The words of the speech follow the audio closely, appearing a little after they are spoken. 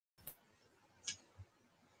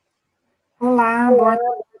Olá, boa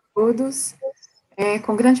noite a todos. É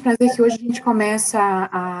com grande prazer que hoje a gente começa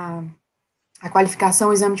a qualificação,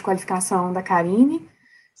 o exame de qualificação da Carine.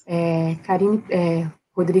 Carine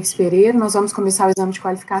Rodrigues Pereira, nós vamos começar o exame de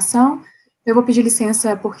qualificação. Eu vou pedir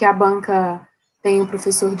licença porque a banca tem o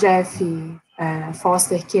professor Jeff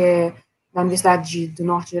Foster, que é da Universidade do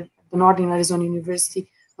Northern Arizona University.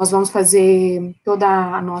 Nós vamos fazer toda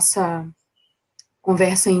a nossa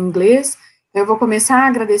conversa em inglês. Eu vou começar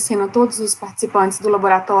agradecendo a todos os participantes do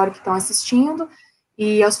laboratório que estão assistindo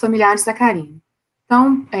e aos familiares da Carine.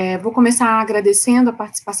 Então, vou começar agradecendo a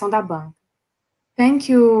participação da banca.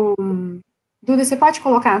 Thank you. Duda, você pode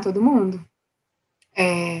colocar todo mundo?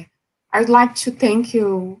 I would like to thank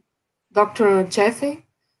you, Dr. Jeffrey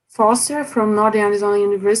Foster from Northern Arizona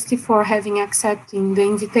University for having accepted the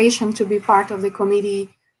invitation to be part of the committee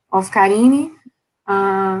of Carine.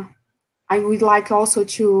 I would like also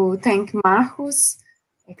to thank Marcos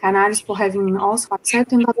Canaris for having also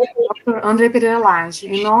accepted, Dr. André Pereira Lage.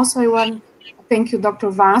 And also I want to thank you, Dr.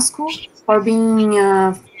 Vasco, for being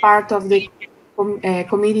part of the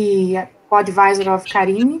committee co-advisor of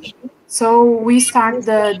Carine. So we start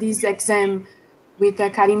this exam with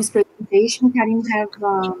Karine's presentation. Carine have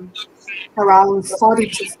around 40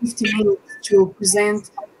 to 50 minutes to present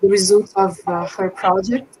the results of her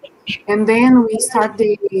project. And then we start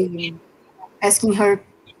asking her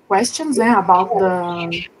questions about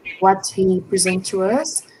what he present to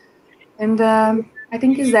us. And I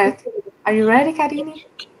think is that. Are you ready, Carine?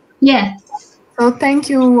 Yeah. So thank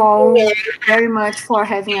you all very much for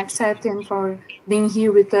having accepted and for being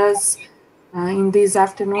here with us in this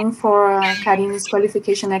afternoon for Karine's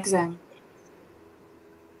qualification exam.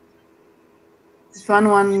 If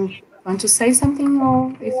anyone want to say something,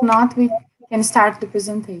 or if not, we can start the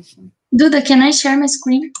presentation. Duda, can I share my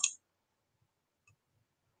screen?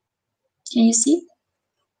 Can you see?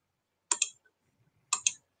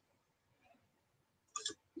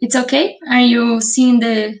 It's okay? Are you seeing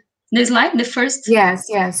the slide, the first? Yes,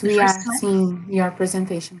 we are seeing your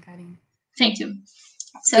presentation, Carine. Thank you.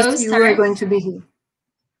 So you are going to be here.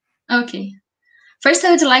 Okay. First,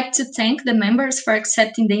 I would like to thank the members for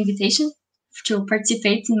accepting the invitation to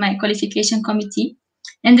participate in my qualification committee.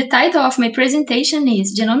 And the title of my presentation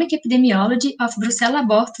is Genomic Epidemiology of Brucella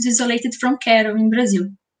abortus isolated from cattle in Brazil.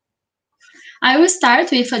 I will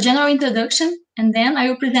start with a general introduction, and then I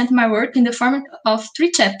will present my work in the format of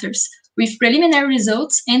 3 chapters, with preliminary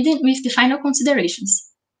results ending with the final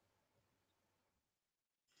considerations.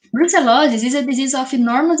 Brucellosis is a disease of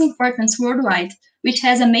enormous importance worldwide, which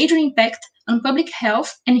has a major impact on public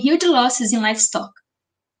health and huge losses in livestock.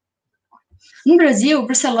 In Brazil,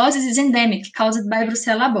 brucellosis is endemic, caused by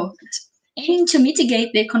Brucella abortus. Aiming to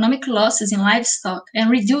mitigate the economic losses in livestock and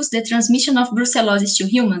reduce the transmission of brucellosis to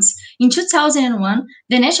humans, in 2001,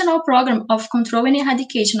 the National Program of Control and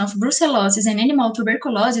Eradication of Brucellosis and Animal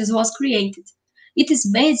Tuberculosis was created. It's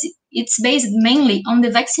based mainly on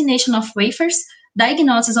the vaccination of wafers,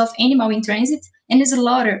 diagnosis of animal in transit, and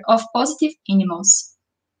slaughter of positive animals.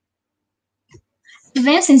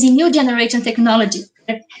 Advances in new generation technology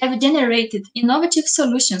have generated innovative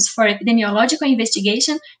solutions for epidemiological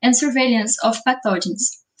investigation and surveillance of pathogens.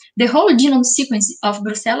 The whole genome sequence of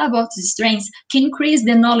Brucella abortus strains can increase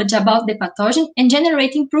the knowledge about the pathogen and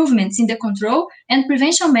generate improvements in the control and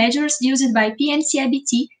prevention measures used by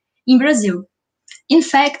PNCIBT in Brazil. In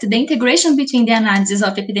fact, the integration between the analysis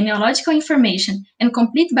of epidemiological information and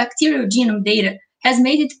complete bacterial genome data has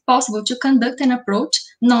made it possible to conduct an approach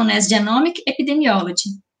known as genomic epidemiology.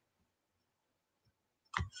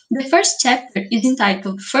 The first chapter is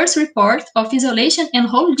entitled First Report of Isolation and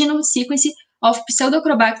Whole Genome Sequence of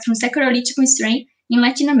Pseudocrobacterium saccharolyticum strain in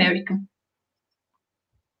Latin America.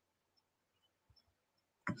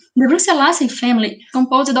 The Brucellaceae family is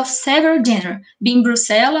composed of several genera, being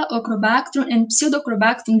Brucella, Ochrobacterium, and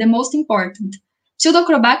Pseudocrobacterium the most important.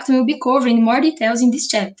 Pseudocrobacterium will be covered in more details in this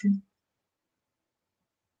chapter.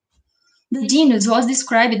 The genus was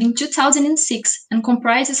described in 2006 and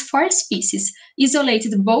comprises 4 species,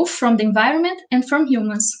 isolated both from the environment and from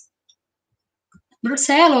humans.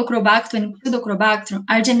 Brucella, Ochrobacterium, and Pseudocrobacterium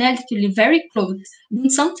are genetically very close, being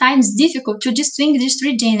sometimes difficult to distinguish these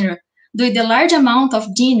 3 genera, due to the large amount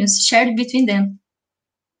of genus shared between them.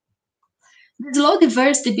 The low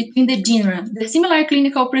diversity between the genera, the similar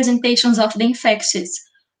clinical presentations of the infections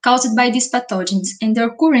caused by these pathogens, and the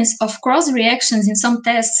occurrence of cross-reactions in some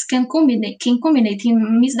tests can culminate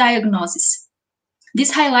in misdiagnosis. This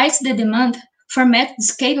highlights the demand for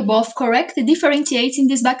methods capable of correctly differentiating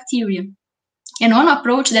these bacteria. And one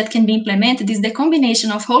approach that can be implemented is the combination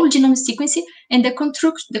of whole genome sequencing and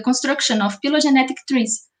the construction of phylogenetic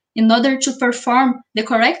trees, in order to perform the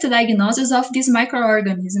correct diagnosis of these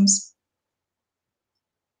microorganisms.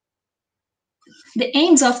 The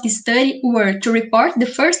aims of this study were to report the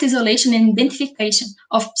first isolation and identification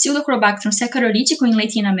of Pseudochrobacterium saccharolyticum in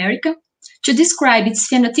Latin America, to describe its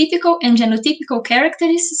phenotypical and genotypical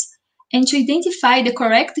characteristics, and to identify the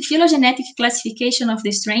correct phylogenetic classification of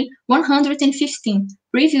the strain 115,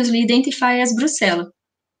 previously identified as Brucella.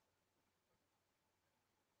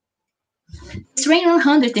 Strain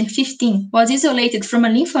 115 was isolated from a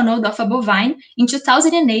lymph node of a bovine in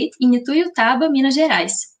 2008 in Ituiutaba, Minas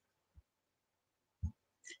Gerais.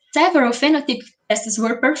 Several phenotypic tests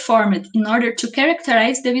were performed in order to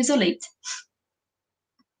characterize the isolate.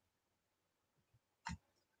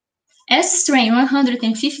 As strain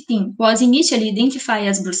 115 was initially identified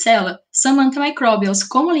as Brucella, some antimicrobials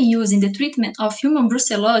commonly used in the treatment of human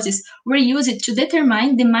brucellosis were used to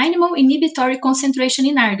determine the minimal inhibitory concentration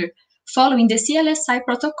in agar, following the CLSI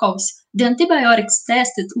protocols. The antibiotics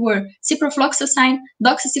tested were ciprofloxacin,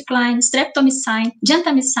 doxycycline, streptomycin,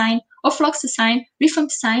 gentamicin, ofloxacin,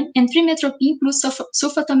 rifampicin, and trimethoprim plus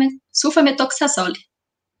sulfamethoxazole.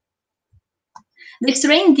 The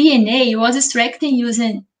strain DNA was extracted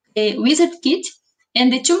using a wizard kit,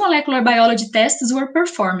 and the two molecular biology tests were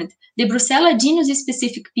performed, the Brucella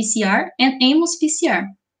genus-specific PCR and Amos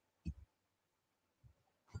PCR.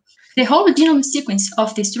 The whole genome sequence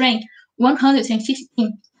of the strain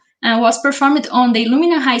 115 was performed on the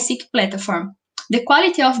Illumina HiSeq platform. The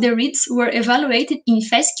quality of the reads were evaluated in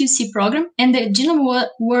FastQC program, and the genome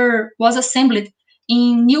was assembled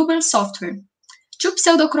in Newber software. Two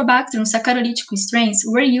Pseudochrobacterium saccharolyticum strains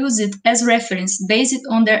were used as reference based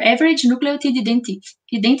on their average nucleotide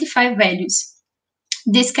identifier values.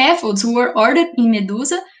 The scaffolds were ordered in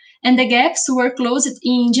Medusa, and the gaps were closed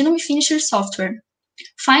in Genome Finisher software.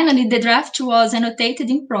 Finally, the draft was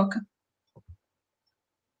annotated in Proca.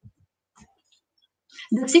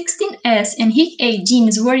 The 16S and HIC-A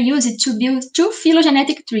genes were used to build two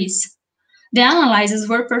phylogenetic trees. The analyses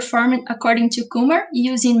were performed according to Kumar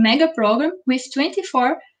using Mega program with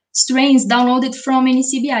 24 strains downloaded from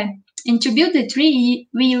NCBI. And to build the tree,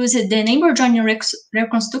 we used the neighbor joining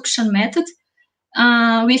reconstruction method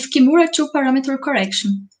with Kimura 2-parameter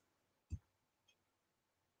correction.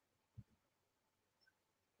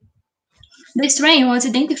 The strain was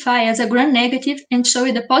identified as a gram-negative and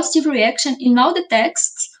showed a positive reaction in all the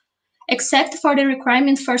texts, except for the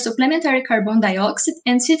requirement for supplementary carbon dioxide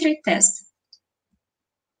and citrate test.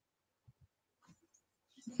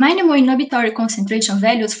 Minimal inhibitory concentration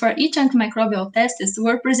values for each antimicrobial test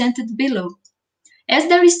were presented below. As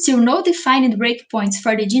there is still no defined breakpoints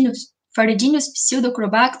for the genus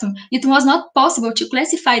Pseudochrobacterium, it was not possible to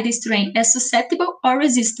classify the strain as susceptible or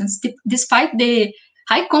resistant, despite the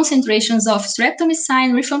high concentrations of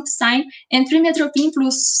streptomycin, rifampicin, and trimethoprim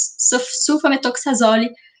plus sulfamethoxazole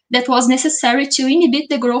that was necessary to inhibit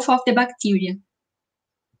the growth of the bacteria.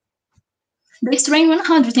 The strain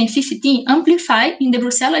 115 amplified in the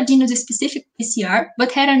Brucella genus-specific PCR,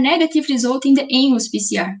 but had a negative result in the Amos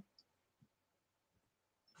PCR.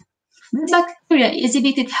 This bacteria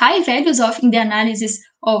exhibited high values in the analysis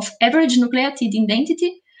of average nucleotide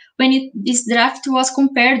identity when this draft was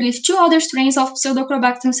compared with two other strains of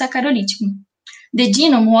Pseudochrobacterium saccharolyticum. The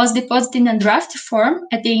genome was deposited in a draft form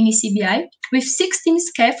at the NCBI with 16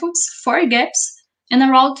 scaffolds, 4 gaps, and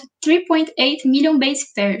around 3.8 million base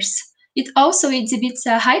pairs. It also exhibits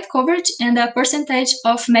a high coverage and a percentage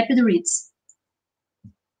of mapped reads.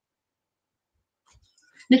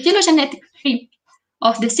 The phylogenetic tree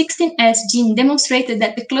of the 16S gene demonstrated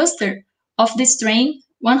that the cluster of the strain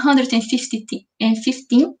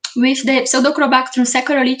 115 with the Pseudochrobacterium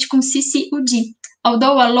saccharolyticum CCUG,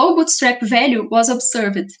 although a low bootstrap value was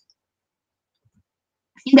observed.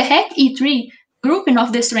 In the HEC-E3, grouping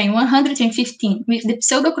of the strain 115 with the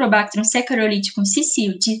Pseudochrobacterium saccharolyticum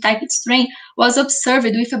CCUG type strain was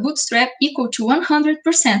observed with a bootstrap equal to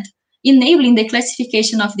 100%, enabling the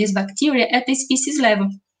classification of this bacteria at the species level.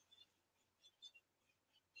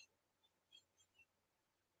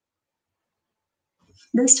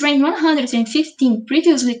 The strain 115,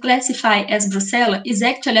 previously classified as Brucella, is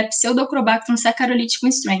actually a Pseudochrobacterium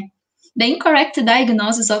saccharolyticum strain. The incorrect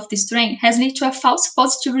diagnosis of the strain has led to a false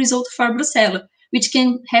positive result for Brucella, which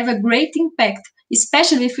can have a great impact,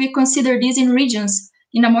 especially if we consider this in regions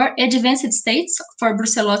in a more advanced states for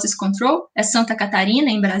brucellosis control, as Santa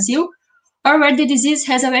Catarina in Brazil, or where the disease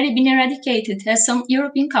has already been eradicated, as some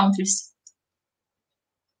European countries.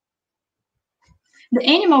 The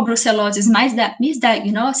animal brucellosis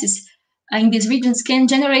misdiagnosis in these regions can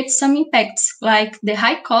generate some impacts, like the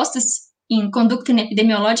high costs in conducting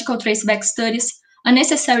epidemiological traceback studies,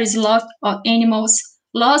 unnecessary slaughter of animals,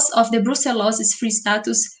 loss of the brucellosis-free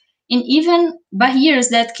status, and even barriers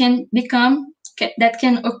that can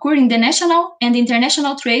occur in the national and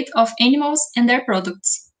international trade of animals and their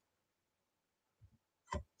products.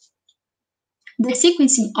 The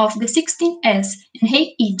sequencing of the 16S and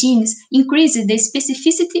HEE genes increases the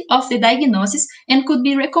specificity of the diagnosis and could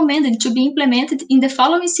be recommended to be implemented in the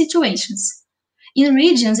following situations. In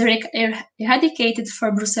regions eradicated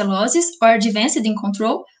for brucellosis or advanced in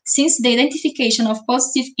control, since the identification of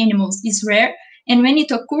positive animals is rare, and when it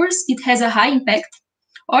occurs, it has a high impact,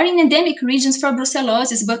 or in endemic regions for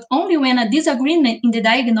brucellosis, but only when a disagreement in the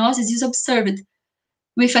diagnosis is observed,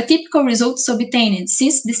 with atypical results obtained,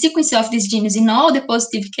 since the sequence of these genes in all the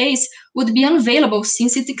positive case would be unavailable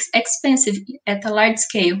since it is expensive at a large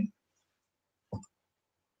scale.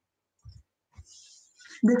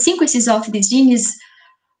 The sequences of these genes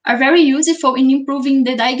are very useful in improving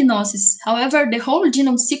the diagnosis. However, the whole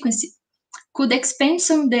genome sequence could expand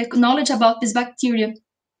some the knowledge about this bacteria,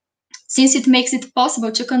 since it makes it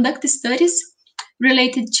possible to conduct studies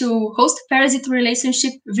related to host-parasite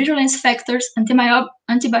relationship, virulence factors,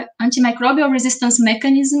 antimicrobial resistance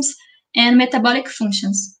mechanisms, and metabolic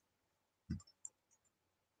functions.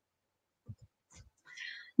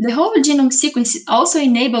 The whole genome sequence also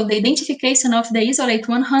enabled the identification of the isolate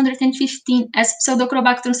 115 as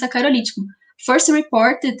Pseudochrobacter saccharolyticum, first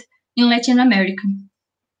reported in Latin America.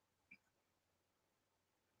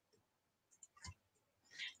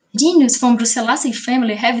 Genus from Brucellaceae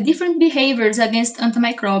family have different behaviors against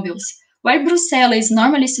antimicrobials. While Brucella is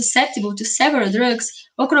normally susceptible to several drugs,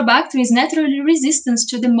 Ochrobacter is naturally resistant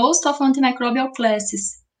to the most of antimicrobial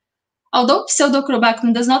classes. Although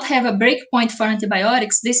Pseudochrobacter does not have a breakpoint for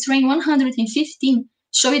antibiotics, the strain 115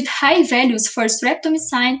 showed high values for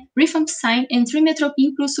streptomycin, rifampicin, and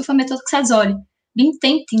trimethoprim plus sulfamethoxazole, being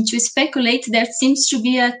tempting to speculate there seems to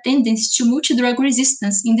be a tendency to multi-drug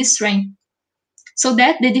resistance in this strain. So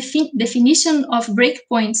that the definition of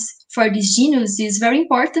breakpoints for this genus is very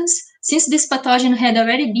important, since this pathogen had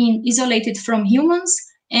already been isolated from humans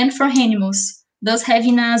and from animals, thus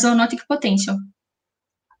having a zoonotic potential.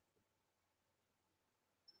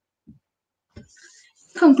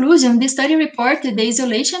 In conclusion, the study reported the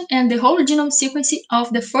isolation and the whole genome sequence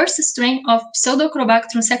of the first strain of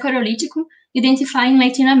Pseudochrobacter saccharolyticum identified in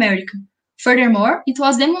Latin America. Furthermore, it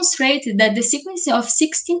was demonstrated that the sequence of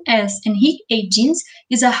 16S and HEE genes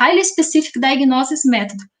is a highly specific diagnosis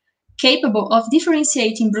method, capable of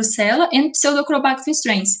differentiating Brucella and Pseudochrobacter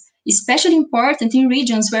strains, especially important in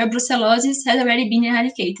regions where brucellosis has already been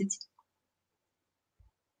eradicated.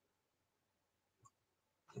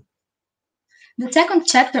 The second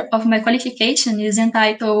chapter of my qualification is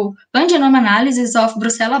entitled Pangenome Analysis of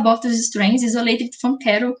Brucella abortus strains isolated from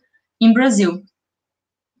cattle in Brazil.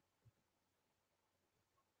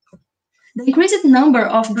 The increased number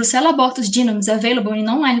of Brucella abortus genomes available in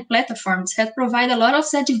online platforms has provided a lot of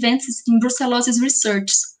advances in brucellosis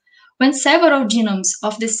research. When several genomes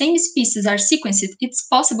of the same species are sequenced, it's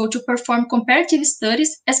possible to perform comparative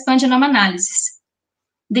studies as pangenome analysis.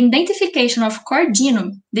 The identification of core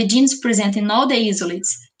genome, the genes present in all the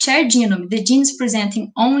isolates, chair genome, the genes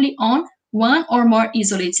presenting only on one or more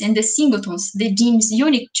isolates, and the singletons, the genes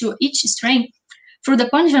unique to each strain, through the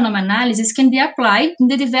pangenome analysis can be applied in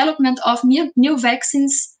the development of new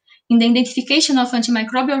vaccines, in the identification of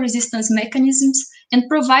antimicrobial resistance mechanisms, and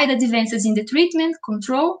provide advances in the treatment,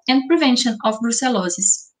 control, and prevention of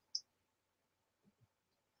brucellosis.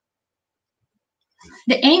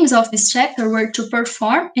 The aims of this chapter were to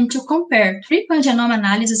perform and to compare 3 pangenome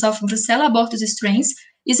analyses of Brucella abortus strains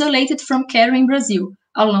isolated from cattle in Brazil,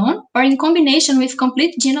 alone or in combination with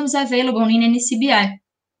complete genomes available in NCBI.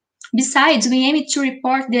 Besides, we aimed to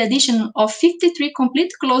report the addition of 53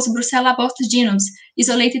 complete closed Brucella abortus genomes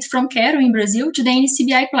isolated from cattle in Brazil to the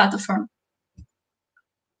NCBI platform.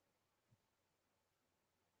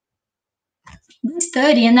 The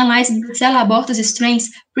study analyzed Brucella abortus strains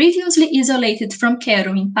previously isolated from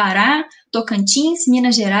cattle in Pará, Tocantins,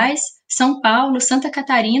 Minas Gerais, São Paulo, Santa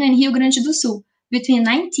Catarina, and Rio Grande do Sul between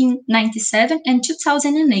 1997 and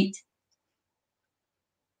 2008.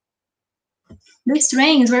 The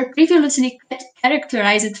strains were previously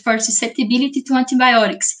characterized for susceptibility to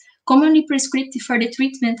antibiotics, commonly prescribed for the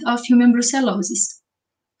treatment of human brucellosis.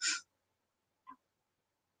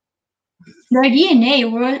 Their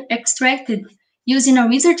DNA were extracted using a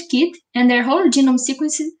wizard kit, and their whole genome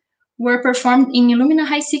sequences were performed in Illumina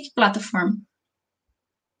HiSeq platform.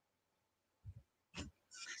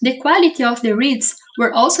 The quality of the reads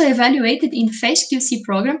were also evaluated in FastQC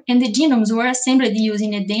program, and the genomes were assembled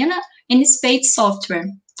using EDENA and SPADE software.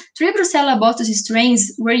 3 Brucella abortus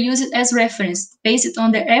strains were used as reference, based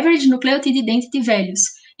on their average nucleotide identity values,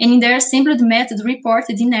 and in their assembled method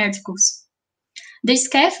reported in articles. The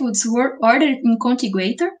scaffolds were ordered in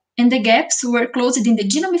Contiguator, and the gaps were closed in the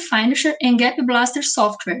Genomic Finisher and Gap Blaster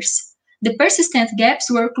softwares. The persistent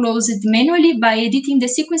gaps were closed manually by editing the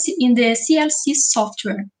sequence in the CLC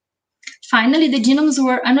software. Finally, the genomes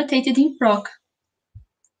were annotated in PROC.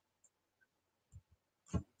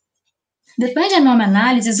 The pangenome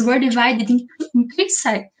analyses were divided in 3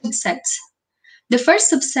 subsets. The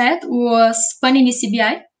first subset was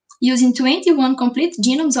pan-NCBI, using 21 complete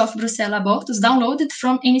genomes of Brucella abortus downloaded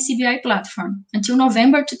from NCBI platform until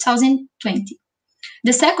November 2020.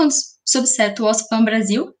 The second subset was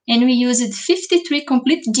pan-Brazil, and we used 53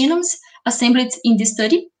 complete genomes assembled in the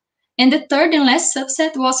study. And the third and last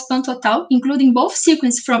subset was pan-total, including both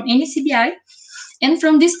sequences from NCBI and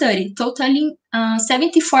from this study, totaling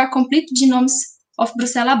 74 complete genomes of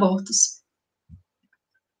Brucella abortus.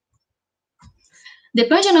 The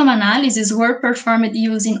pangenome analyses were performed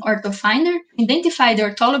using OrthoFinder to identify the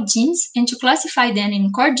orthologue genes and to classify them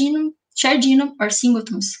in core genome, shared genome, or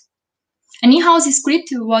singletons. An in-house script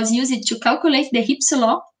was used to calculate the Hipp's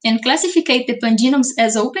law and classify the pangenomes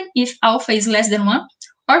as open if alpha is less than 1,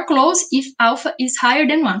 or closed if alpha is higher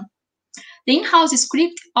than 1. The in-house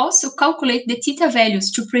script also calculates the theta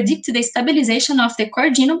values to predict the stabilization of the core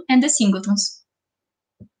genome and the singletons.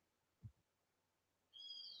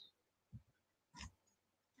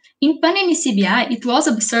 In pan-NCBI, it was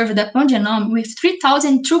observed a pangenome with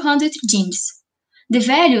 3,200 genes. The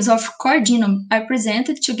values of core genome are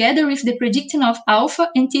presented together with the prediction of alpha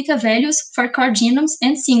and theta values for core genomes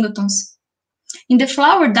and singletons. In the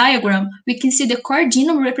flower diagram, we can see the core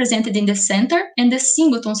genome represented in the center and the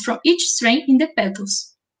singletons from each strain in the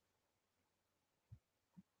petals.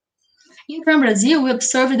 In pan-Brazil, we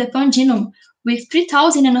observed the pangenome with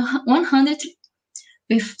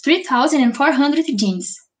 3,400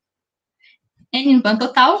 genes. And in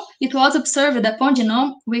pan-total, it was observed a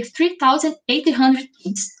pangenome with 3,800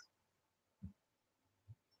 genes.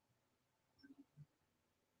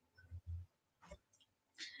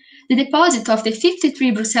 The deposit of the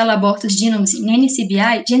 53 Brucella abortus genomes in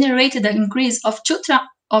NCBI generated an increase of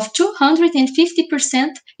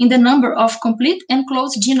 250% in the number of complete and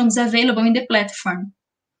closed genomes available in the platform.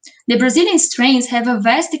 The Brazilian strains have a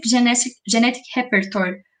vast genetic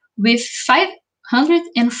repertoire, with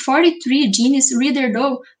 543 genes reader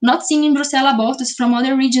though not seen in Brucella abortus from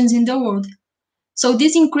other regions in the world. So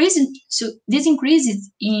this increases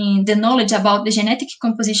in the knowledge about the genetic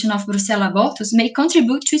composition of Brucella abortus may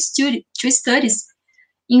contribute to studies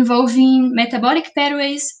involving metabolic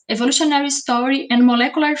pathways, evolutionary story, and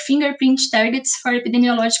molecular fingerprint targets for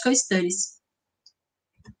epidemiological studies.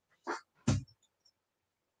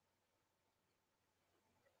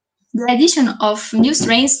 The addition of new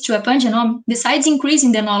strains to a pangenome, besides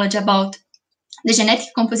increasing the knowledge about the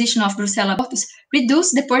genetic composition of Brucella abortus,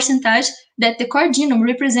 reduces the percentage that the core genome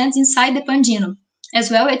represents inside the pangenome, as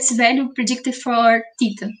well as its value predicted for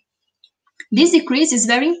theta. This decrease is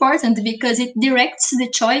very important because it directs the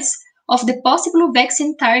choice of the possible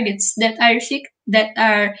vaccine targets that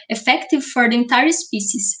are effective for the entire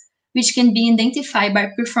species, which can be identified by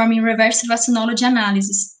performing reverse vaccinology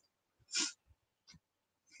analysis.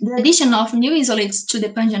 The addition of new isolates to the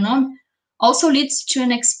pangenome also leads to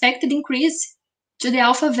an expected increase to the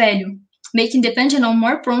alpha value, making the pangenome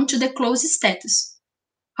more prone to the closed status.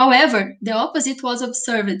 However, the opposite was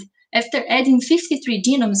observed. After adding 53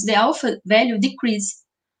 genomes, the alpha value decreased.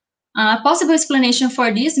 A possible explanation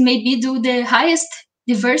for this may be due to the highest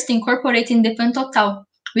diversity incorporated in the pan-total,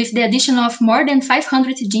 with the addition of more than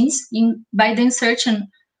 500 genes by the insertion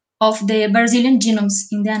of the Brazilian genomes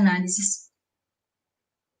in the analysis.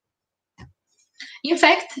 In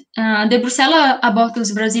fact, the Brucella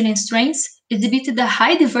abortus Brazilian strains exhibited a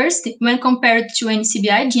high diversity when compared to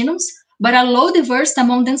NCBI genomes, but a low diversity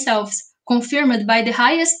among themselves, confirmed by the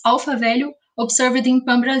highest alpha value observed in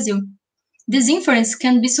pan-Brazil. This inference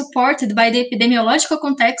can be supported by the epidemiological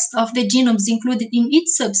context of the genomes included in each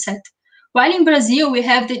subset. While in Brazil, we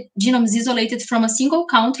have the genomes isolated from a single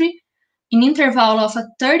country, in interval of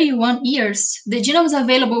 31 years, the genomes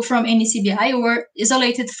available from NCBI were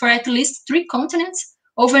isolated for at least 3 continents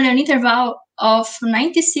over an interval of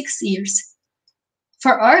 96 years.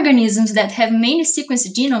 For organisms that have many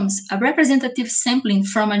sequenced genomes, a representative sampling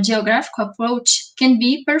from a geographical approach can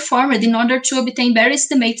be performed in order to obtain better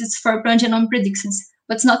estimates for pangenome predictions,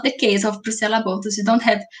 but it's not the case of Brucella abortus. You don't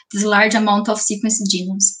have this large amount of sequenced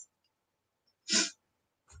genomes.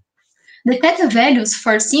 The theta values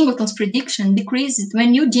for singletons prediction decreased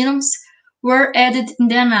when new genomes were added in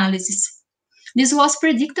the analysis. This was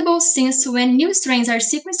predictable since when new strains are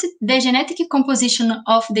sequenced, the genetic composition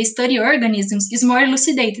of the study organisms is more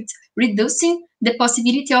elucidated, reducing the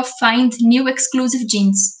possibility of finding new exclusive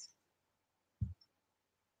genes.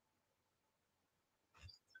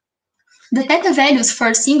 The theta values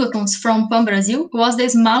for singletons from Pan Brazil was the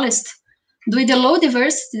smallest, due to the low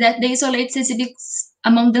diversity that the isolates exhibit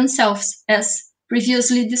among themselves, as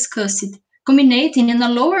previously discussed, culminating in a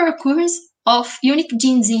lower occurrence of unique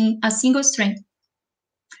genes in a single strain.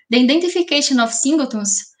 The identification of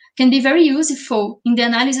singletons can be very useful in the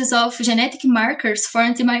analysis of genetic markers for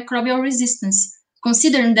antimicrobial resistance,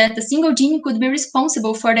 considering that a single gene could be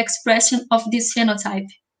responsible for the expression of this phenotype.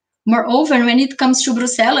 Moreover, when it comes to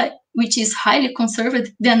Brucella, which is highly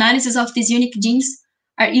conserved, the analysis of these unique genes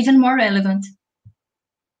are even more relevant.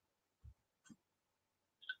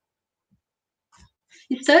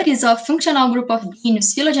 Studies of functional group of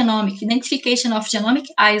genes, phylogenomic, identification of genomic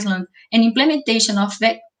island, and implementation of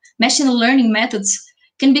machine learning methods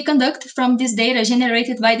can be conducted from this data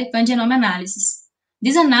generated by the pangenome analysis.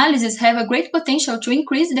 These analyses have a great potential to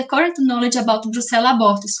increase the current knowledge about Brucella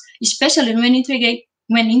abortus, especially when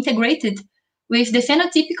integrated with the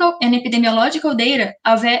phenotypical and epidemiological data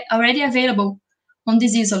already available on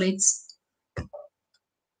these isolates.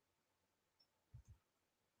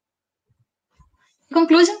 In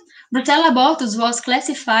conclusion, Brucella abortus was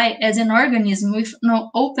classified as an organism with no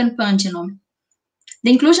open pangenome.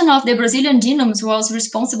 The inclusion of the Brazilian genomes was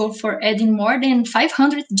responsible for adding more than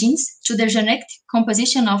 500 genes to the genetic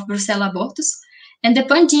composition of Brucella abortus, and the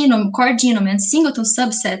pangenome, core genome, and singleton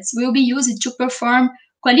subsets will be used to perform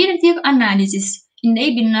qualitative analysis,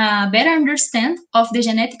 enabling a better understanding of the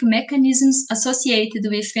genetic mechanisms associated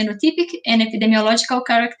with phenotypic and epidemiological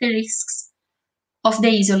characteristics of the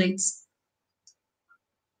isolates.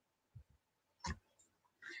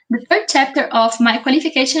 The third chapter of my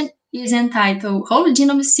qualification is entitled Whole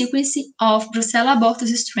Genome Sequence of Brucella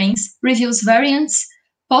abortus strains Reveals Variants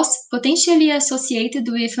Potentially Associated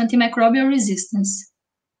with Antimicrobial Resistance.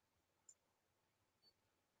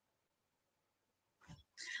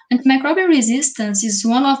 Antimicrobial resistance is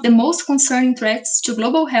one of the most concerning threats to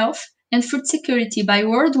global health and food security by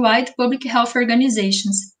worldwide public health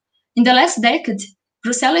organizations. In the last decade,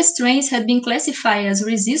 Brucella strains have been classified as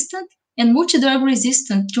resistant and multi-drug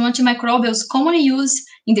resistant to antimicrobials commonly used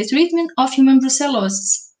in the treatment of human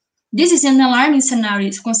brucellosis. This is an alarming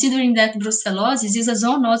scenario, considering that brucellosis is a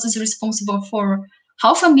zoonosis responsible for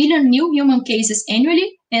 500,000 new human cases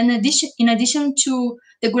annually, and in addition to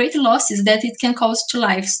the great losses that it can cause to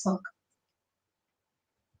livestock.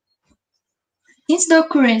 Since the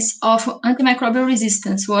occurrence of antimicrobial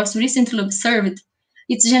resistance was recently observed,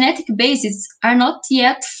 its genetic bases are not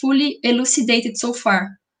yet fully elucidated so far,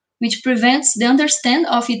 which prevents the understanding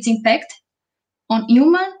of its impact on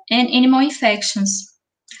human and animal infections.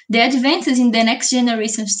 The advances in the next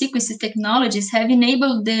generation sequencing technologies have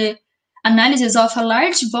enabled the analysis of a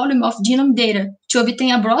large volume of genome data to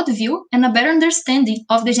obtain a broad view and a better understanding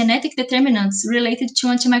of the genetic determinants related to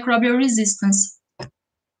antimicrobial resistance.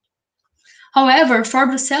 However, for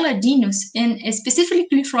Brucella genus, and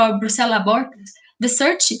specifically for Brucella abortus, the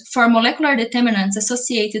search for molecular determinants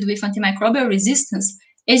associated with antimicrobial resistance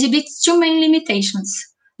exhibits two main limitations.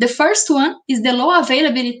 The first one is the low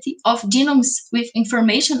availability of genomes with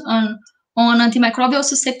information on antimicrobial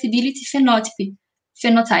susceptibility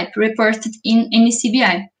phenotype reported in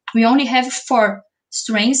NCBI. We only have 4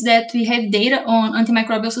 strains that we have data on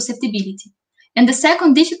antimicrobial susceptibility. And the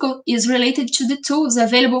second difficulty is related to the tools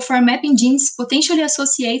available for mapping genes potentially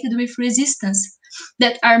associated with resistance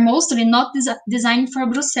that are mostly not designed for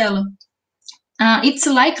Brucella. It's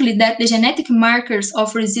likely that the genetic markers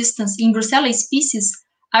of resistance in Brucella species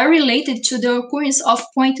are related to the occurrence of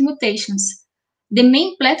point mutations. The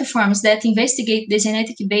main platforms that investigate the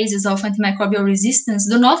genetic basis of antimicrobial resistance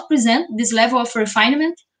do not present this level of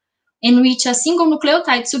refinement in which a single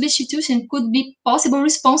nucleotide substitution could be possible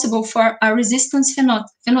responsible for a resistance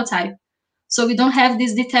phenotype. So we don't have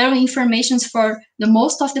this detailed information for the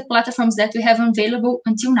most of the platforms that we have available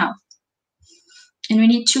until now. And we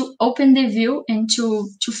need to open the view and to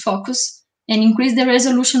focus and increase the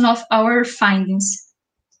resolution of our findings.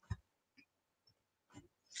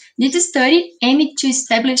 This study aimed to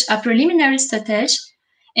establish a preliminary strategy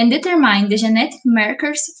and determine the genetic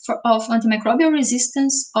markers of antimicrobial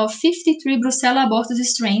resistance of 53 Brucella abortus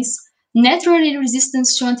strains naturally resistant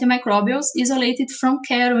to antimicrobials isolated from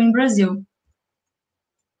cattle in Brazil.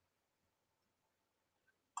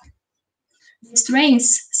 The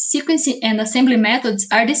strains, sequencing, and assembly methods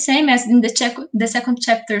are the same as in the second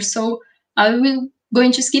chapter, so I will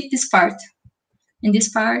going to skip this part. And this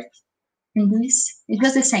part, and this, it's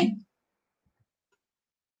just the same.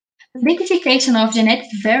 Identification of genetic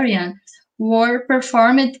variants were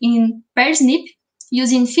performed in PairSNP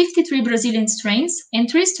using 53 Brazilian strains and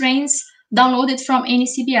 3 strains downloaded from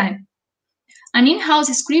NCBI. An in-house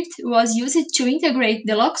script was used to integrate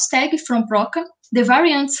the locus tag from PROCA, the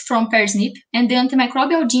variants from PairSNP, and the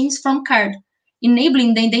antimicrobial genes from CARD,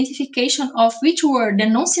 enabling the identification of which were the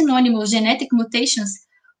non-synonymous genetic mutations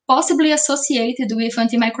possibly associated with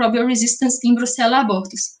antimicrobial resistance in Brucella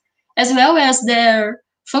abortus, as well as their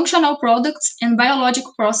functional products and biologic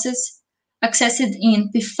process accessed in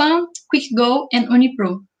PFAM, QuickGo, and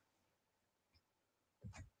UniPro.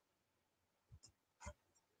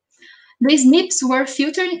 The SNPs were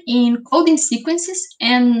filtered in coding sequences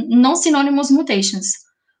and non-synonymous mutations.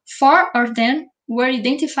 4 of them were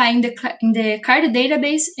identified in the CARD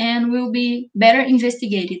database and will be better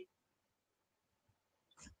investigated.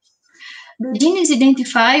 The genes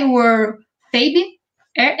identified were FAB,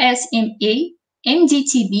 RSMA,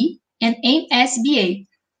 MDTB, and MSBA,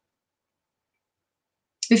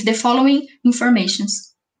 with the following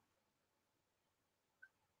informations.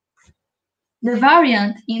 The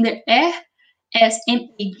variant in the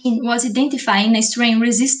RSMA gene was identified in a strain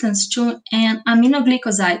resistant to an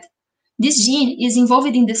aminoglycoside. This gene is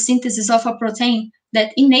involved in the synthesis of a protein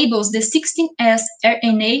that enables the 16S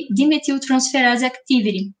RNA dimethyltransferase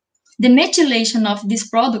activity. The methylation of this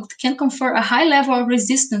product can confer a high level of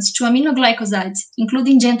resistance to aminoglycosides,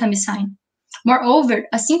 including gentamicin. Moreover,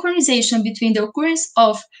 a synchronization between the occurrence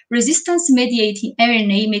of resistance-mediating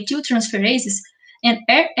RNA methyltransferases and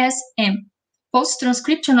RSM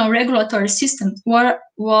post-transcriptional regulatory system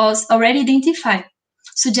was already identified,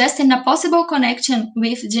 suggesting a possible connection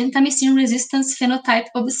with gentamicin resistance phenotype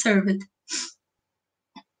observed.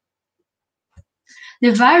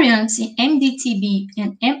 The variants in MDTB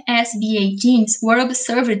and MSBA genes were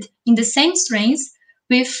observed in the same strains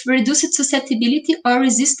with reduced susceptibility or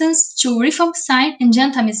resistance to rifampicin and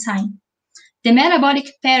gentamicin. The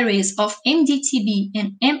metabolic pairways of MDTB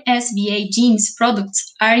and MSBA genes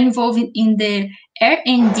products are involved in the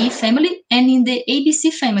RND family and in the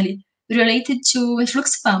ABC family, related to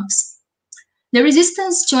efflux pumps. The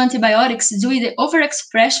resistance to antibiotics due to the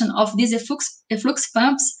overexpression of these efflux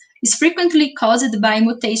pumps is frequently caused by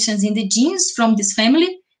mutations in the genes from this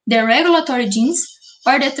family, the regulatory genes,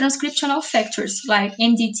 or the transcriptional factors like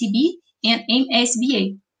MDTB and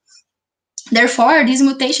MSBA. Therefore, this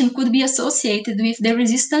mutation could be associated with the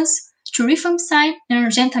resistance to rifampicin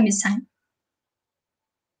and gentamicin.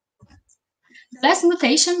 The last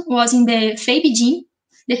mutation was in the FAB gene.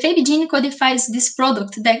 The FAB gene codifies this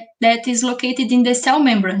product that is located in the cell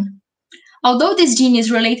membrane. Although this gene is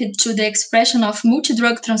related to the expression of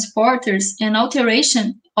multi-drug transporters and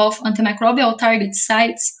alteration of antimicrobial target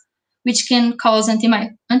sites, which can cause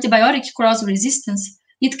antibiotic cross-resistance,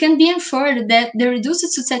 it can be inferred that the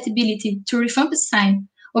reduced susceptibility to rifampicin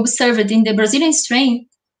observed in the Brazilian strain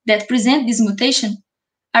that present this mutation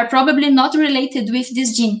are probably not related with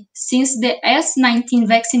this gene, since the S19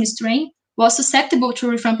 vaccine strain was susceptible to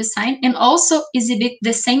rifampicin and also exhibit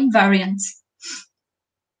the same variants.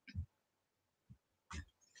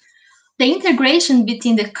 The integration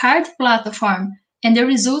between the CARD platform and the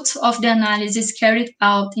results of the analysis carried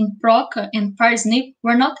out in PROCA and PairSNP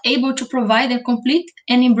were not able to provide a complete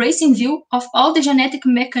and embracing view of all the genetic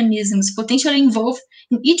mechanisms potentially involved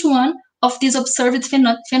in each one of these observed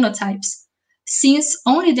phenotypes, since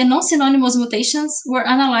only the non-synonymous mutations were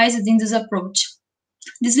analyzed in this approach.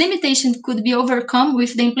 This limitation could be overcome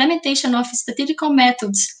with the implementation of statistical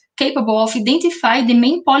methods capable of identifying the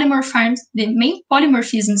main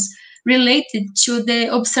polymorphisms related to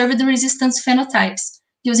the observed resistance phenotypes,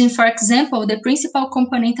 using, for example, the principal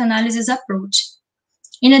component analysis approach.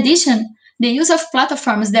 In addition, the use of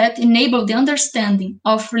platforms that enable the understanding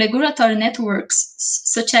of regulatory networks,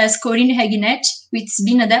 such as Carine RegNet, which has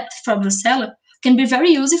been adapted for Brucella, can be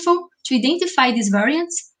very useful to identify these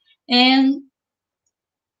variants and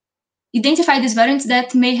identify these variants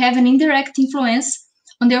that may have an indirect influence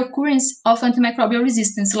on the occurrence of antimicrobial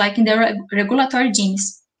resistance, like in the regulatory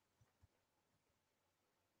genes.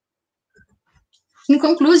 In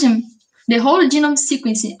conclusion, the whole genome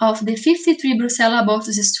sequencing of the 53 Brucella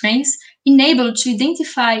abortus strains enabled to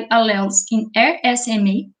identify alleles in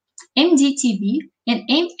RSMA, MDTB, and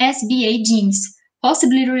MSBA genes,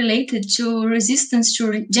 possibly related to resistance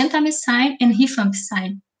to gentamicin and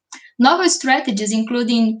rifampicin. Novel strategies,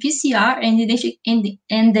 including PCR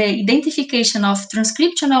and the identification of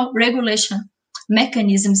transcriptional regulation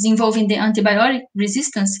mechanisms involving the antibiotic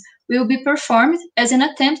resistance, will be performed as an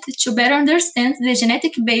attempt to better understand the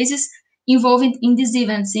genetic basis involved in these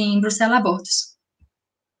events in Brucella abortus.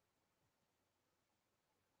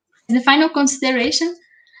 In the final consideration,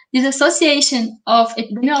 This association of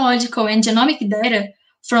epidemiological and genomic data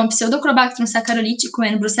from Pseudochrobacterium saccharolyticum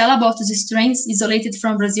and Brucella abortus strains isolated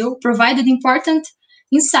from Brazil provided important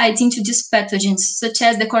insights into these pathogens, such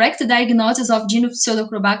as the correct diagnosis of genus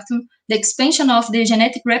Pseudochrobacterium, the expansion of the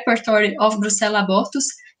genetic repertoire of Brucella abortus,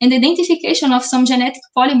 and the identification of some genetic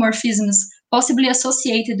polymorphisms possibly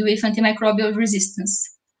associated with antimicrobial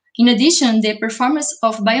resistance. In addition, the performance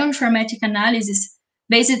of bioinformatic analysis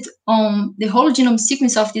based on the whole genome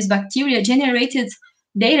sequence of this bacteria generated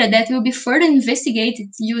data that will be further investigated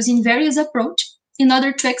using various approaches in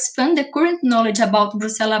order to expand the current knowledge about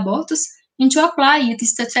Brucella abortus and to apply it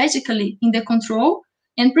strategically in the control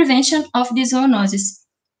and prevention of this zoonosis.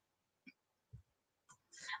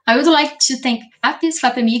 I would like to thank CAPES,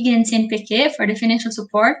 FAPEMIG, and CNPq for the financial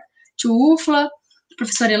support, to UFLA,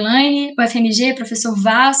 Professor Elaine, UFMG, Professor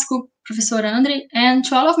Vasco, Professor Andre, and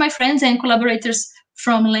to all of my friends and collaborators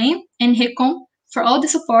from LAM and RECOM for all the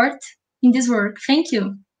support in this work. Thank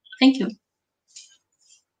you. Thank you.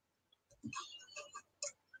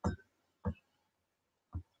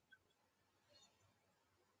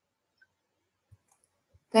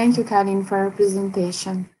 Thank you, Carine, for your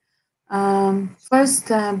presentation. First,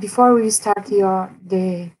 before we start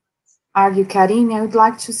the argue, Carine, I would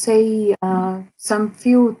like to say some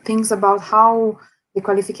few things about how the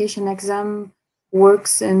qualification exam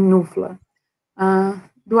works in NUFLA.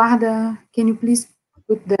 Eduarda, can you please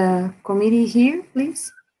put the committee here,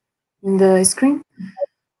 please, in the screen?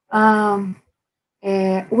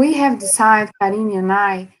 We have decided, Carine and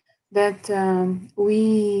I, that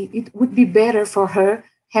it would be better for her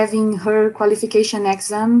having her qualification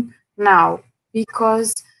exam now,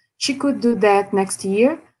 because she could do that next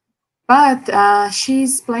year, but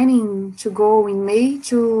she's planning to go in May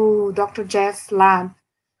to Dr. Jeff's lab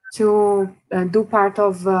to do part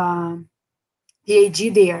of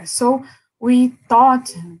PhD there. So we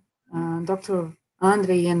thought Dr.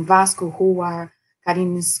 Andre and Vasco, who are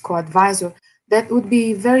Carine's co-advisor, that would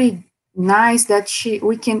be very nice that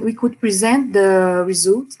we could present the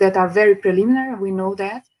results that are very preliminary, we know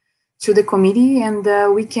that, to the committee, and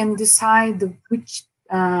we can decide which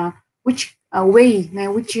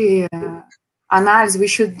analysis we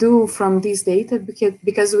should do from this data,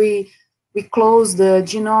 because we closed the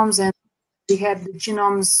genomes and we have the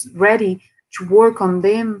genomes ready to work on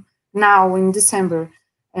them now in December.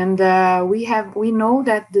 And we know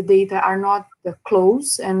that the data are not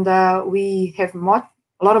close, and we have a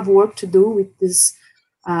lot of work to do with this,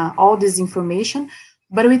 all this information.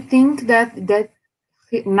 But we think that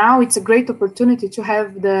now it's a great opportunity to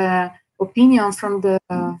have the opinion from the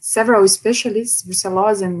several specialists,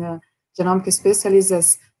 brucellosis and genomic specialists,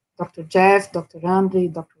 as Dr. Jeff, Dr. Andre,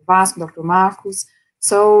 Dr. Vasco, Dr. Marcos.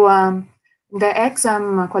 So the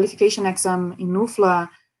exam, qualification exam in NUFLA,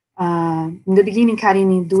 in the beginning,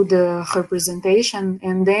 Carine do her presentation,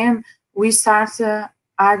 and then we start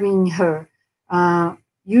arguing her.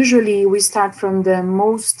 Usually we start from the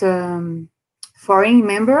most foreign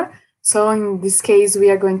member. So in this case, we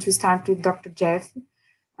are going to start with Dr. Jeff.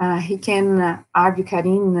 He can argue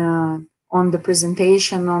Carine on the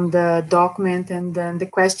presentation, on the document, and the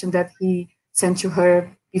question that he sent to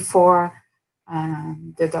her before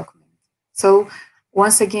the document. So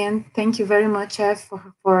once again, thank you very much, Jeff,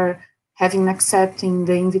 for accepting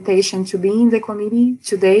the invitation to be in the committee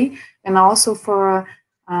today, and also for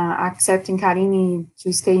accepting Carine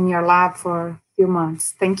to stay in your lab for a few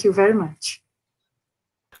months. Thank you very much.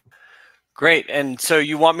 Great. And so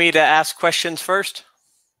you want me to ask questions first?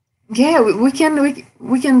 Yeah, we can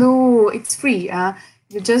do. It's free.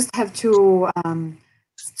 You just have to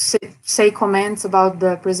say comments about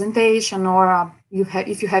the presentation, or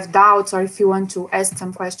if you have doubts, or if you want to ask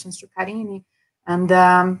some questions to Carine, and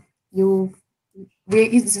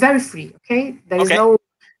it's very free. Okay, there is no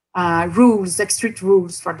rules, strict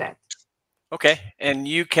rules for that. Okay, and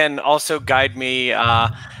you can also guide me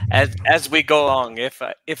as we go along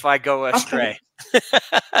if I go astray.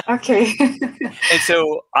 Okay. And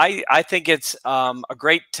so I think it's a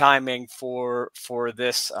great timing for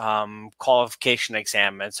this qualification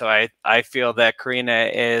exam, and so I feel that Carine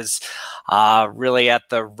is really at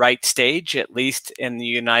the right stage, at least in the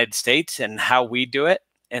United States, and how we do it.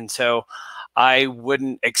 And so I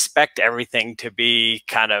wouldn't expect everything to be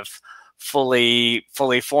kind of fully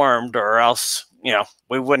formed, or else, you know,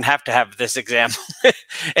 we wouldn't have to have this exam.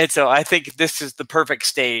 And so I think this is the perfect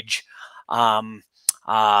stage for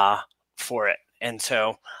it. And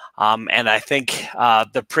so And I think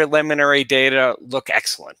the preliminary data look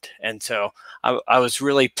excellent. And so I was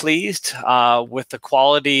really pleased with the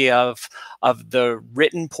quality of the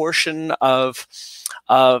written portion of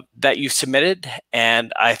that you submitted.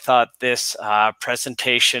 And I thought this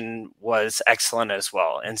presentation was excellent as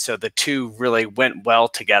well. And so the two really went well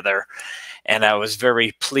together. And I was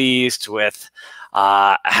very pleased with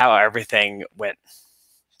how everything went.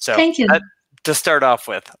 So thank you. To start off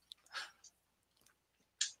with.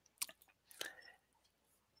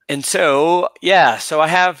 And so, yeah, so I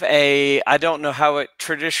have I don't know how it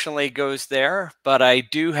traditionally goes there, but I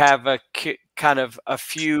do have kind of a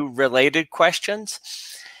few related questions.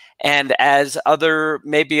 And as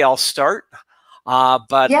maybe I'll start.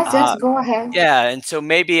 But yes, go ahead. Yeah, and so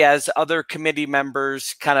maybe as other committee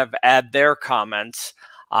members kind of add their comments,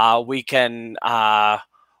 we can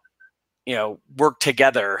work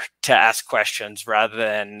together to ask questions rather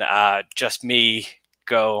than just me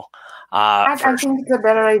go. I think it's a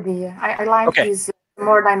better idea. I like this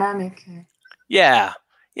more dynamic. Yeah,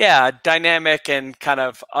 dynamic and kind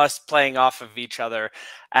of us playing off of each other,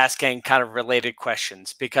 asking kind of related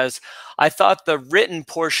questions, because I thought the written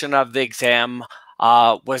portion of the exam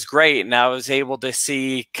was great, and I was able to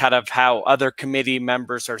see kind of how other committee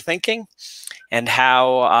members are thinking, and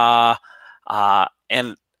how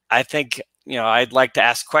and I think I'd like to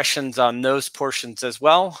ask questions on those portions as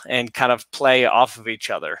well, and kind of play off of each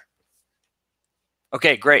other.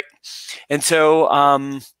 Okay, great. And so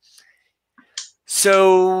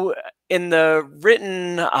so in the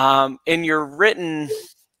written in your written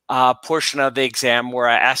portion of the exam, where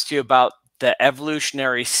I asked you about the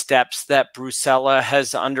evolutionary steps that Brucella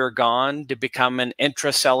has undergone to become an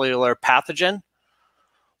intracellular pathogen,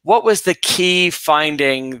 what was the key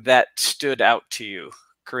finding that stood out to you,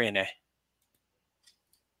 Carine?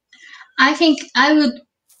 I think I would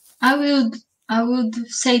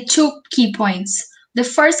say two key points. The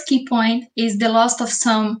first key point is the loss of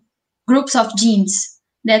some groups of genes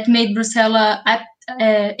that made Brucella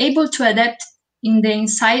able to adapt in the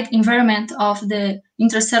inside environment of the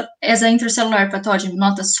as an intracellular pathogen,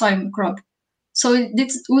 not a soil microbe. So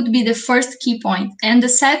this would be the first key point. And the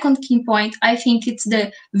second key point, I think it's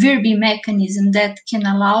the Virbi mechanism that can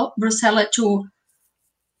allow Brucella to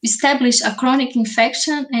establish a chronic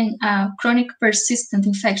infection and a chronic persistent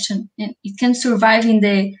infection. And it can survive in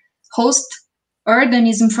the host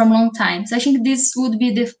organism from long time. So I think this would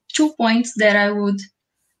be the 2 points that I would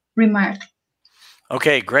remark.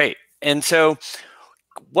 Okay, great. And so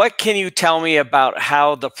what can you tell me about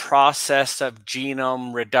how the process of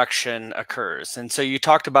genome reduction occurs? And so you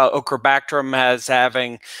talked about Okrobacterium as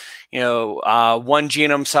having, one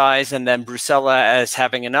genome size, and then Brucella as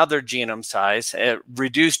having another genome size,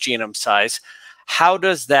 reduced genome size. How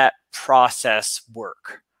does that process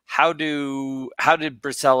work? How did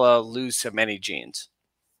Brucella lose so many genes?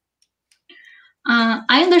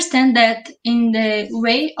 I understand that in the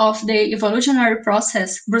way of the evolutionary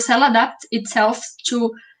process, Brucella adapts itself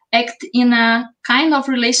to act in a kind of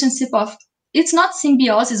relationship of, it's not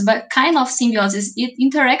symbiosis, but kind of symbiosis. It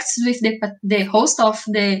interacts with the host of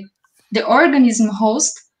the organism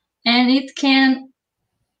host, and it can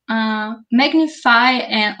magnify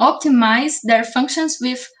and optimize their functions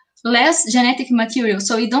with less genetic material.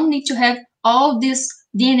 So you don't need to have all this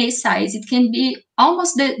DNA size. It can be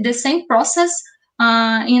almost the same process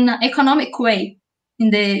in an economic way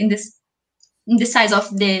in the size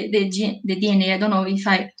of the DNA. I don't know if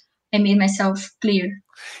I made myself clear.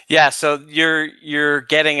 Yeah, so you're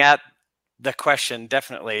getting at the question,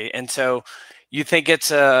 definitely. And so you think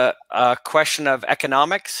it's a question of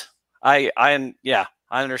economics? I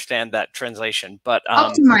understand that translation, but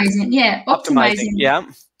optimizing, yeah.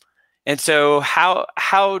 And so how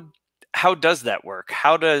does that work?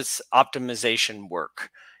 How does optimization work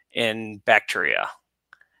in bacteria?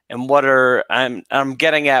 And I'm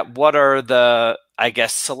getting at what are the, I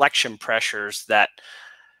guess, selection pressures that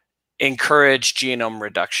encourage genome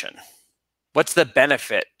reduction? What's the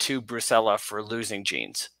benefit to Brucella for losing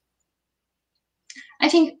genes? I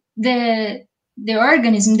think the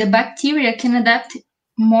organism, the bacteria, can adapt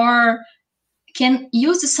more, can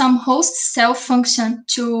use some host cell function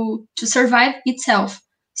to survive itself.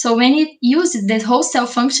 So when it uses the host cell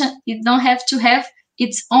function, it don't have to have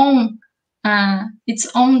its own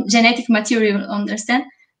genetic material, understand?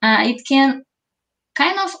 It can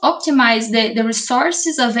kind of optimize the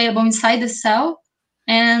resources available inside the cell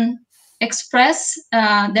and express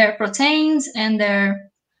their proteins and their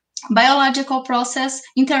biological process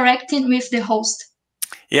interacting with the host.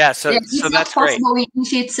 Yeah, so that's great. It's not possible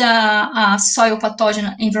if it's a soil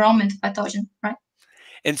pathogen, environment pathogen, right?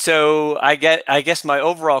 And so I guess my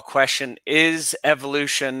overall question is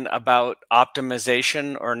evolution about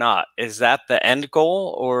optimization or not? Is that the end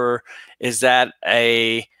goal, or is that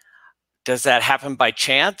does that happen by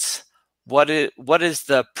chance? What is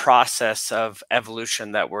the process of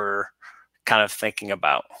evolution that we're kind of thinking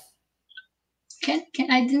about? I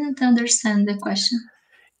didn't understand the question.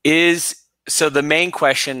 So the main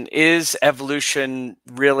question, is evolution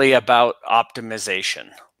really about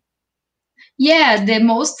optimization? Yeah, the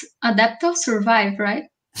most adaptive survive, right?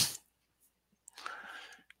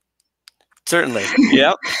 Certainly,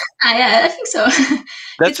 yep. I think so.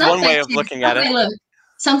 That's one way of looking at it. Look,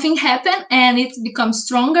 something happened and it becomes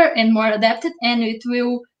stronger and more adapted, and it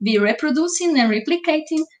will be reproducing and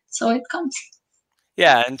replicating, so it comes.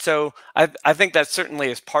 Yeah, and so I think that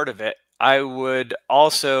certainly is part of it. I would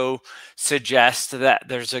also suggest that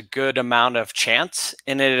there's a good amount of chance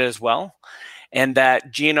in it as well, and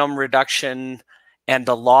that genome reduction and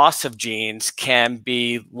the loss of genes can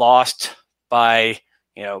be lost by,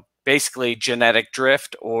 basically genetic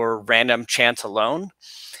drift or random chance alone.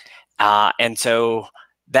 And so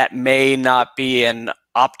that may not be an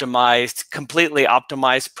completely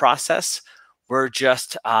optimized process. We're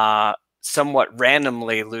just somewhat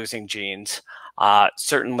randomly losing genes,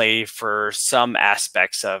 certainly for some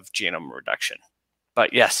aspects of genome reduction.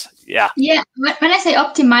 But yes, yeah. Yeah, when I say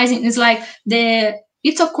optimizing, it's like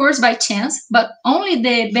it occurs by chance, but only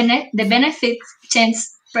the benefit chance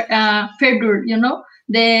perdure,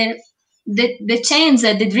 the change,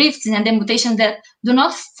 the drifts and the mutations that do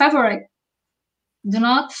not favor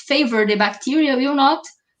the bacteria will not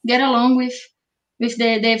get along with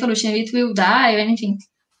the evolution. It will die or anything.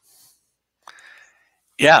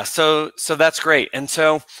 Yeah, so that's great. And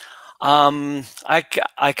so I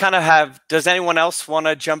kind of have, does anyone else want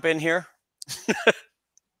to jump in here?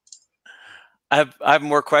 I have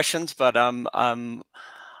more questions, but I'm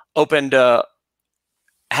open to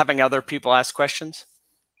having other people ask questions.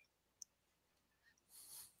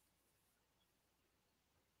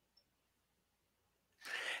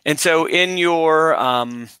 And so in your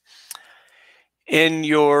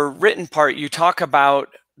written part, you talk about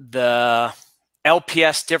the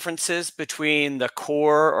LPS differences between the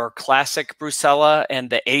core or classic Brucella and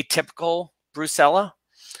the atypical Brucella.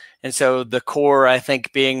 And so the core, I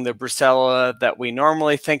think, being the Brucella that we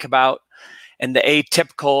normally think about, and the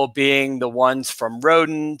atypical being the ones from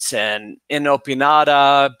rodents and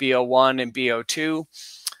Inopinata, BO1 and BO2.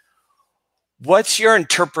 What's your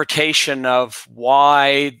interpretation of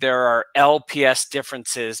why there are LPS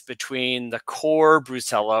differences between the core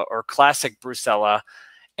Brucella or classic Brucella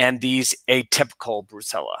and these atypical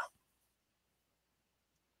Brucella?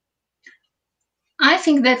 I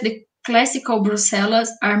think that the classical Brucellas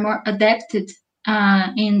are more adapted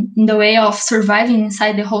in the way of surviving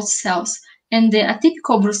inside the host cells. And the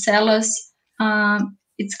atypical Brucellas,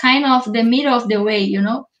 it's kind of the middle of the way,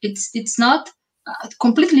 It's not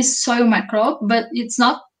completely soil microbe, but it's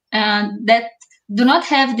not that do not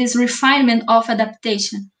have this refinement of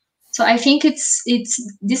adaptation. So I think it's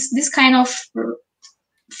this kind of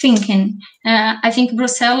thinking. I think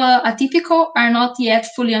Brucella atypical are not yet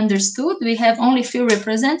fully understood. We have only few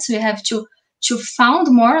represents. We have to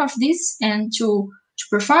found more of this and to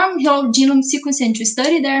perform whole genome sequencing and to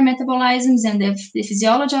study their metabolisms and the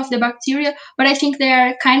physiology of the bacteria. But I think they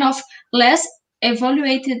are kind of less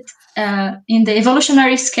evaluated in the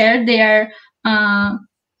evolutionary scale. They are I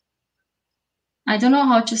don't know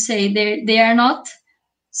how to say, they are not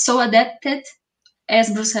so adapted as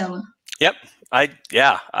Brucella. Yep. I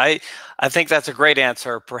think that's a great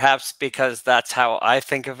answer, perhaps because that's how I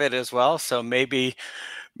think of it as well. So maybe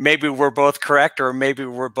we're both correct, or maybe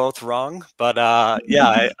we're both wrong. But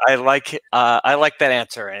yeah, I like that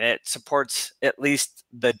answer, and it supports at least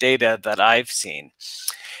the data that I've seen.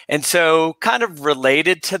 And so, kind of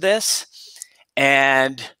related to this,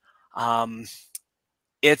 and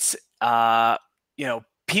it's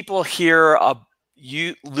people here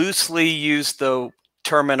loosely use the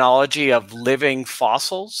terminology of living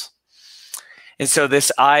fossils. And so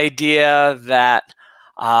this idea that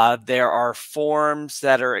there are forms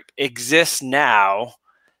that exist now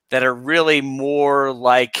that are really more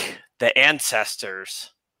like the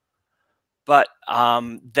ancestors, but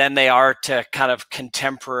than they are to kind of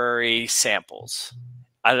contemporary samples.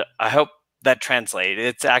 I hope that translates.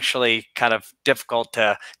 It's actually kind of difficult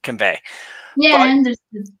to convey. Yeah, I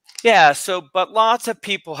understood. Yeah, but lots of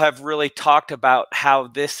people have really talked about how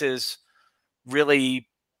this is really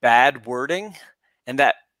bad wording, and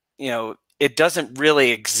that, it doesn't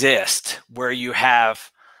really exist where you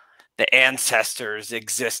have the ancestors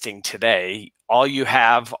existing today. All you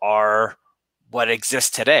have are what exists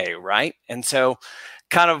today, right? And so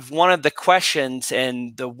kind of one of the questions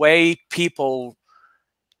and the way people,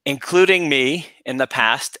 including me in the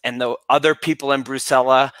past and the other people in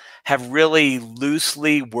Brucella, have really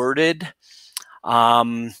loosely worded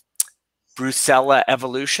Brucella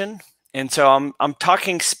evolution. And so I'm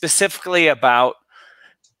talking specifically about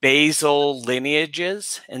basal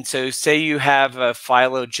lineages. And so say you have a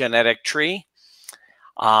phylogenetic tree,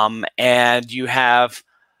 and you have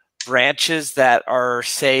branches that are,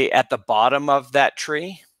 say, at the bottom of that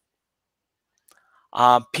tree.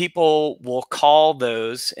 People will call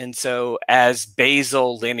those, and so, as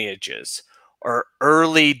basal lineages or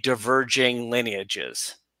early diverging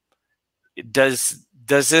lineages. Does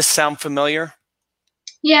this sound familiar?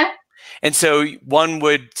 Yeah. And so one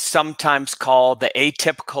would sometimes call the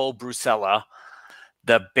atypical Brucella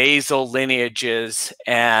the basal lineages,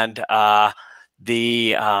 and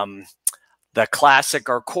the classic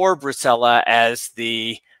or core Brucella as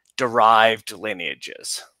the derived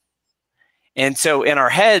lineages. And so in our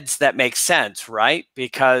heads, that makes sense, right?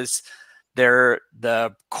 Because the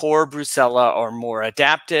core Brucella are more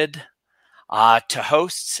adapted to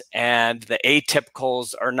hosts, and the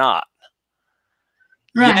atypicals are not.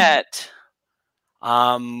 Right.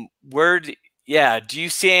 Yet, do you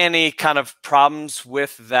see any kind of problems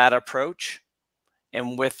with that approach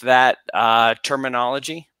and with that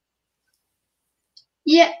terminology?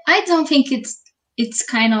 Yeah, I don't think it's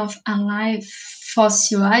kind of a live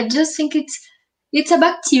fossil. I just think it's a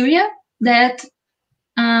bacteria that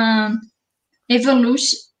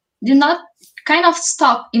evolution did not kind of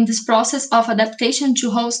stop in this process of adaptation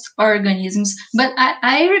to host organisms. But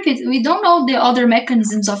I repeat, we don't know the other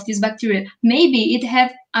mechanisms of this bacteria. Maybe it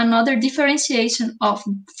have another differentiation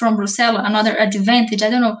from Brucella, another advantage.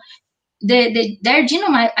 I don't know. Their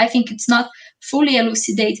genome, I think it's not fully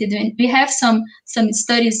elucidated. We have some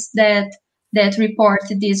studies that report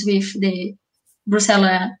this with the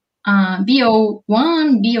Brucella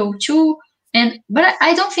BO1, BO2, but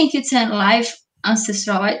I don't think it's a live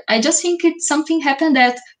ancestral. I just think it's something happened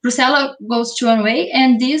that Brucella goes to one way,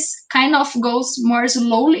 and this kind of goes more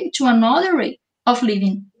slowly to another way of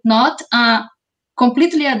living, not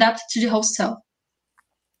completely adapted to the host cell.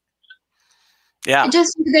 Yeah.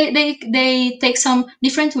 Just they take some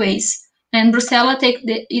different ways, and Brucella take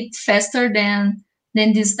it faster than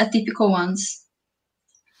these atypical ones.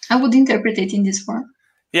 I would interpret it in this form.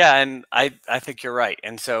 Yeah, and I think you're right.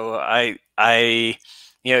 And so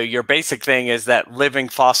your basic thing is that living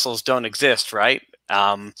fossils don't exist, right?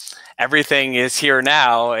 Everything is here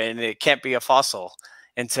now, and it can't be a fossil.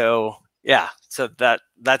 And so, yeah, so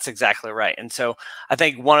that's exactly right. And so I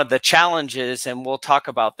think one of the challenges, and we'll talk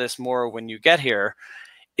about this more when you get here,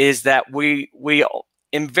 is that we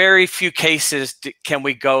in very few cases can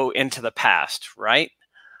we go into the past, right?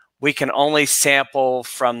 We can only sample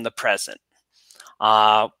from the present.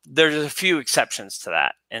 There's a few exceptions to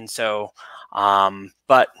that. And so,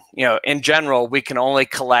 but in general, we can only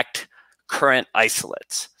collect current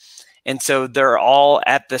isolates. And so they're all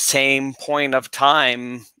at the same point of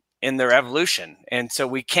time in their evolution. And so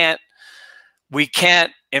we can't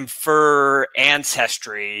infer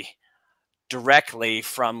ancestry directly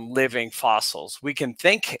from living fossils. We can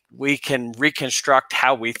reconstruct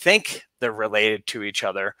how we think they're related to each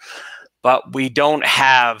other, but we don't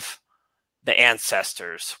have the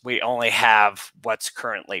ancestors. We only have what's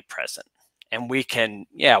currently present. And we can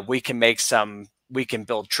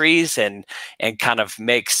build trees and kind of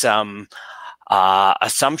make some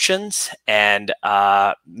assumptions and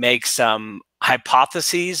make some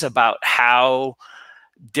hypotheses about how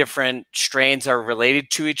different strains are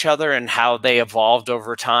related to each other and how they evolved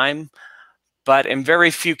over time. But in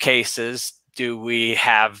very few cases do we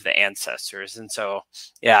have the ancestors. And so,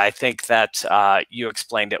 yeah, I think that you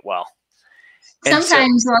explained it well.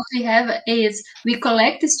 Sometimes what we have is we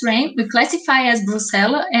collect the strain, we classify as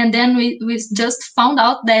Brucella, and then we just found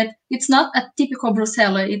out that it's not a typical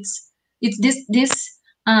Brucella. It's this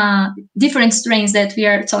different strains that we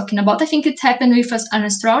are talking about. I think it happened with an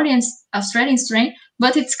Australian strain,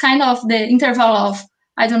 but it's kind of the interval of,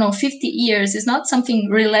 I don't know, 50 years. It's not something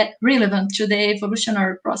relevant to the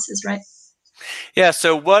evolutionary process, right? Yeah.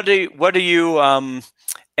 So what do you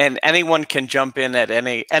and anyone can jump in at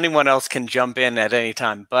anyone else can jump in at any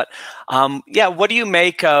time. But yeah, what do you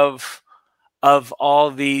make of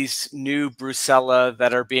all these new Brucella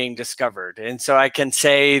that are being discovered? And so I can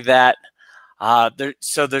say that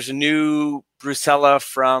there's a new Brucella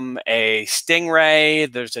from a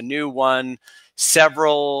stingray. There's a new one,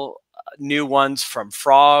 several new ones from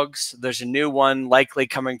frogs. There's a new one likely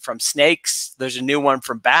coming from snakes. There's a new one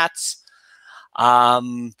from bats.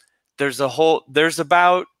 There's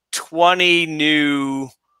about 20 new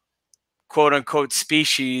quote unquote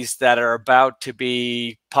species that are about to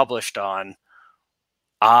be published on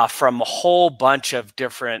from a whole bunch of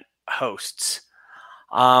different hosts.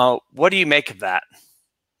 What do you make of that?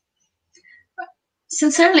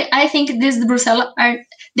 Sincerely, I think these Brucella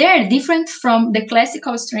they are different from the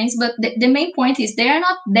classical strains, but the main point is they are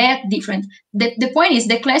not that different. The point is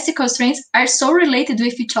the classical strains are so related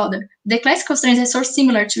with each other. The classical strains are so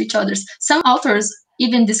similar to each other. Some authors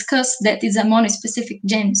even discuss that it's a monospecific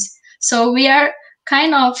genus. So we are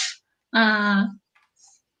kind of, I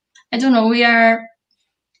don't know, we are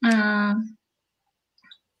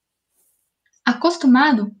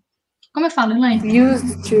acostumado. Como eu falo, Elaine?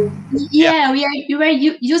 Used to. Yeah, we are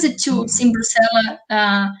used to seeing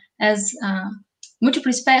Brucella as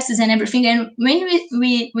multiple species and everything. And when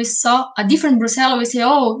we saw a different Brucella, we say,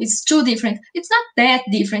 oh, it's too different. It's not that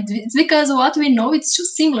different. It's because what we know, it's too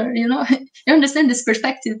similar, you know? You understand this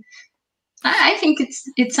perspective? I think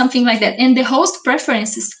it's something like that. And the host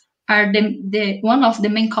preferences are the one of the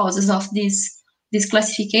main causes of this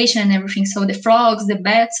classification and everything. So the frogs, the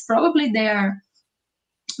bats, probably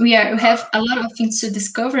we have a lot of things to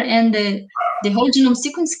discover, and the whole genome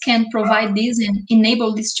sequence can provide this and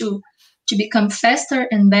enable this to become faster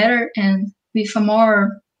and better and with a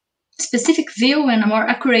more specific view and a more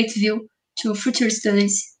accurate view to future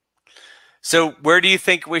studies. So where do you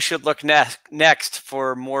think we should look next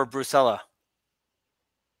for more Brucella?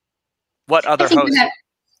 What other hosts?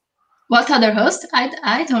 What other host?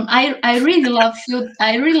 I really love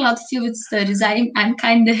field studies. I'm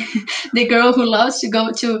kind of the girl who loves to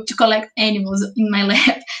go to collect animals in my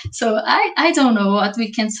lab. So I don't know what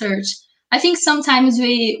we can search. I think sometimes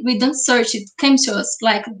we don't search. It came to us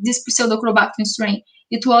like this Pseudochrobacterium strain.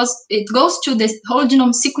 It goes to the whole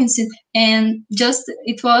genome sequencing, and just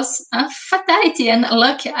it was a fatality and a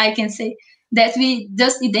luck, I can say, that we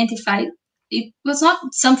just identified. It was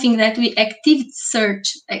not something that we actively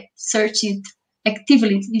search it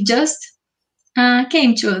actively. It just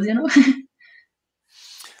came to us, you know.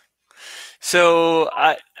 So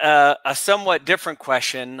a somewhat different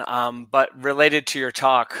question, but related to your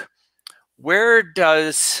talk. Where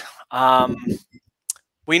does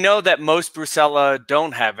we know that most Brucella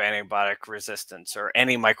don't have antibiotic resistance or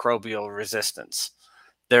antimicrobial resistance.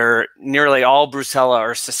 Nearly all Brucella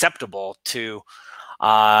are susceptible to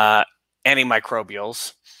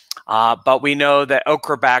antimicrobials, but we know that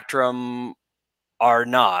Ochrebacterium are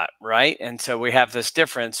not, right? And so we have this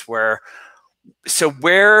difference where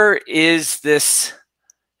is this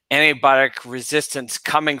antibiotic resistance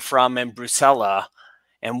coming from in Brucella,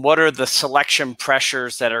 and what are the selection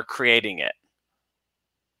pressures that are creating it?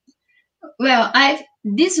 Well,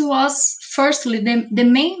 this was firstly the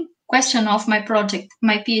main question of my project,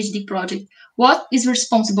 my PhD project. What is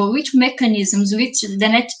responsible? Which mechanisms, which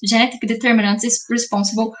genetic determinants are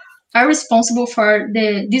responsible for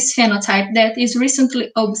this phenotype that is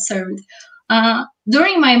recently observed?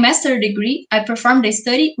 During my master degree, I performed a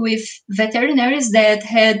study with veterinaries that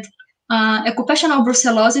had occupational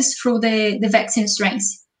brucellosis through the vaccine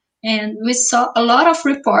strains. And we saw a lot of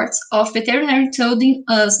reports of veterinary telling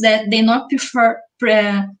us that they not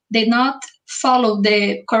follow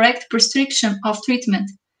the correct prescription of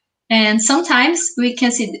treatment. And sometimes we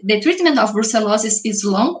can see the treatment of brucellosis is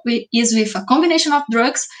long, is with a combination of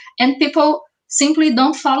drugs, and people simply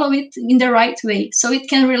don't follow it in the right way. So it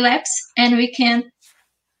can relapse, and we can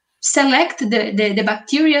select the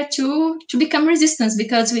bacteria to become resistant,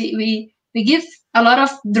 because we give a lot of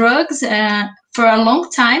drugs for a long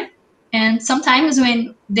time, and sometimes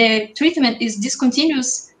when the treatment is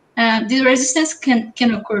discontinuous, the resistance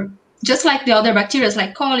can occur, just like the other bacteria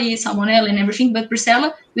like coli, salmonella, and everything. But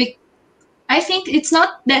Brucella, I think it's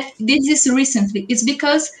not that this is recently. It's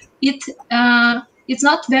because it's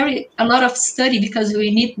not a lot of study, because we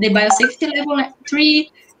need the biosafety level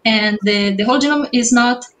 3, and the whole genome is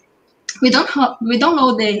not. We don't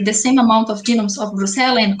know the same amount of genomes of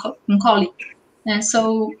Brucella and coli, and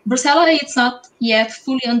so Brucella it's not yet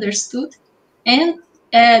fully understood, and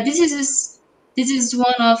this is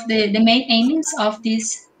one of the main aims of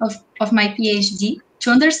my PhD,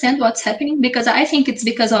 to understand what's happening, because I think it's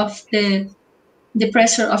because of the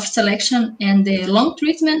pressure of selection and the long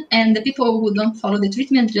treatment, and the people who don't follow the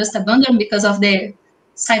treatment just abandon because of their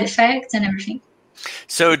side effects and everything.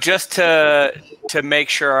 So just to make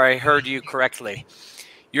sure I heard you correctly,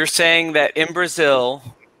 you're saying that in Brazil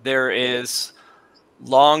there is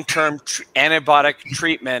long-term antibiotic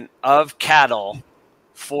treatment of cattle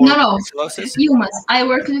for brucellosis? Humans. I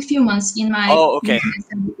work with humans in my. Oh, okay.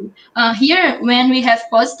 Here, when we have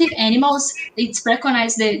positive animals, it's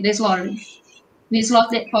preconized the slaughtering. We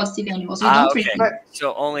slaughter the positive animals. We don't treat them.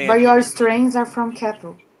 So only. But your strains are from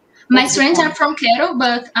cattle. My strains are from cattle,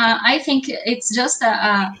 but I think it's just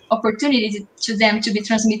an opportunity to them to be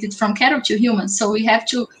transmitted from cattle to humans. So we have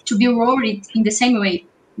to be worried in the same way,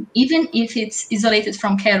 even if it's isolated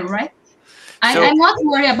from cattle, right? So, I'm not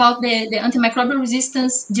worried about the antimicrobial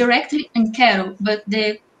resistance directly in cattle, but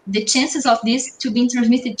the chances of this to be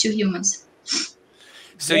transmitted to humans.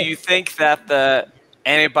 So you think that the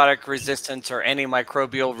antibiotic resistance or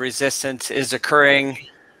antimicrobial resistance is occurring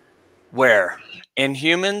where? In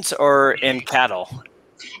humans or in cattle?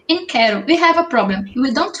 In cattle, we have a problem.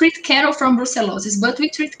 We don't treat cattle from brucellosis, but we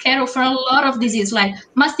treat cattle for a lot of disease like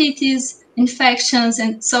mastitis, infections,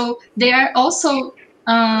 and so they are also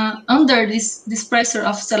under this pressure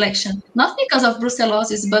of selection, not because of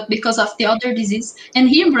brucellosis, but because of the other disease. And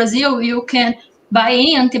here in Brazil, you can buy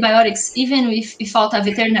any antibiotics, even without a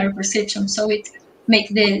veterinary prescription. So it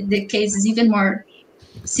makes the cases even more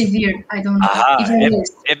severe. I don't know.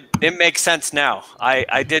 It makes sense now.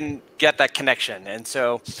 I didn't get that connection. And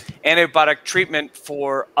so antibiotic treatment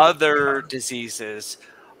for other diseases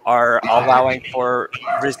are allowing for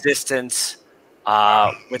resistance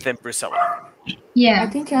within Brucella. Yeah. I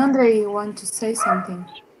think Andre, you want to say something.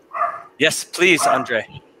 Yes, please, Andre.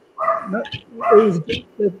 No, it was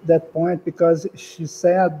at that point because she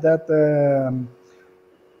said that the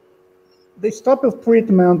stop of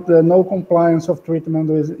treatment, no compliance of treatment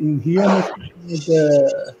in humans,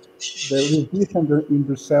 the resistance in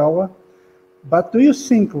Brucella. But do you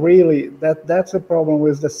think really that that's a problem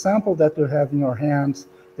with the sample that you have in your hands,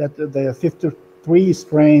 that the 53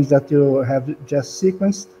 strains that you have just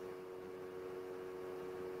sequenced?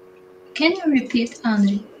 Can you repeat,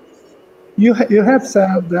 Andre? You have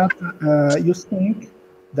said that you think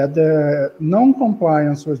that the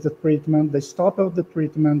non-compliance with the treatment, the stop of the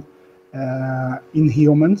treatment in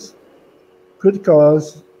humans could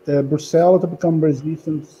cause the Brucella to become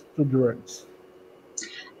resistant to drugs.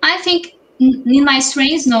 I think in my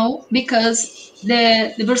strains, no, because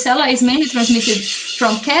the Brucella is mainly transmitted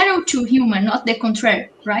from cattle to human, not the contrary,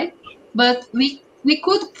 right? But we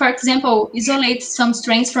could, for example, isolate some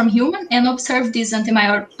strains from human and observe this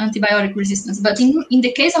antibiotic resistance. But in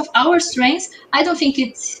the case of our strains, I don't think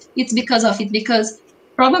it's because of it, because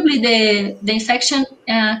probably the infection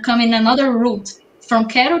come in another route from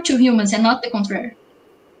cattle to humans and not the contrary.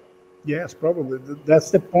 Yes, probably.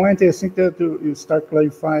 That's the point. I think that you start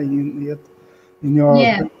clarifying it in your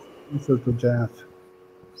answer to Jeff.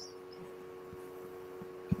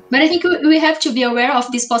 But I think we have to be aware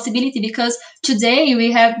of this possibility, because today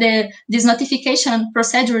we have these notification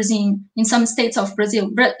procedures in some states of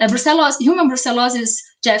Brazil. Brucellosis, human brucellosis,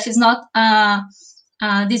 Jeff, is not a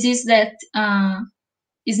disease that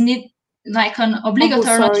is need like an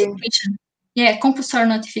obligatory notification. Yeah, compulsory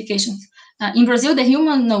notification. In Brazil, the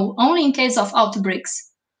human, no, only in case of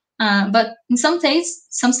outbreaks. But in some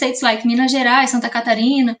states like Minas Gerais, Santa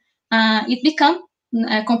Catarina, it become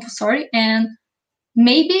compulsory, and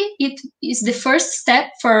maybe it is the first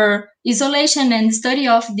step for isolation and study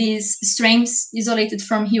of these strains isolated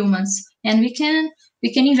from humans, and we can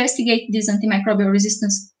investigate this antimicrobial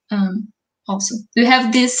resistance also. We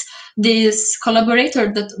have this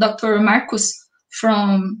collaborator, Dr. Marcos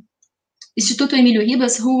from Instituto Emílio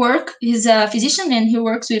Ribas, he's a physician and he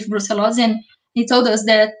works with brucellosis, and he told us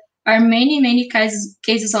that are many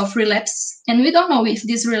cases of relapse, and we don't know if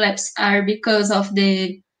these relapse are because of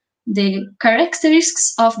the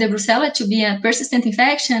characteristics of the Brucella to be a persistent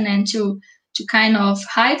infection and to kind of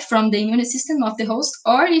hide from the immune system of the host,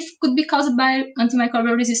 or if it could be caused by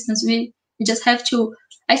antimicrobial resistance. We just have to,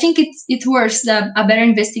 I think it worth a better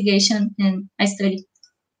investigation and a study.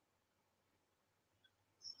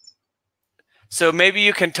 So maybe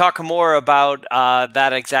you can talk more about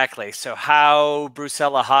that exactly. So how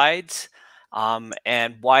Brucella hides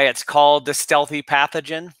and why it's called the stealthy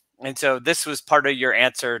pathogen. And so this was part of your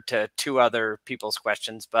answer to two other people's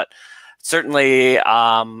questions, but certainly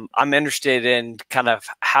I'm interested in kind of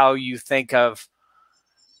how you think of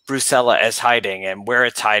Brucella as hiding and where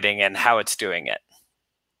it's hiding and how it's doing it.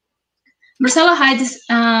 Brucella hides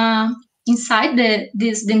inside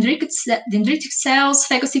these dendritic cells,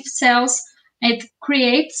 phagocytic cells. It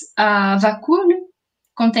creates a vacuole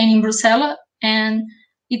containing Brucella, and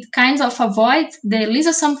it kind of avoids the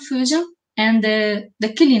lysosome fusion and the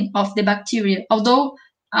killing of the bacteria. Although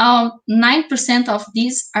 9% of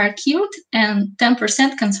these are killed and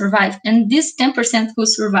 10% can survive. And these 10% who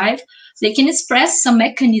survive, they can express some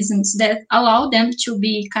mechanisms that allow them to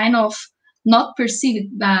be kind of not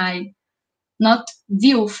perceived by, not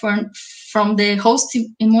viewed from the host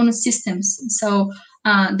immune systems. So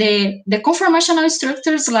the conformational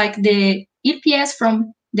structures like the EPS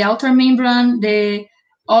from the outer membrane, the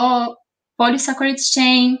polysaccharides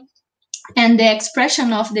chain, and the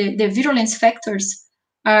expression of the virulence factors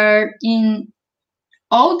are in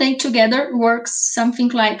all they together works something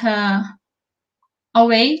like a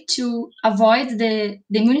way to avoid the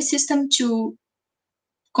immune system to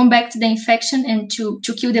combat the infection and to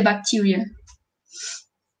kill the bacteria.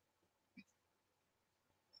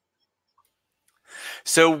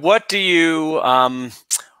 So what do you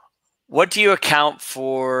account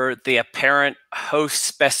for the apparent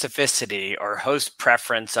host specificity or host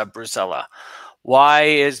preference of Brucella? Why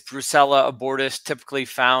is Brucella abortus typically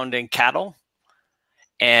found in cattle?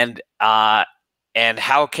 And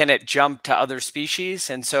how can it jump to other species?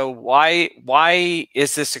 And so why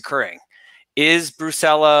is this occurring?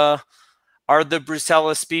 Are the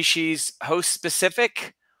Brucella species host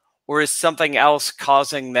specific, or is something else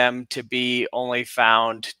causing them to be only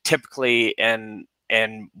found typically in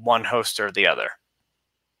one host or the other?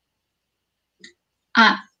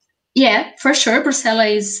 Yeah, for sure.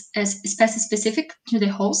 Brucella is species specific to the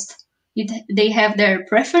host. They have their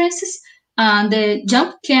preferences. The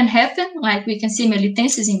jump can happen, like we can see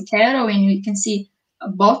melitensis in cattle, and we can see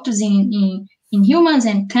abortus in humans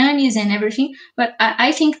and canis and everything. But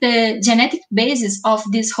I think the genetic basis of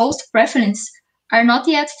this host preference are not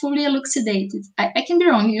yet fully elucidated. I can be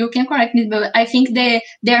wrong, you can correct me, but I think they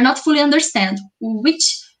are not fully understand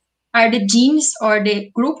which are the genes or the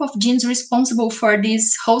group of genes responsible for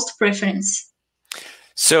this host preference.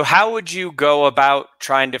 So how would you go about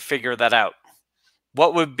trying to figure that out?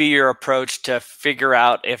 What would be your approach to figure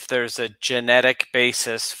out if there's a genetic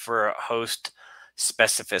basis for host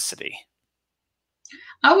specificity?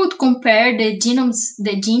 I would compare the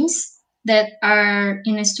genes that are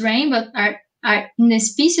in a strain but are in a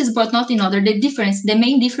species but not in other. The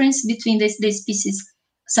main difference between the species.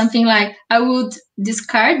 Something like I would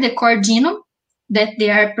discard the core genome that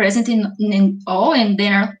they are present in all, and they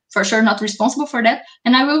are for sure not responsible for that.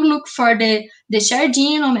 And I will look for the shared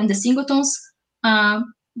genome and the singletons.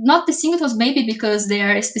 Not the singletons maybe because they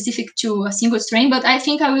are specific to a single strain, but I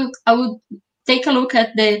think I would take a look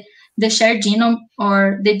at the shared genome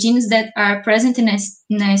or the genes that are present in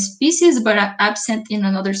a species but are absent in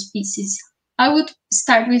another species. I would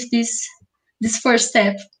start with this first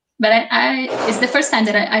step, but it's the first time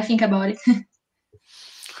that I think about it.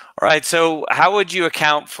 All right, so how would you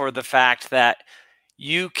account for the fact that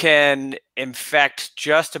you can infect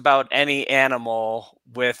just about any animal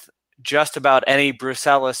with just about any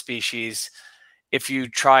Brucella species if you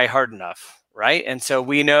try hard enough, right? And so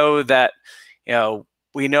we know that,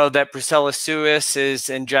 Brucella suis is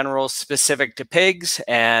in general specific to pigs,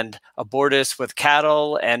 and abortus with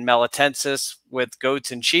cattle, and melitensis with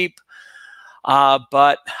goats and sheep.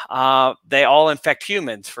 But they all infect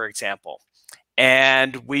humans, for example.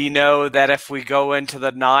 And we know that if we go into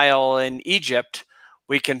the Nile in Egypt,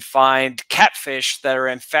 we can find catfish that are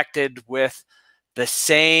infected with the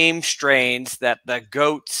same strains that the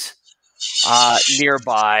goats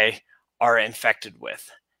nearby are infected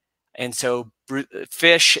with. And so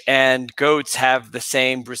fish and goats have the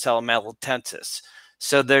same Brucella melitensis.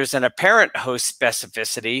 So there's an apparent host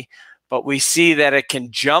specificity, but we see that it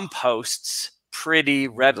can jump hosts pretty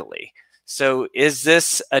readily. So is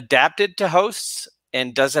this adapted to hosts,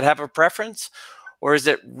 and does it have a preference, or is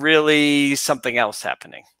it really something else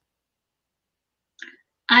happening?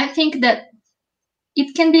 I think that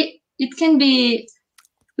it can be.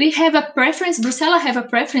 We have a preference. Brucella have a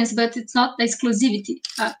preference, but it's not exclusivity.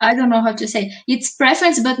 I don't know how to say. It's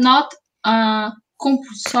preference, but not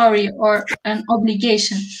compulsory or an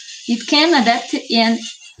obligation. It can adapt, and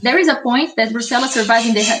there is a point that Brucella survives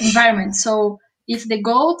in the environment. So if the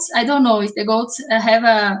goats, I don't know, if the goats have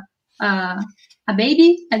a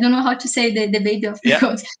baby, I don't know how to say the baby of the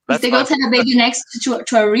goats. If the goats have a baby next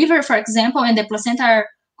to a river, for example, and the placenta are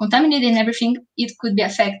contaminated and everything, it could be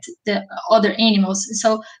affect the other animals.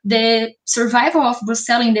 So the survival of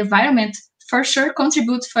Brucella in the environment for sure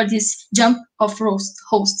contributes for this jump of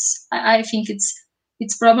hosts. I think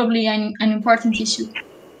it's probably an important issue.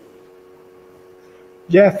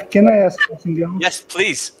 Jeff, can I ask something else? Yes,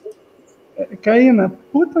 please. Carine,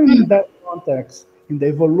 put in that context, in the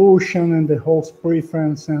evolution and the host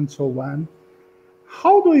preference and so on,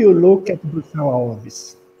 how do you look at Brucella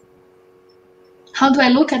ovis? How do I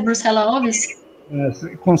look at Brucella ovis? Yes,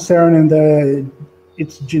 concerning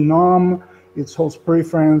its genome, its host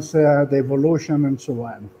preference, the evolution, and so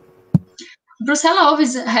on. Brucella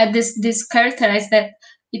ovis had this characterized that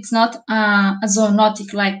it's not a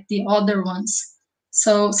zoonotic like the other ones.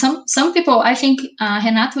 So some people, I think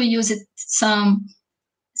Renato used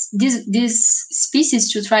these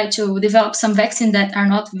species to try to develop some vaccines that are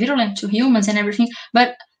not virulent to humans and everything.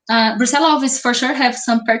 But Brucella ovis for sure have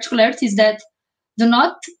some particularities that do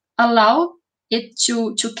not allow it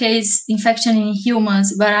to cause infection in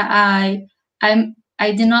humans, but I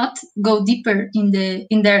did not go deeper in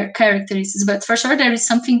their characteristics. But for sure, there is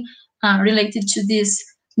something related to this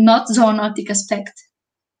not zoonotic aspect.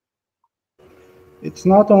 It's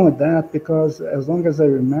not only that, because as long as I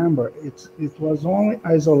remember, it was only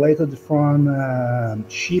isolated from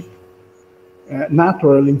sheep,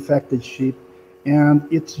 naturally infected sheep, and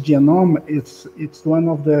its genome, it's one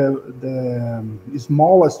of the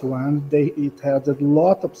smallest ones. It has a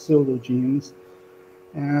lot of pseudogenes,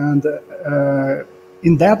 and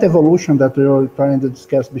in that evolution that we were trying to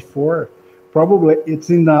discuss before, probably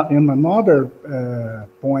it's in another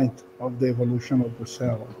point of the evolution of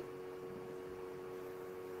Brucella.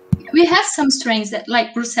 We have some strains that,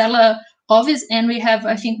 like Brucella ovis, and we have,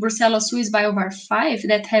 I think, Brucella suis biovar 5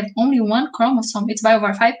 that have only one chromosome. It's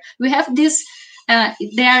biovar 5. We have this,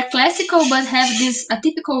 they are classical, but have these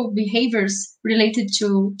atypical behaviors related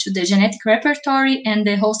to the genetic repertoire and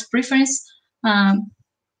the host preference.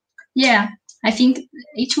 Yeah, I think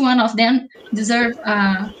each one of them deserve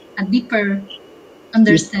a deeper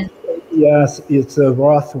understanding. Yes, it's a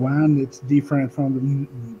Roth one. It's different from the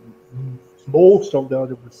most of the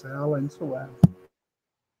other Brucella and so on.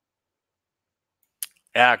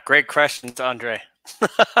 Yeah, great questions, Andre.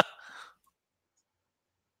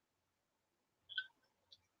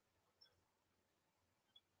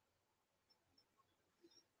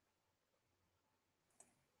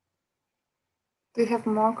 Do you have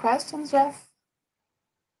more questions, Jeff?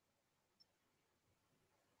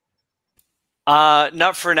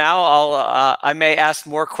 Not for now. I may ask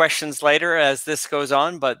more questions later as this goes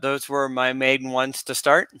on, but those were my main ones to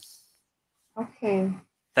start. Okay.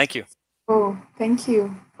 Thank you. Oh, thank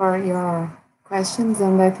you for your questions,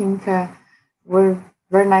 and I think were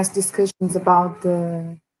very nice discussions about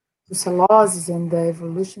the brucellosis and the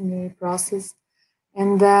evolutionary process.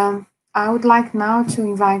 And I would like now to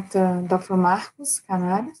invite Dr. Marcos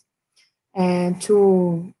Canares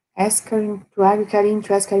to ask Carine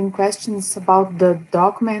to ask Carine questions about the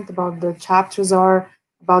document, about the chapters, or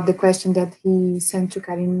about the question that he sent to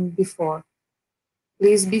Carine before.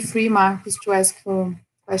 Please be free, Marcos, to ask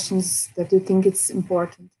questions that you think it's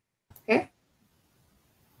important. Okay?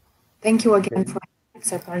 Thank you again for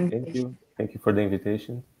accepting our invitation. Thank you for the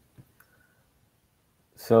invitation.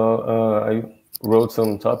 So I wrote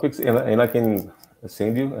some topics, and I can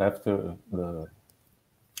send you after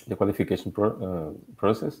the qualification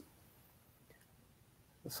process.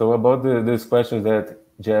 So about these questions that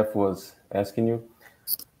Jeff was asking you,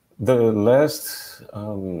 the last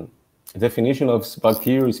definition of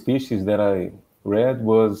bacterial species that I read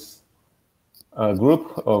was a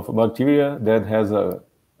group of bacteria that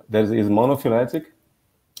is monophyletic,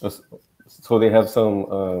 so they have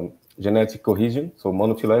some genetic cohesion, so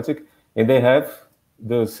monophyletic, and they have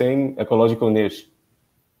the same ecological niche.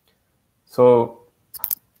 So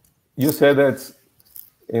you said that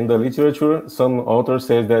in the literature, some author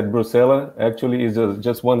says that Brucella actually is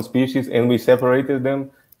just one species, and we separated them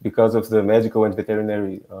because of the medical and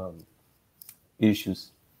veterinary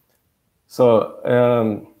issues.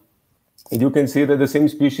 So you can see that the same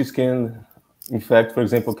species can infect, for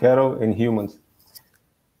example, cattle and humans.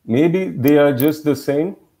 Maybe they are just the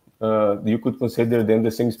same. You could consider them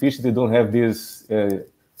the same species. They don't have this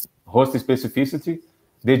host specificity.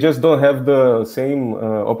 They just don't have the same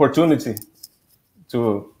opportunity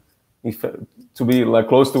to be like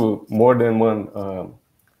close to more than one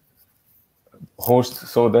host.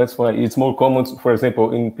 So that's why it's more common, for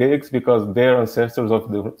example, in pigs, because their ancestors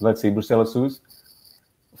of the, let's say, Brucella suis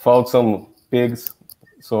found some pigs,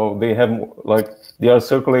 so they have they are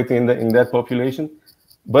circulating in that population,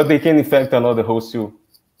 but they can infect another host too.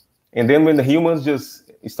 And then when the humans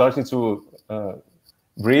just starting to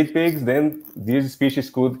breed pigs, then these species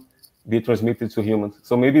could be transmitted to humans.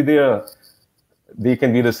 So maybe they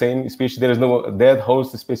can be the same species. There is no dead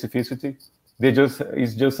host specificity.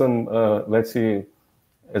 It's just some let's see,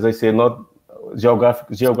 as I said, not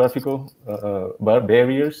geographical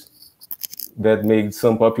barriers that make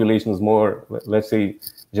some populations more, let's say,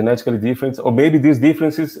 genetically different, or maybe these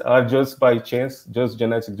differences are just by chance, just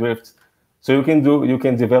genetic drifts. So you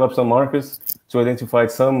can develop some markers to identify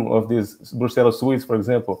some of these Brucella suis, for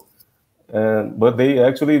example, but they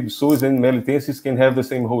actually, suis and melitensis can have the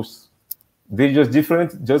same hosts. They're just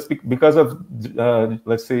different just because of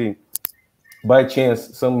let's say, by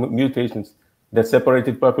chance, some mutations that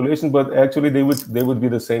separated populations, but actually they would be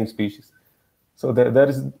the same species. So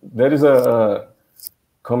that is a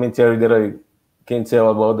commentary that I can tell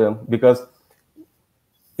about them, because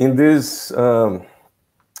in these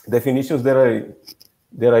definitions that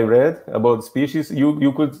I read about species,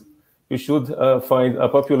 you you should find a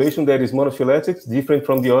population that is monophyletic, different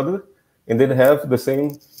from the other, and then have the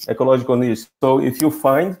same ecological niche. So if you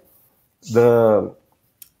find the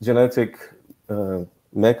genetic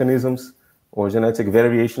mechanisms or genetic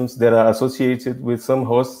variations that are associated with some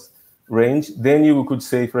host range, then you could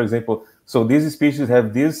say, for example, so these species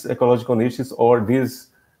have these ecological niches or these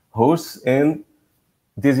hosts, and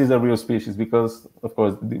this is a real species because, of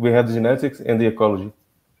course, we have the genetics and the ecology.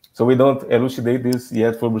 So we don't elucidate this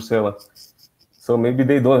yet for Brucella. So maybe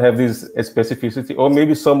they don't have this specificity, or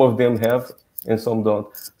maybe some of them have and some don't.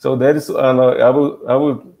 So that is, I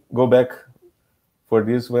will go back for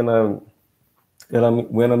this when I'm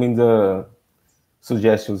in the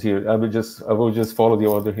suggestions here. I will just follow the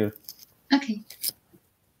order here. Okay.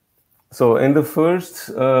 So in the first,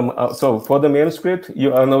 so for the manuscript,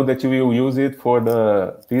 I know that you will use it for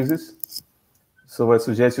the thesis. So I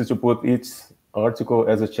suggest you to put each article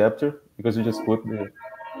as a chapter, because you just put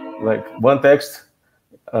like one text,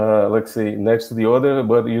 let's say, next to the other,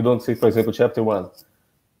 but you don't say, for example, chapter 1.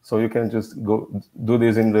 So you can just go do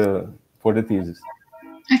this for the thesis.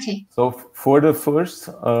 Okay. So for the first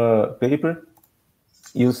paper,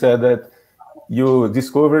 you said that you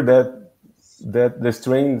discovered that the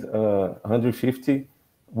strain 150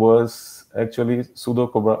 was actually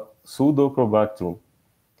Pseudocorbacterium.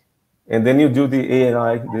 And then you do the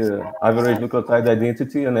ANI, the average nucleotide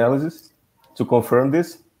identity analysis, to confirm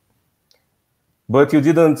this. But you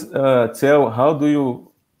didn't tell how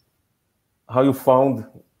you found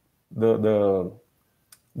the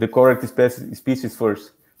correct species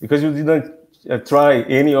first, because you didn't try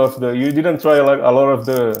you didn't try like a lot of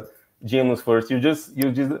the genomes first. You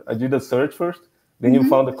did a search first, then you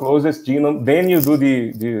found the closest genome, then you do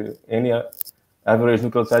the any average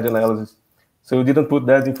nucleotide analysis. So you didn't put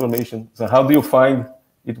that information. So how do you find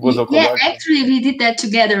it was a Yeah, actually we did that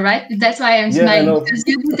together, right? That's why I'm smiling, because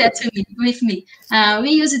you did that with me.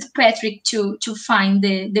 We used Patrick to find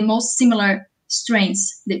the most similar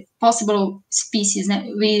strains, the possible species.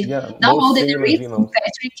 We downloaded the read from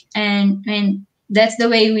Patrick, and that's the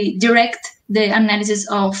way we direct the analysis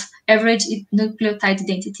of average nucleotide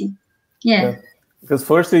identity. Yeah. Because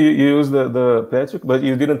first you used the Patrick, but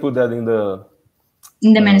you didn't put that in the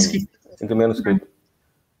manuscript. In the manuscript.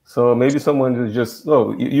 So maybe someone just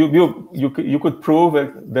you could prove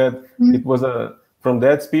that it was from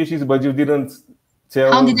that species, but you didn't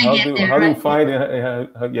tell how do you find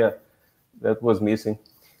it. That was missing.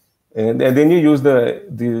 And then you use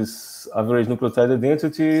this average nucleotide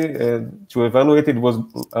identity to evaluate it was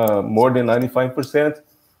more than 95%.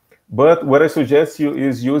 But what I suggest you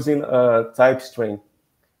is using a type strain,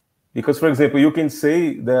 because, for example, you can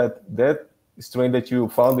say that strain that you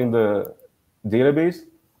found in the database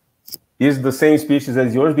is the same species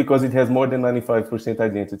as yours because it has more than 95%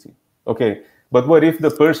 identity. Okay, but what if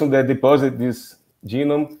the person that deposited this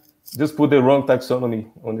genome just put the wrong taxonomy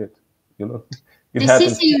on it? You know, the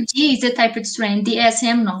CCUG is the typed strain, the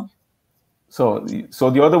SM no. So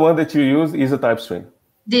the other one that you use is a type strain.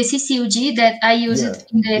 The CCUG that I used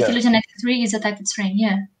in the phylogenetic tree is a typed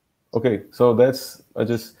strain, Okay, so I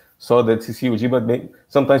just saw that CCUG, but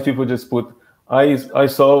sometimes people just put, I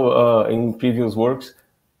saw in previous works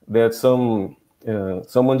that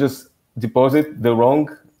someone just deposited the wrong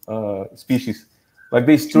species. Like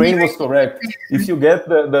the strain was correct. If you get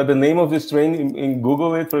the name of the strain in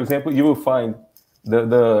Google it, for example, you will find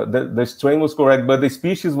the strain was correct, but the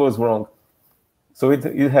species was wrong. So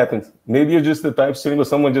it happens. Maybe you're just the type strain, but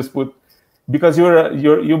someone just put, because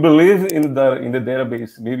you believe in the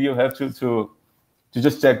database. Maybe you have to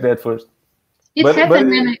just check that first. It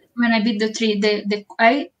happened when I did the tree.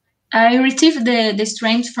 I retrieved the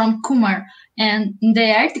strains from Kumar, and in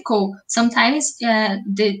the article sometimes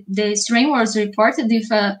the strain was reported with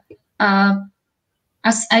a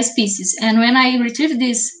species, and when I retrieved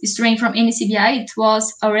this strain from NCBI, it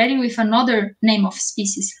was already with another name of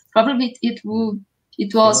species. Probably it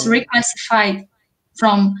was reclassified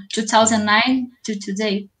from 2009 to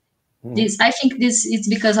today. I think this is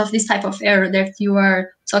because of this type of error that you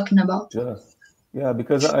are talking about. Yeah,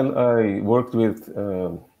 because I worked with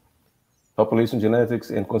population genetics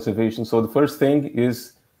and conservation. So the first thing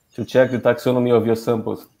is to check the taxonomy of your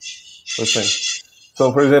samples. First thing.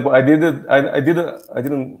 So, for example, I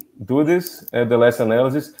didn't do this at the last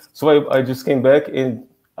analysis. So I just came back and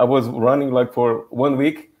I was running like for 1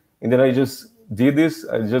 week, and then I just did this.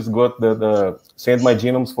 I just got sent my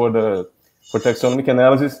genomes for taxonomic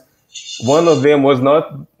analysis. One of them was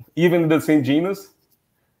not even the same genus.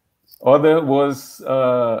 Other was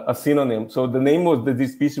a synonym. So the name of the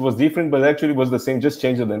species was different, but actually was the same, just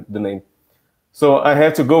changed the name. So I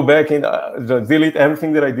had to go back and delete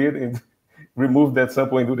everything that I did remove that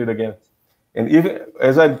sample and do it again. And even,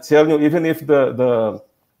 as I'm telling you, even if the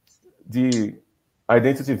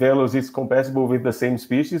identity values is compatible with the same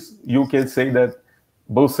species, you can say that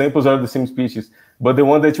both samples are the same species. But the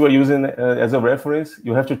one that you are using as a reference,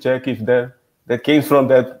 you have to check if that came from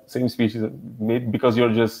that same species, maybe because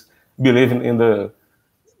you're just believing in the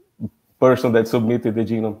person that submitted the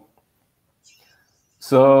genome.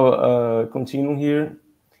 So continuing here,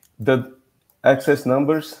 the access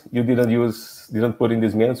numbers you didn't put in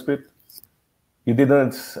this manuscript. You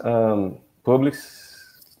didn't publish,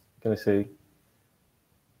 can I say,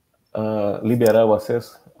 liberar o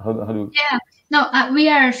acesso? How do? Yeah, no, we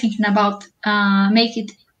are thinking about make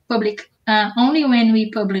it public only when we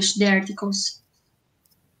publish the articles.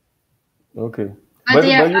 Okay, but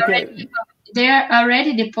they are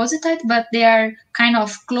already deposited, but they are kind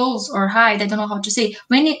of closed or hide. I don't know how to say.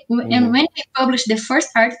 And when we publish the first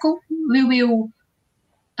article, we will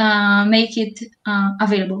make it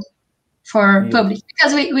available for public,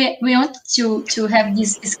 because we want to have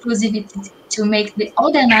this exclusivity to make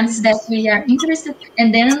all the analysis that we are interested,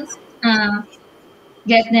 and then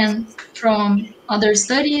get them from other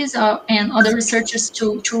studies and other researchers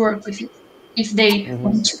to work with it if they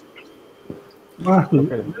want to. Marco,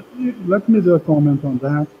 let me do a comment on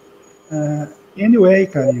that. Anyway,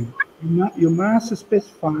 Carine, you must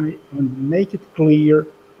specify and make it clear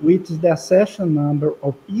which is the accession number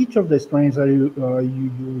of each of the strains that you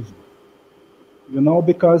use. You know,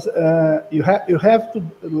 because you have to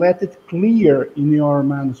let it clear in your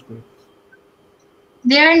manuscript.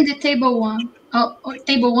 They are in the table 1. Or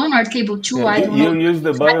table 1 or table 2, yeah, I don't know. You use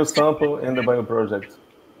the biosample and the bioproject.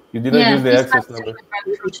 You didn't use the access number.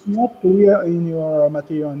 It's not clear in your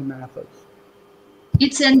material and methods.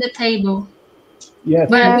 It's in the table. Yes,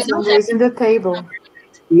 but it's in the table.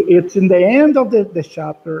 It's in the end of the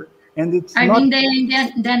chapter, and it's I mean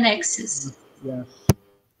the annexes. Yes.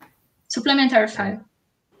 Supplementary file.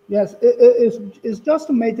 Yes, it's just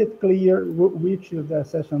to make it clear which is the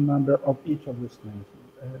accession number of each of these things.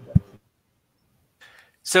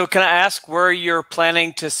 So can I ask where you're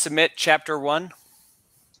planning to submit chapter 1?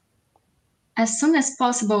 As soon as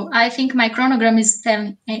possible. I think my chronogram is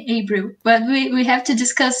 10 April, but we have to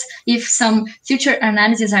discuss if some future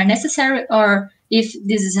analyses are necessary or if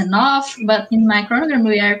this is enough. But in my chronogram,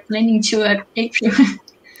 we are planning to at April.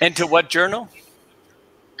 And to what journal?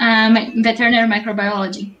 Veterinary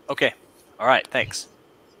microbiology. Okay. All right. Thanks.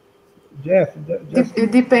 Jeff,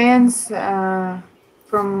 it depends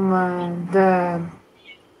from the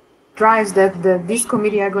drives that this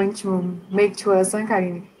committee are going to make to us,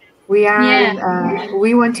 Carine. We are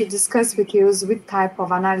we want to discuss with you what type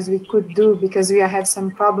of analysis we could do, because we have some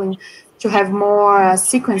problem to have more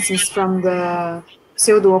sequences from the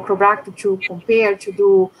pseudo-Ochrobacter to compare, to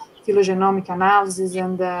do phylogenomic analysis,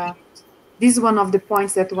 and this is one of the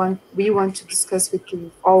points that we want to discuss with you,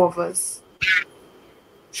 all of us.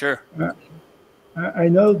 Sure. I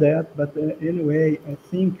know that, but anyway, I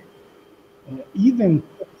think even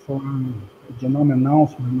for a genome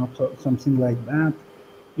announcement or something like that,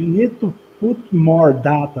 you need to put more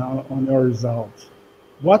data on your results.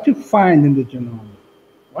 What you find in the genome,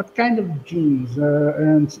 what kind of genes,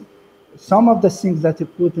 and some of the things that you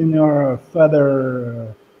put in your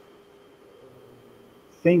further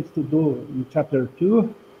things to do in chapter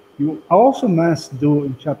 2, you also must do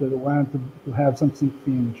in chapter 1 to have something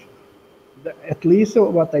finished. At least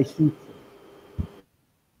what I think.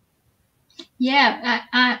 Yeah,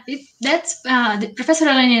 that's the Professor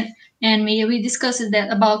Elaine and me, we discussed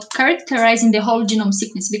that about characterizing the whole genome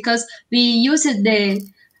sequence, because we used the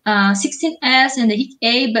 16S and the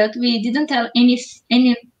HIC-A, but we didn't tell any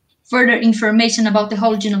further information about the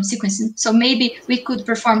whole genome sequence. So maybe we could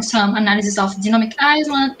perform some analysis of genomic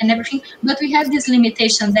island and everything, but we have this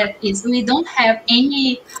limitation that is we don't have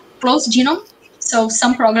any closed genome. So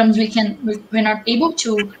some programs we're not able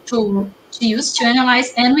to use to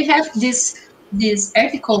analyze. And we have this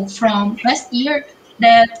article from last year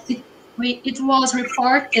that it was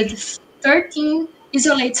reported 13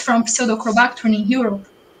 isolates from Pseudochorobacter in Europe,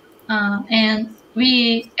 and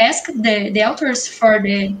we asked the authors for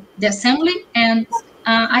the assembly, and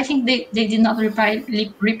I think they did not reply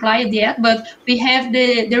yet, but we have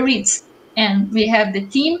the reads, and we have the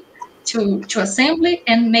team to assembly,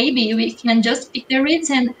 and maybe we can just pick the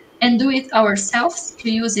reads and do it ourselves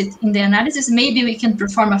to use it in the analysis. Maybe we can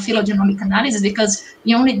perform a phylogenomic analysis, because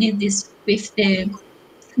we only did this with the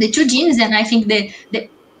 2 genes, and I think the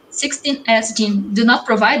 16S gene do not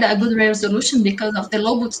provide a good resolution because of the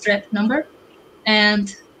low bootstrap number.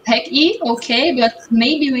 And HEC-E, okay, but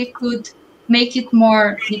maybe we could make it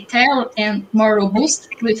more detailed and more robust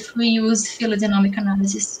if we use phylogenomic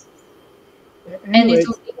analysis. And it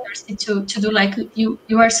will be interesting to do like you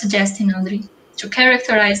are suggesting, Andre, to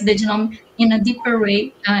characterize the genome in a deeper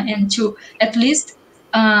way and to at least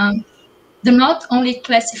do not only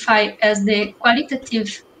classify as the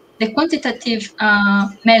quantitative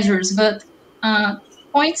measures, but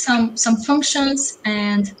point some functions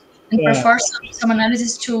and perform some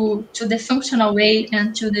analysis to the functional way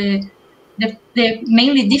and to the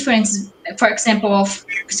mainly difference, for example, of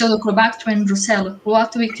Pseudochlorobacter and Brucella.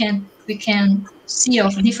 What we can see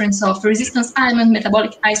of difference of resistance island,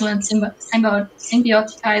 metabolic island,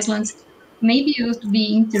 symbiotic islands. Maybe it would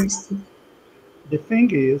be interesting. The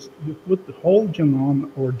thing is, you put the whole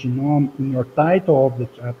genome or genome in your title of the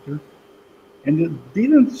chapter, and you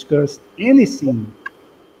didn't discuss anything.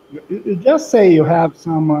 You just say you have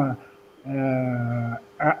some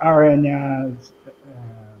RNAs,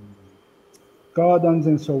 codons,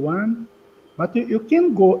 and so on, but you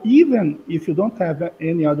can go, even if you don't have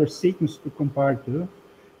any other sequence to compare to,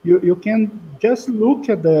 you can just look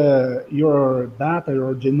at your data,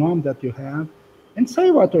 your genome that you have, and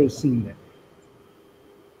say what you're seeing there.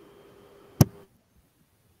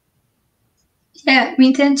 Yeah, we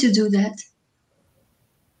intend to do that.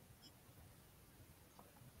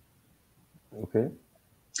 Okay.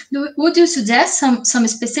 Would you suggest some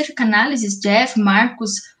specific analysis, Jeff,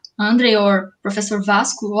 Marcus, Andre, or Professor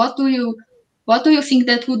Vasco? What do you think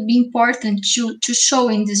that would be important to show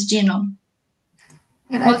in this genome?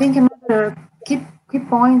 And I think another key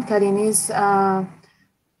point, Carine, is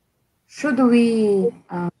should we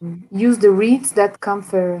use the reads that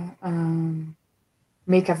Comfort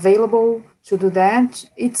make available to do that?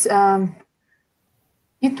 It's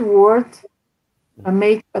worth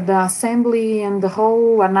make the assembly and the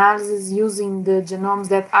whole analysis using the genomes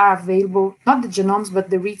that are available, not the genomes, but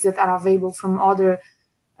the reads that are available from other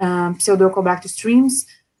Pseudochlorobacter streams.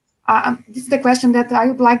 This is the question that I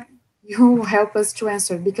would like you help us to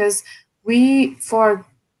answer, because for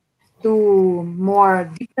do more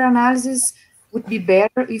deeper analysis would be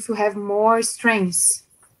better if you have more strains,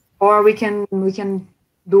 or we can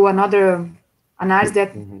do another analysis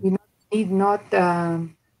that we need not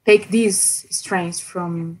take these strains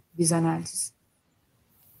from this analysis.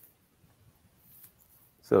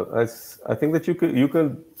 So I think that you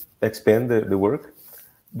can expand the work,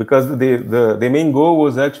 because the main goal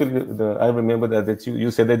was actually I remember that you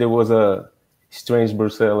said that there was a strange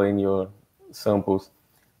Brucella in your samples.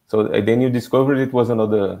 So then you discovered it was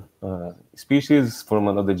another species from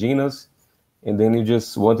another genus, and then you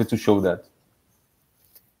just wanted to show that.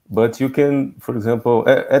 But you can, for example,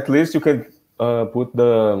 at least you can put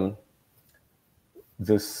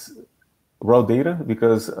this raw data,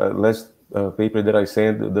 because last paper that I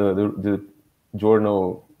sent, the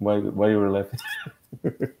journal, why you were laughing?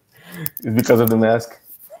 It's because of the mask.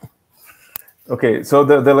 Okay, so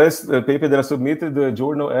the last paper that I submitted, the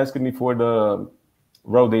journal asked me for the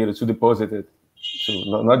raw data to deposit it, so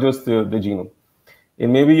not just the genome,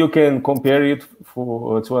 and maybe you can compare it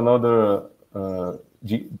to another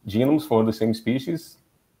genomes for the same species,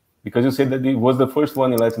 because you said that it was the first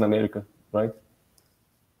one in Latin America, right?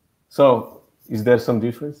 So is there some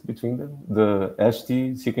difference between them? The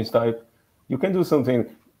HT sequence type, you can do something,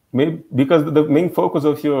 maybe, because the main focus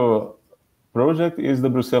of your project is the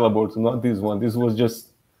Brucella abortus, not this one. This was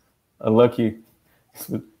just a lucky.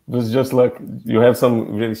 It was just like you have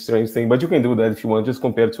some really strange thing, but you can do that if you want. Just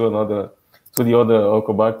compare to the other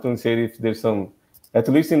Helicobacter and see if there's some, at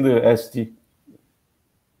least in the ST.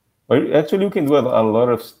 Or actually, you can do a lot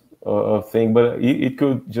of things, but it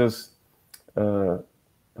could just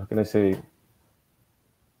how can I say?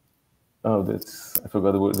 Oh, I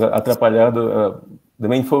forgot the word. Atrapalhado. The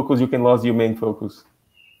main focus, you can lose your main focus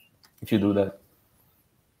if you do that.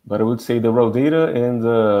 But I would say the raw data and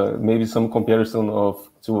maybe some comparison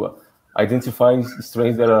to identifying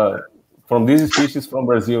strains that are from this species from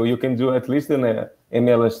Brazil. You can do at least an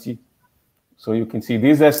MLST, so you can see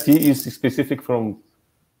this ST is specific from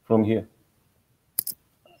here.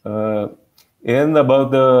 And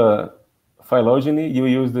about the phylogeny, you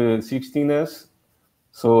use the 16S.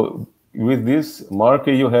 So with this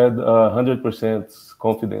marker, you had 100%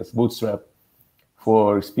 confidence bootstrap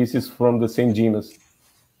for species from the same genus.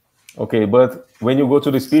 Okay, but when you go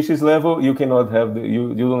to the species level, you cannot have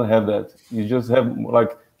you don't have that. You just have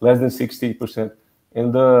like less than 60%.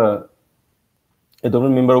 And I don't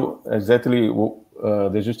remember exactly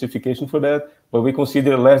the justification for that, but we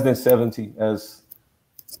consider less than 70 as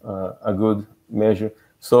a good measure.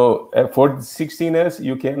 So for 16S,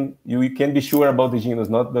 you can be sure about the genus,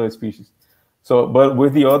 not the species. So, but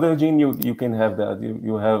with the other gene, you can have that.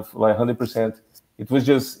 You have like 100%. It was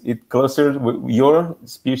just, it clustered with your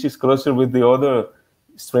species clustered with the other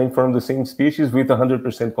strain from the same species with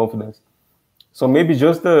 100% confidence. So maybe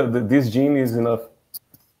just this gene is enough.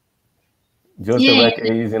 Just the RAC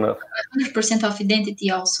A is enough. 100% of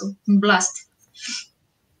identity also in BLAST.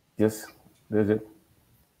 Yes, that's it.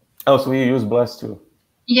 Oh, so we use BLAST too.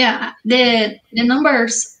 Yeah, the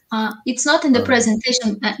numbers. It's not in the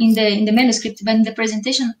presentation in the manuscript, but in the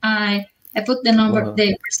presentation I put the number,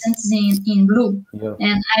 the percentages in blue,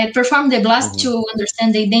 and I performed the BLAST to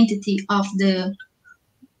understand the identity of the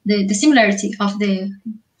similarity of the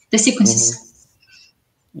sequences.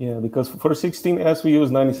 Yeah, because for 16S we use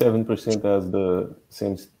 97% as the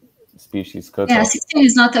same species cutoff. Yeah, 16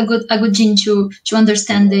 is not a good gene to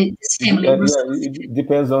understand this family. It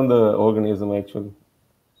depends on the organism actually.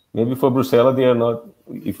 Maybe for Brucella they are not.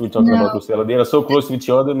 If we're talking about Brucella, they are so close to each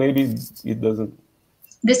other. Maybe it doesn't.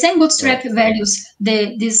 The same bootstrap values.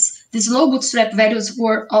 These low bootstrap values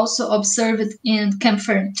were also observed in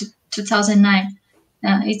Camphor 2009.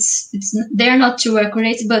 They're not too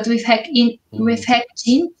accurate, but with HEC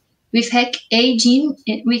A gene,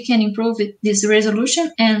 we can improve this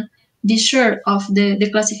resolution and be sure of the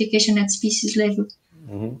classification at species level.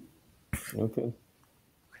 Okay.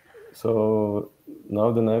 So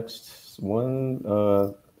now the next one,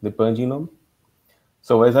 the pangenome.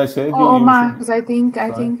 So as I said, Marcus, I think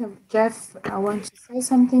Jeff, I want to say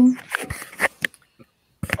something.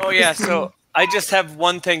 Oh yeah, so I just have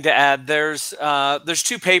one thing to add. There's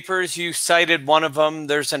two papers. You cited one of them.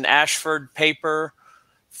 There's an Ashford paper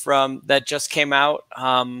that just came out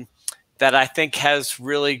that I think has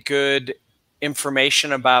really good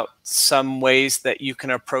information about some ways that you can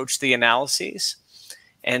approach the analyses.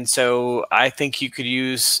 And so I think you could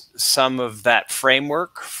use some of that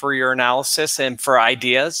framework for your analysis and for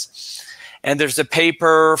ideas. And there's a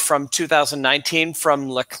paper from 2019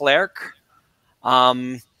 from Leclerc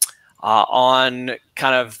on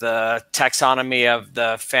kind of the taxonomy of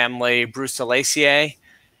the family Brucellaceae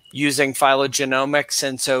using phylogenomics.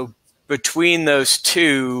 And so between those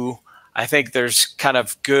two, I think there's kind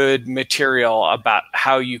of good material about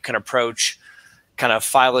how you can approach kind of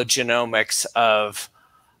phylogenomics of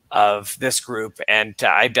this group and to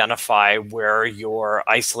identify where your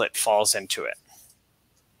isolate falls into it.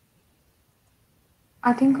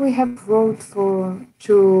 I think we have wrote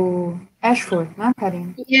to Ashford, not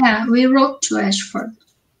Carine? Yeah, we wrote to Ashford.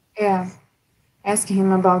 Yeah, asking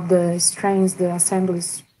him about the strains, the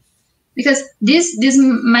assemblies. Because this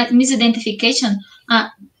misidentification,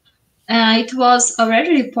 it was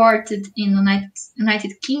already reported in the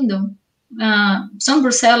United Kingdom. Some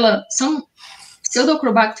Brucella, some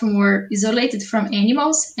Pseudochrobacterium were isolated from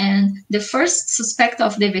animals, and the first suspect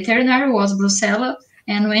of the veterinary was Brucella.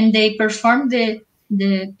 And when they performed the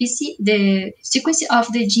sequence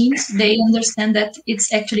of the genes, they understand that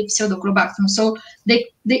it's actually Pseudochrobacterium. So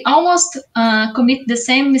they almost commit the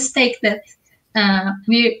same mistake that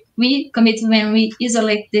we commit when we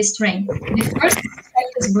isolate the strain. The first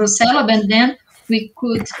suspect is Brucella, and then we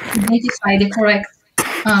could identify the correct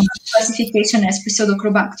classification as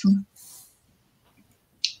Pseudochrobacterium.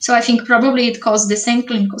 So I think probably it causes the same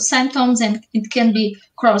clinical symptoms, and it can be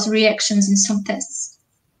cross reactions in some tests.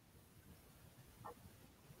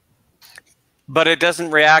 But it doesn't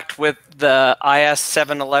react with the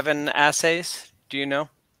IS-711 assays? Do you know?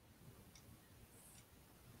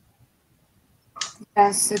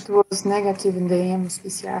 Yes, it was negative in the AMS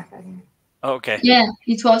PCR. Okay. Yeah,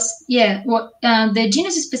 it was. Yeah, the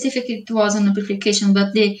genus specific, it was an amplification,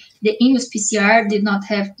 but the IMUS PCR did not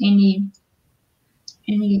have any.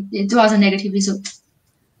 It was a negative result.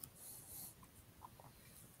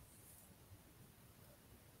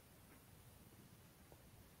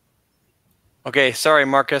 Okay, sorry,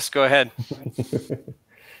 Marcus, go ahead.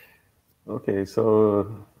 Okay,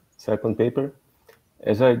 so second paper.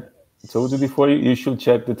 As I told you before, you should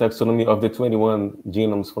check the taxonomy of the 21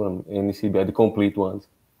 genomes from NCBI, the complete ones.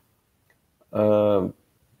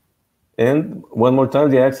 And one more time,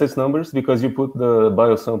 the access numbers, because you put the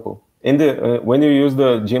biosample. When you use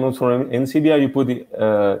the genomes from NCBI, you put the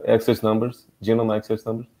access numbers, genome access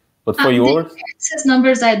numbers. But for yours, the access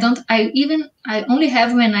numbers, I only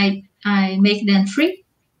have when I make them free.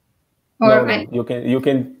 Or no, you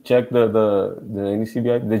can check the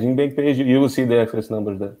NCBI, the GenBank page. You will see the access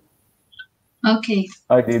numbers there. Okay.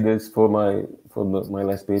 I did this for my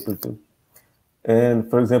last paper too. And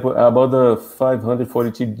for example, about the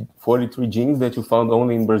 543 genes that you found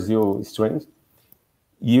only in Brazil strains,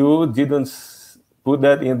 you didn't put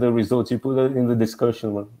that in the results. You put it in the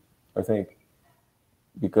discussion one, I think,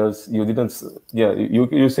 because you didn't. Yeah,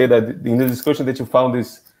 you say that in the discussion that you found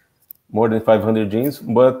this more than 500 genes,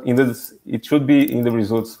 but it should be in the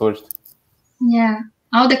results first. Yeah.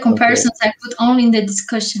 All the comparisons I put only in the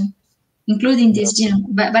discussion, including this genome.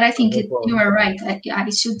 But I think you are right. I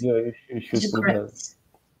should. Yeah, you should correct.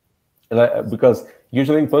 Because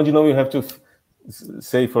usually in Pangenome you have to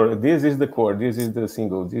say for this is the core, this is the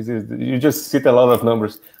single, this is you just cite a lot of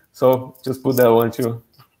numbers. So just put that one too.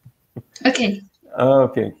 Okay.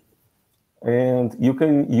 Okay. And you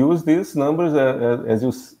can use these numbers, as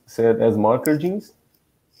you said, as marker genes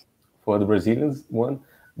for the Brazilian one.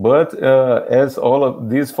 But as all of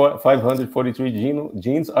these 543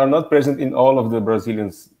 genes are not present in all of the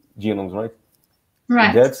Brazilian genomes, right?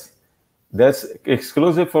 Right. That's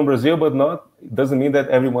exclusive from Brazil, but doesn't mean that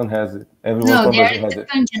everyone has it. Everyone from Brazil has it.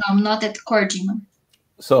 Genome, not at core genome.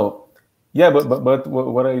 So, yeah, but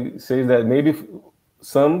what I say is that maybe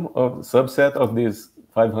some of subset of these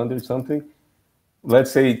 500 something,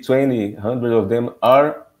 let's say 100 of them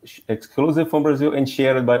are exclusive from Brazil and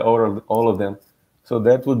shared by all of them. So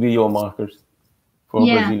that would be your markers for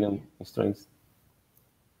Brazilian strains.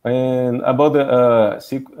 And about the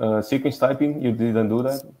sequence typing, you didn't do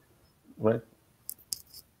that, right?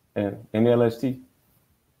 And MLST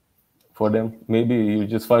for them, maybe you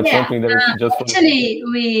just find something that is just for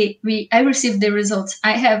actually I received the results.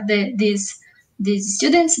 I have these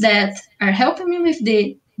students that are helping me with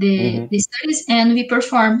the studies, and we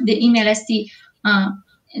perform the MLST.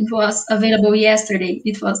 It was available yesterday.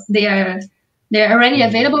 They're already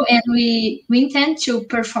available, and we intend to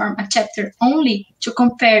perform a chapter only to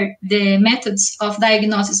compare the methods of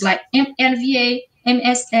diagnosis like LVA,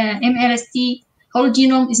 MLST, whole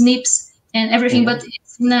genome, SNPs, and everything, but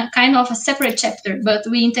it's in a kind of a separate chapter. But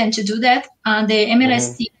we intend to do that, the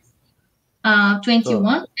MLST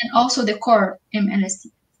 21 and also the core MLST.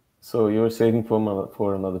 So you're saving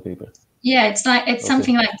for another paper? Yeah, it's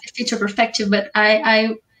something like the feature perspective, but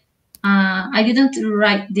I didn't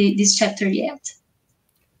write this chapter yet.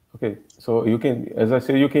 Okay, so you can, as I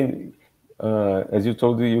said, you can, as you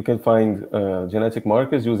told me, you can find genetic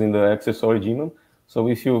markers using the accessory genome. So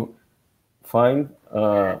if you find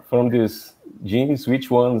from these genes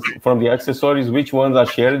from the accessories, which ones are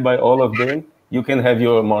shared by all of them, you can have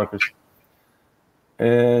your markers.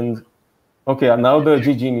 And okay, now the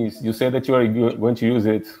G-gene you said that you are going to use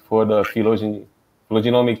it for the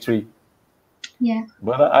phylogenomic tree. Yeah.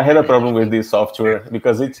 But I had a problem with this software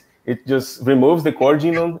because it just removes the core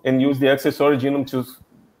genome and use the accessory genome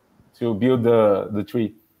to build the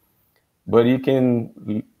tree. But it can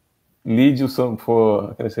lead you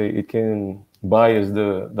it can bias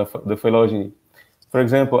the phylogeny. For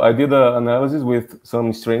example, I did an analysis with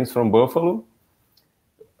some strains from buffalo.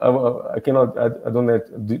 I don't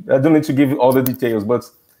need to give all the details, but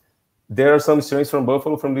there are some strains from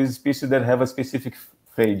buffalo from this species that have a specific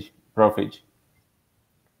prophage.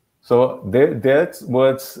 So this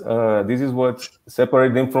is what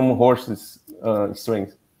separates them from horses'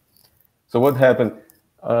 strains. So what happened?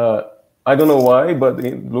 I don't know why, but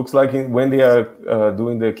it looks like when they are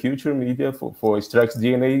doing the culture media for extract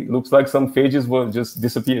DNA, looks like some phages will just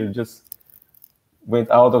disappear, just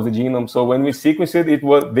went out of the genome. So when we sequenced it,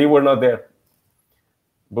 they were not there.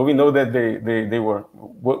 But we know that they were.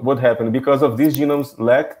 What happened? Because of these genomes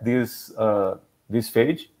lack this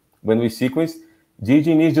phage, when we sequenced,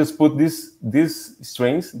 G-gene just put these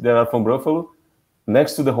strains that are from buffalo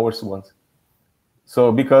next to the horse ones.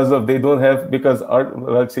 So because of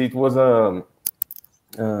let's say it was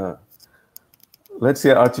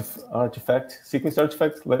sequence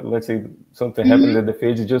artifact. Let's say something happened that the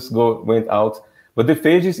phage just went out. But the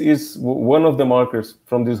phages is one of the markers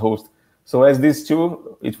from this host. So as these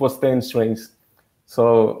two, it was 10 strains.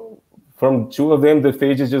 So from 2 of them, the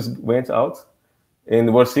phages just went out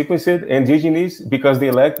and were sequenced. And G-gene, because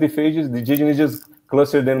they lack the phages, the G-gene just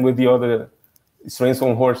clustered them with the other strains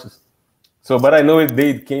from horses. So, but I know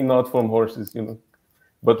they came out from horses,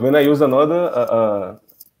 But when I use another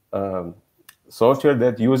software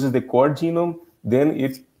that uses the core genome, then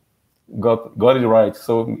it got it right.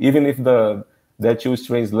 So even if that 2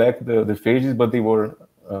 strains lacked the phages, but they were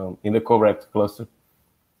in the correct cluster.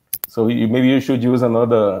 So maybe you should use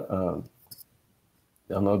another.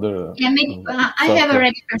 I have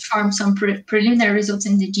already performed some preliminary results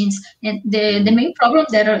in the genes, and the main problem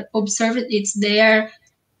that are observed is they are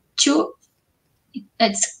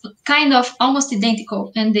it's kind of almost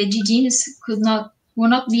identical, and the G genes will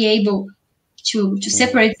not be able to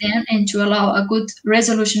separate them and to allow a good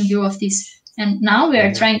resolution view of this. And now we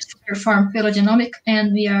are trying to perform phylogenomic,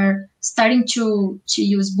 and we are starting to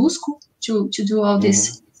use Busco to do all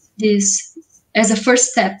this as a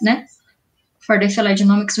first step, for the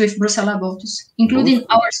phylogenomics with Brucella abortus, including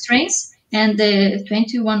our strains and the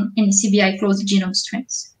 21 NCBI closed genome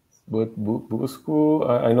strains. But Busco,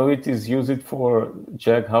 I know it is used for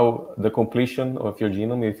check how the completion of your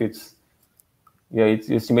genome, if it's, yeah,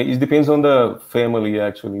 it depends on the family,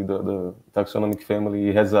 actually, the taxonomic family.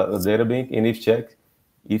 It has a data bank, and if check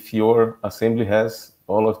if your assembly has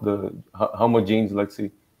all of the, how much genes, let's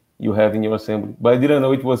say, you have in your assembly. But I didn't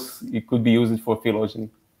know it could be used for phylogeny.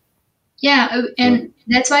 Yeah, and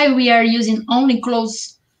that's why we are using only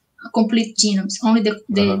close, complete genomes, only the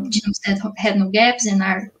genomes that have no gaps and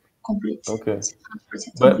are complete. Okay.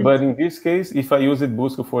 But in this case, if I use it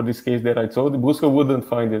Busco for this case that I told, Busco wouldn't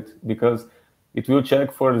find it because it will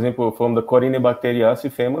check, for example, from the Carine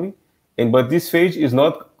bacteriaceae family, but this phage is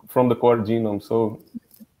not from the core genome, so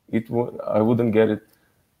I wouldn't get it.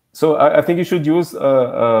 So I think you should use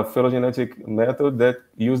a phylogenetic method that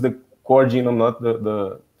use the core genome, not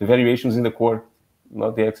the variations in the core,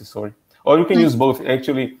 not the accessory. Or you can use both.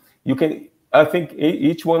 Actually, you can. I think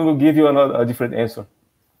each one will give you a different answer.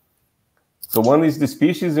 So one is the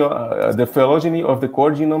species, the phylogeny of the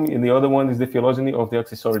core genome, and the other one is the phylogeny of the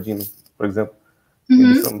accessory genome, for example.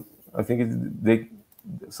 I think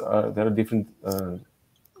there are different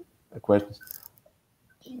questions.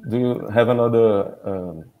 Do you have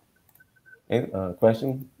another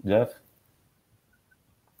question, Jeff?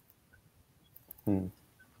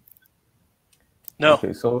 No.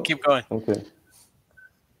 Okay, so keep going. Okay.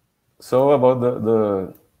 So about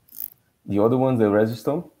the other one, the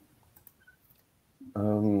resistome.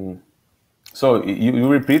 So you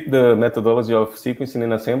repeat the methodology of sequencing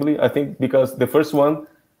and assembly. I think because the first one,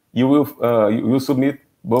 you will submit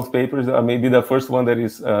both papers. Maybe the first one that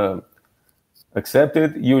is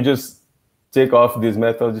accepted, you just take off this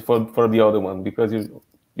method for the other one because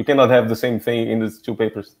you cannot have the same thing in these two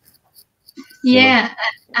papers. Yeah,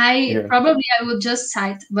 probably I would just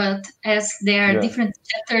cite, but as there are different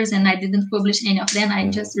chapters and I didn't publish any of them, I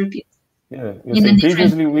just repeat. Yeah,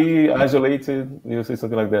 previously we isolated, you say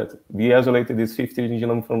something like that. We isolated this 50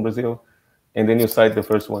 genome from Brazil, and then you cite the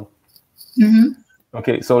first one.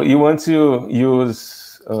 Okay, so you want to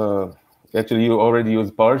use, actually you already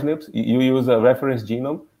use parsnips. You use a reference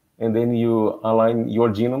genome, and then you align your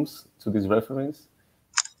genomes to this reference.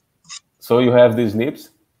 So you have these SNPs,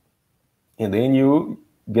 and then you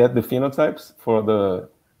get the phenotypes for the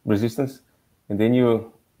resistance, and then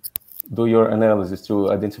you do your analysis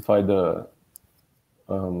to identify the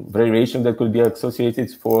variation that could be associated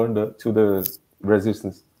to the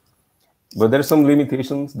resistance. But there are some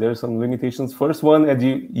limitations. First one,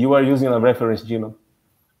 you are using a reference genome.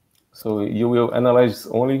 So you will analyze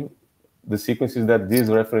only the sequences that this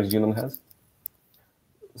reference genome has.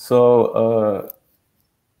 So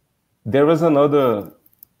there was another,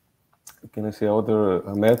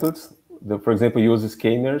 other methods. For example, uses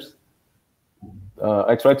k-mers.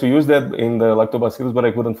 I tried to use that in the lactobacillus, but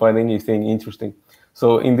I couldn't find anything interesting.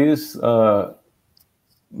 So in this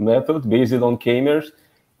method, based on k-mers,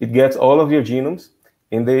 it gets all of your genomes,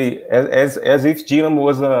 and they, as if genome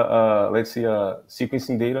was let's say a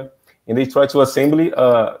sequencing data, and they try to assembly.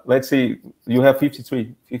 Let's say you have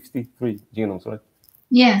 53 genomes, right?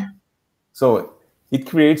 Yeah. So it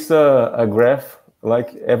creates a graph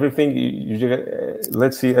like everything.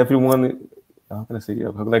 Let's see, everyone. How can I say?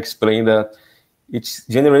 How can I explain that? It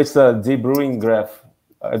generates a de-Bruin graph.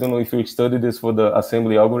 I don't know if you studied this for the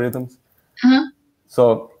assembly algorithms.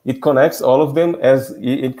 So it connects all of them as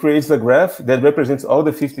it creates a graph that represents all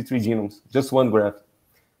the 53 genomes, just one graph.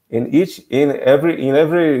 And in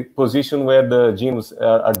every position where the genomes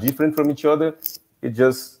are different from each other, it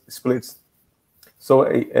just splits. So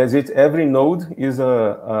every node is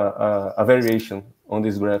a variation on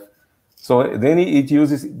this graph. So then it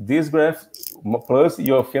uses this graph plus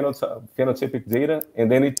your phenotypic data,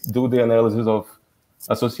 and then it do the analysis of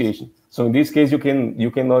association. So in this case, you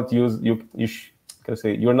cannot use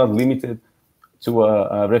you're not limited to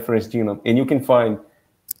a reference genome, and you can find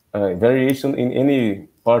variation in any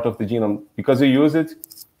part of the genome because you use it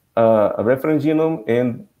a reference genome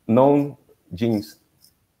and known genes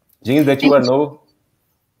that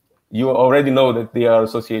you already know that they are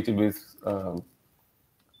associated with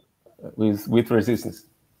resistance.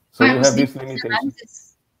 So you have this limitation.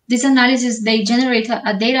 This analysis, they generate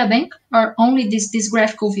a data bank or only this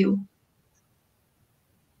graphical view?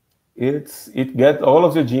 It gets all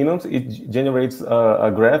of the genomes. It generates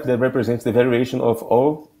a graph that represents the variation of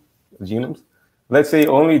all genomes. Let's say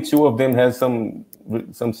only 2 of them has some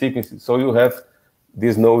sequences. So you have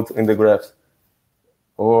this node in the graph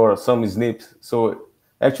or some SNPs. So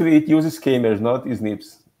actually it uses k-mers, not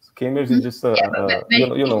SNPs. K-mers is just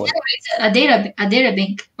you know a data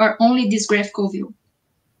bank or only this graphical view?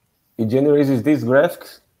 It generates these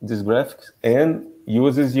graphics and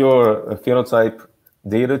uses your phenotype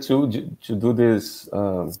data to do this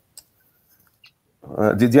the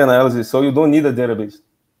analysis. So you don't need a database.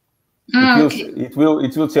 It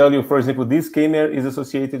will tell you, for example, this k-mer is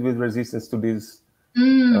associated with resistance to this,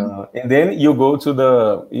 and then you go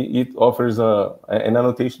to it offers an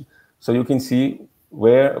annotation, so you can see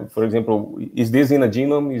where, for example, is this in a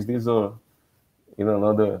genome? Is this in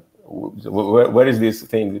another? Where is this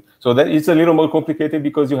thing? So that it's a little more complicated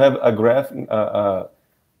because you have a graph. How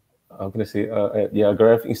can I say? A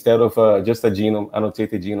graph instead of just a genome,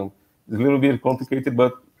 annotated genome. It's a little bit complicated,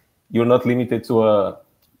 but you're not limited to a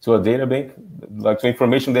data bank, like to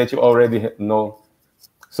information that you already know.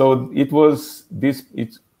 So it was this.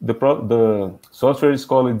 The software is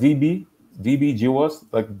called DB GWAS,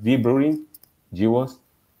 like deburring GWAS.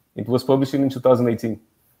 It was published in 2018.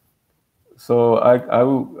 So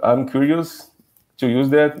I'm curious to use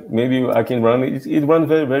that. Maybe I can run it. It runs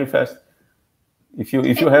very, very fast. If you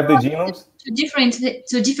have the genomes to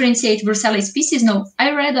differentiate Brucella species. No,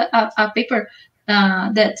 I read a paper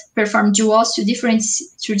that performed GWAS to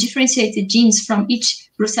differentiate the genes from each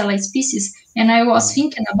Brucella species, and I was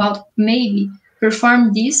thinking about maybe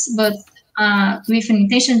perform this, but with an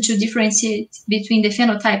intention to differentiate between the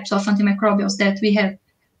phenotypes of antimicrobials that we have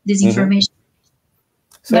this information.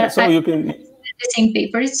 So you can the same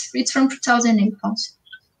paper. It's from 2008 also.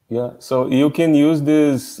 Yeah, so you can use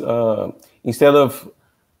this instead of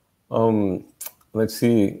let's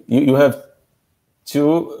see, you have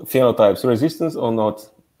two phenotypes, resistance or not,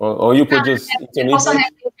 or you put just intermediate. Also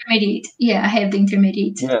have the intermediate. Yeah, I have the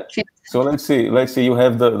intermediate. Yeah. So let's say you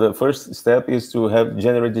have the first step is to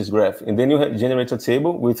generate this graph, and then you generate a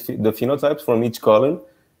table with the phenotypes from each column.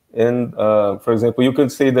 And for example, you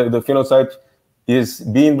could say that the phenotype is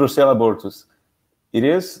B in Brucella abortus. It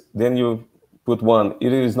is, then you put 1.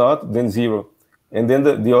 It is not, then 0. And then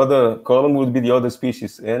the other column would be the other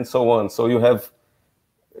species, and so on. So you have,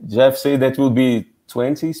 Jeff said that will be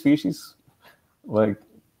 20 species, like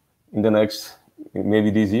in the next, maybe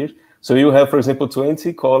this year. So you have, for example,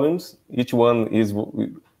 20 columns. Each one is,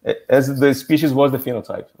 as the species was the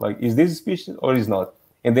phenotype. Like, is this a species or is not?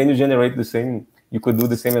 And then you generate the same, you could do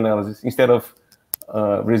the same analysis. Instead of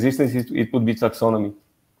resistance, it would be taxonomy.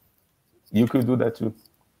 You could do that too.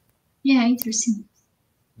 Yeah, interesting.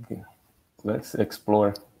 Okay, let's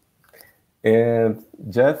explore. And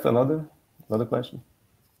Jeff, another question.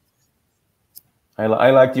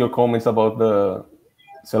 I liked your comments about the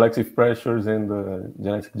selective pressures and the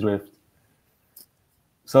genetic drift.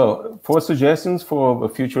 So, for suggestions for a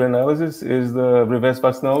future analysis is the reverse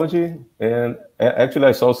vaccinology, and actually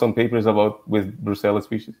I saw some papers with Brucella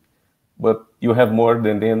species, but you have more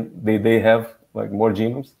than they have, like more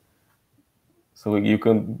genomes. So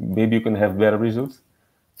maybe you can have better results.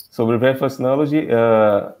 So reverse vaccinology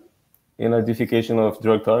in identification of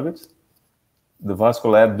drug targets. The Vasco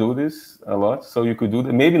lab do this a lot, so you could do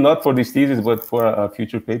that. Maybe not for this thesis, but for a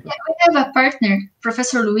future paper. Yeah, we have a partner,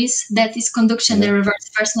 Professor Luis, that is conducting the reverse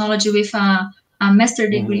vaccinology with a master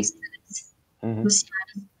degree student,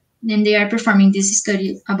 Luciano, and they are performing this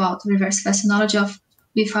study about reverse vaccinology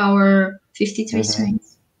with our 53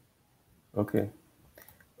 strains. Okay.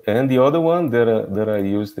 And the other one that I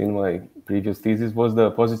used in my previous thesis was the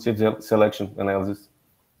positive selection analysis.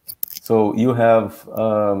 So you have,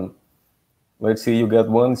 let's say you get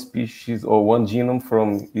one species or one genome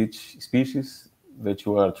from each species that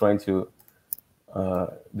you are trying to,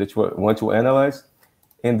 that you want to analyze.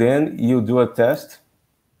 And then you do a test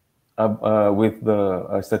with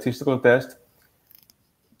a statistical test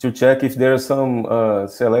to check if there is some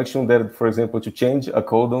selection that, for example, to change a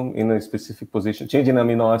codon in a specific position, change an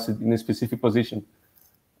amino acid in a specific position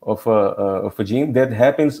of a gene that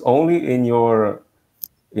happens only in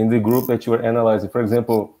the group that you are analyzing. For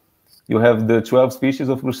example, you have the 12 species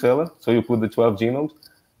of Brucella, so you put the 12 genomes,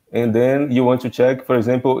 and then you want to check, for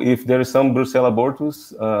example, if there is some Brucella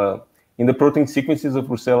abortus in the protein sequences of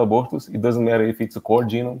Brucella abortus. It doesn't matter if it's a core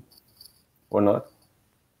genome or not.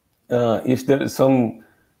 If there is some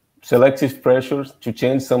selective pressures to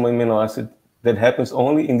change some amino acid that happens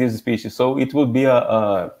only in this species. So it would be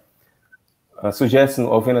a suggestion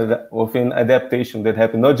of an adaptation that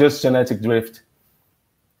happens, not just genetic drift.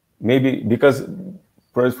 Maybe because,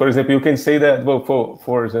 for example, you can say that, well,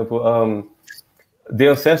 for example,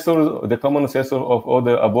 the common ancestor of all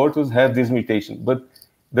the abortus have this mutation, but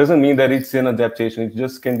doesn't mean that it's an adaptation. It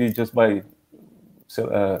just can be just by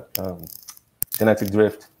genetic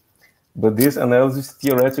drift. But this analysis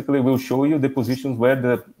theoretically will show you the positions where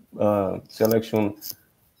the selection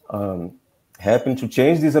happened to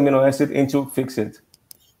change this amino acid and to fix it.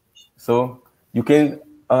 So you can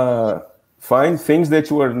find things that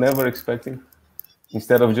you were never expecting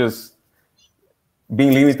instead of just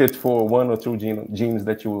being limited for 1 or 2 genes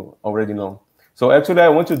that you already know. So actually, I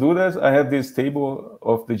want to do that. I have this table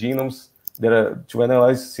of the genomes that are to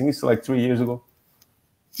analyze since like 3 years ago.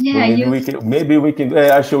 Yeah, maybe we can.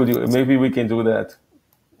 I showed you. Maybe we can do that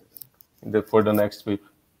for the next week.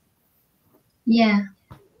 Yeah.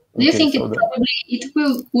 Do you think it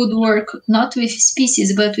would work not with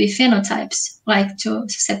species but with phenotypes, like to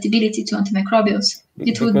susceptibility to antimicrobials?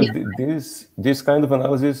 This kind of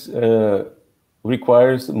analysis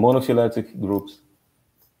requires monophyletic groups.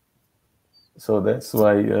 So that's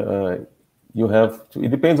why you have to.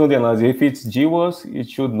 It depends on the analysis. If it's GWAS, it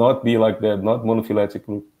should not be like that, not monophyletic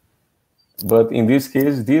group. But in this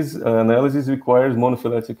case, this analysis requires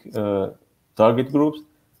monophyletic target groups,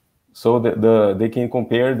 so that they can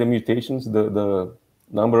compare the mutations, the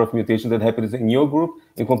number of mutations that happens in your group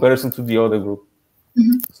in comparison to the other group.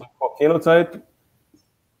 Mm-hmm. So for phenotype,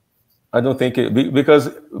 I don't think because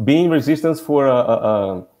being resistant for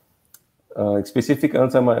a specific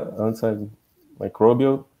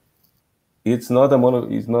antimicrobial,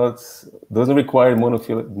 doesn't require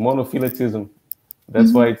monophyletism.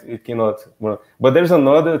 That's why it cannot. But there's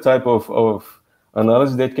another type of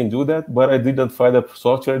analysis that can do that, but I didn't find a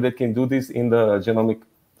software that can do this in the genomic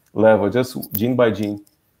level, just gene by gene.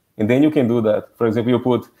 And then you can do that. For example, you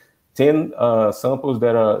put 10 samples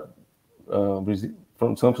that are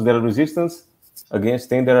from samples that are resistant against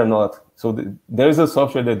 10 that are not. So there is a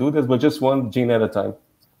software that do this, but just one gene at a time.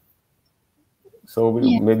 So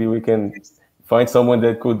maybe we can find someone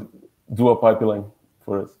that could do a pipeline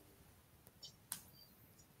for us.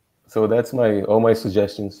 So that's all my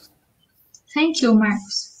suggestions. Thank you,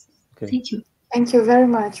 Marcos. Okay. Thank you. Thank you very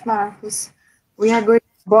much, Marcos. We are going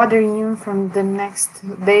to bother you from the next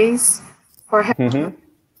days for help. Okay.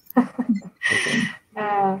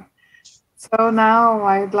 So now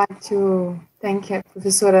I would like to thank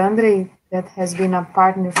Professor Andre, that has been a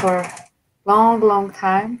partner for a long, long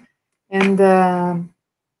time, and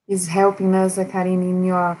is helping us, Carine, in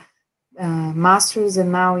your master's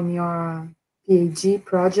and now in your PhD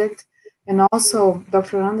project. And also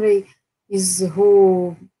Dr. Andre is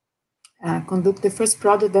who conduct the first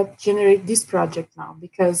project that generate this project now,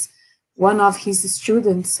 because one of his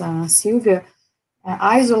students, Sylvia,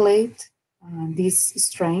 isolate these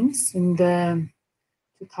strains in the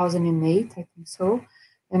 2008, I think so.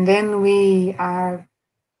 And then we are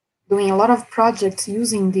doing a lot of projects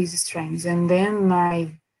using these strains. And then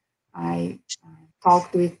I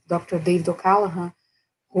talked with Dr. David O'Callaghan,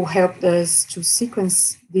 who helped us to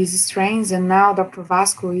sequence these strains. And now Dr.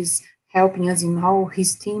 Vasco is helping us in all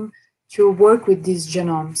his team to work with these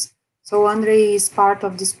genomes. So Andre is part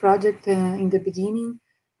of this project in the beginning.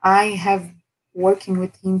 I have working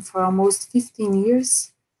with him for almost 15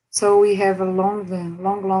 years. So we have a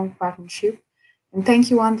long partnership. And thank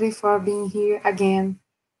you, Andre, for being here again.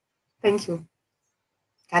 Thank you.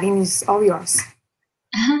 Carine, is all yours.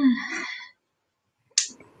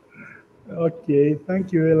 Okay,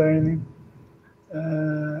 thank you, Elaine.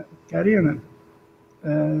 Carine,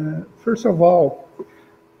 first of all,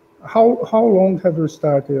 how long have you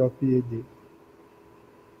started your PhD?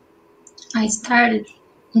 I started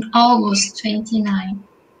in August 29.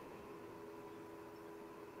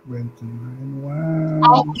 29, wow.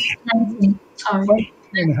 August 19, sorry.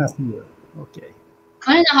 1.5 years, okay.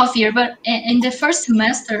 1.5 years, but in the first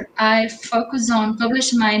semester, I focused on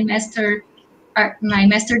publishing my master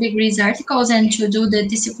degrees articles and to do the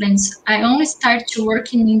disciplines. I only started to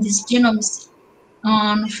working in these genomes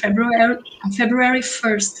on February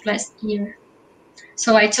 1st last year.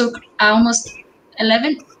 So I took almost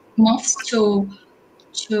 11 months to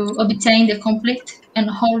obtain the complete and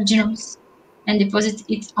whole genomes and deposit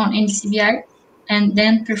it on NCBI and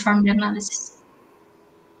then perform the analysis.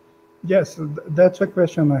 Yes, that's a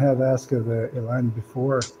question I have asked Elaine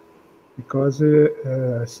before, because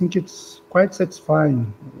I think it's quite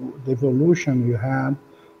satisfying, the evolution you had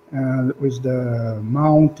with the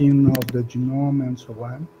mounting of the genome and so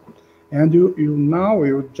on. And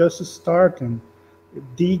you're just starting,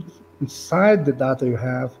 dig inside the data you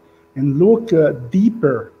have and look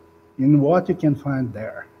deeper in what you can find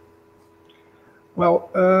there. Well,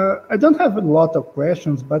 I don't have a lot of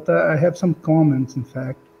questions, but I have some comments, in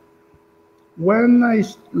fact. When I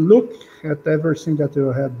look at everything that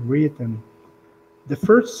you had written, the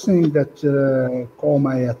first thing that caught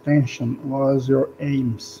my attention was your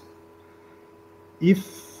aims.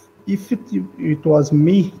 If it was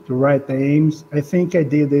me to write the aims, I think I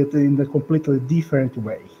did it in a completely different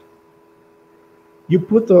way. You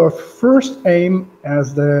put your first aim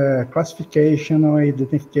as the classification or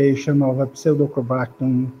identification of a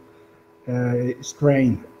Pseudococcus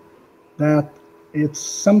strain that it's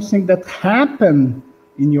something that happened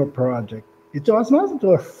in your project. It was not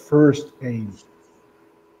your first aim.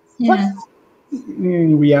 Yeah. What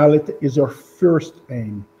in reality is your first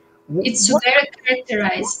aim? It's very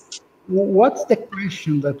characterized. What's the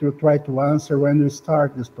question that you try to answer when you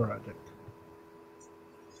start this project?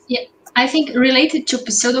 Yeah, I think related to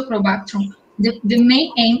Pseudochorobactrum, the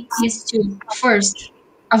main aim is to first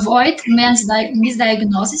avoid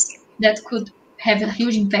misdiagnosis that could have a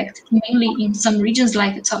huge impact, mainly in some regions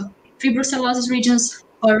like the top 3 brucellosis regions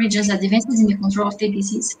or regions advanced in the control of the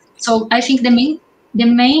disease. So I think the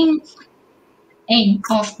main aim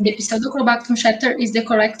of the Pseudochorobactrum chapter is the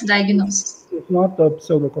correct diagnosis. It's not the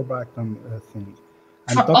Pseudochorobactrum thing.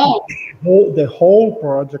 I'm For talking all. about the whole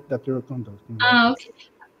project that you're conducting. Okay.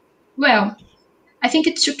 Well, I think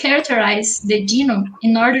it's to characterize the genome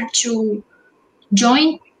in order to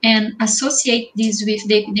join and associate this with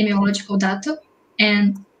the epidemiological data.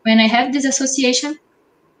 And when I have this association,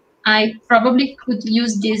 I probably could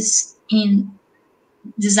use this in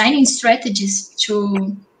designing strategies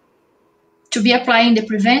to be applying the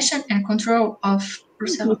prevention and control of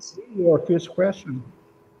brucellosis. Your first question.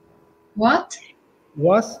 What?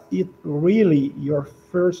 Was it really your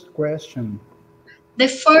first question? The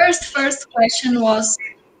first question was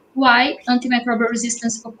why antimicrobial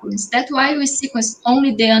resistance occurs. That's why we sequence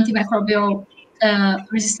only the antimicrobial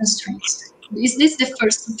resistance strains. Is this the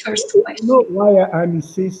first question? You know why I'm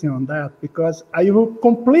insisting on that? Because I will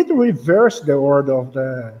completely reverse the order of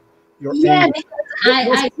your aim. Because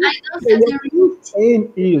I don't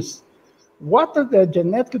aim is what are the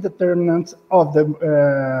genetic determinants of the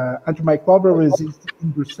antimicrobial resistance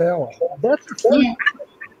in Brucella? That's the first. Yeah.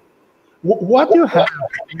 What you have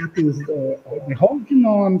is the whole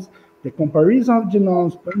genomes, the comparison of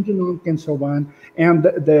genomes, pangenomic, and so on, and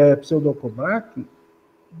the Pseudochorobactrum.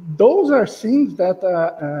 Those are things that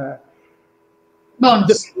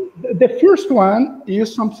the first one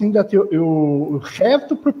is something that you have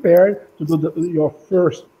to prepare to do your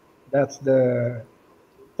first. That's the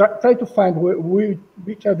try to find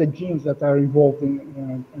which are the genes that are involved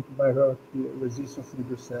in antibiotic resistance in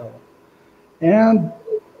Brucella. And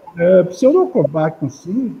Pseudochorobactrum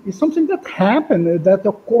thing is something that happened, that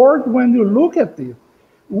occurred when you look at it.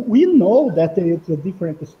 We know that it's a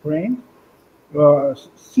different strain.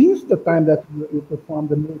 Since the time that you performed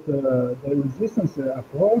the resistance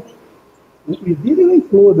approach, we didn't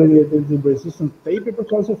include the resistance paper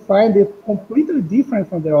because we find it completely different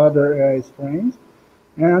from the other strains.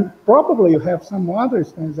 And probably you have some other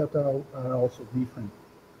strains that are also different.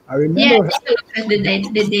 I remember. Yeah, the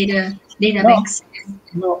data banks.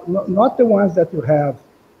 No, not the ones that you have,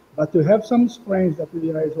 but you have some strains that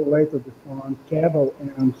we isolated from cattle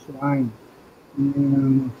and swine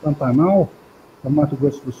in Pantanal, from Mato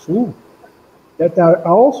Grosso do Sul, that are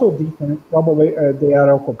also different. Probably they are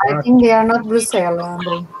alcohol. I think they are not Brucella,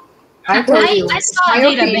 Andre. I saw a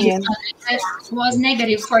database that was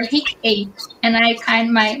negative for HIC-A, and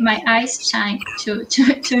my eyes shine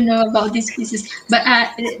to know about these species. But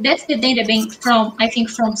that's the database from, I think,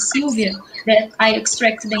 from Sylvia, that I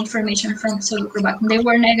extracted the information from Pseudochorobactrum. They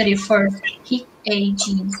were negative for HIC-A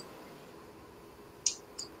gene.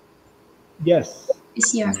 Yes.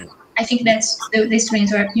 This year. I think that's the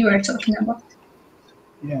strains you are talking about.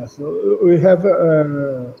 Yeah, so we have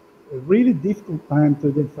a really difficult time to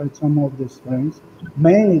identify some of the strains,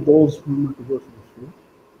 mainly those from Mato Grosso do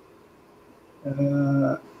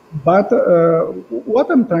Sul. But what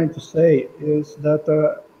I'm trying to say is that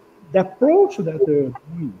the approach that they're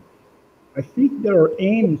doing, I think their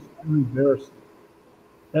aims are reversed.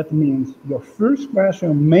 That means your first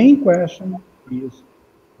question, main question is,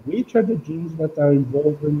 which are the genes that are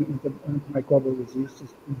involved in the antimicrobial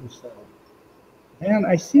resistance in the cell? And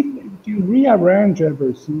I think you can rearrange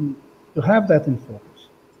everything to have that in focus.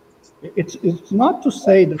 It's not to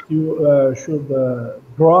say that you should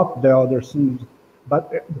drop the other things,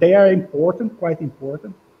 but they are important, quite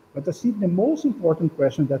important. But I think the most important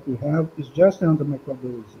question that we have is just the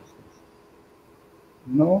antimicrobial resistance.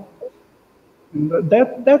 You know, and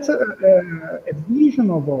that's a vision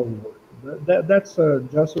of our work. That's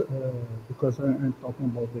just because I'm talking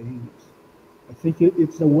about the aims. I think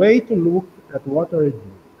it's a way to look at what are you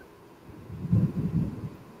doing.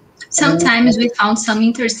 Sometimes we found some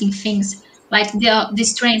interesting things, like the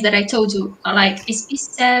strains that I told you, like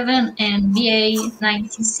SP7 and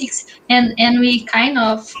BA196, and we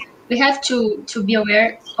have to be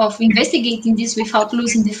aware of investigating this without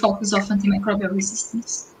losing the focus of antimicrobial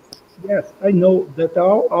resistance. Yes, I know that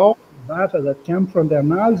all data that come from the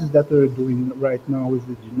analysis that we're doing right now with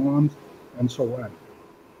the genomes and so on.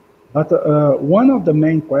 But one of the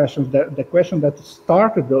main questions, the question that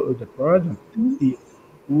started the project, is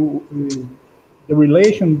the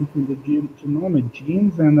relation between the genomic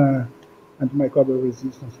genes and antimicrobial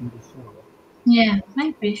resistance in the soil. Yeah, I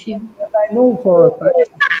agree with you. And I know for a time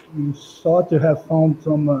you thought you have found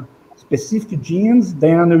some specific genes,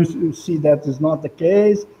 then you see that is not the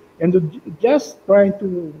case, and just trying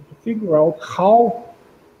to figure out how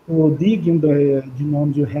to dig in the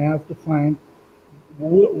genomes you have to find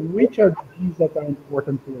which are the genes that are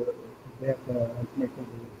important to that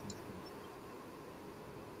antimicrobial resistance.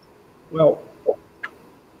 Well,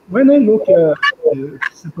 when I look at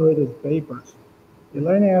separated papers,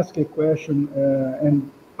 Elaine asked a question, and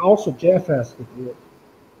also Jeff asked it.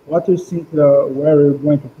 What do you think where we're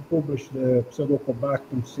going to publish the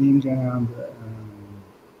pseudocobacter thing, and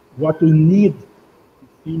what we need to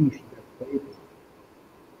finish that paper?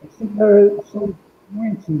 I think there are some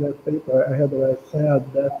points in that paper I had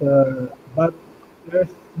said that, but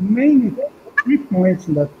there's mainly 3 points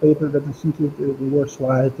in that paper that I think it is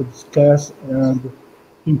worthwhile to discuss and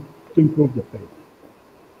to improve the paper.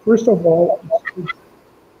 First of all,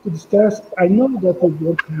 to discuss, I know that we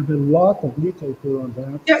don't have a lot of literature on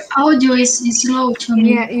that. Your audio is low to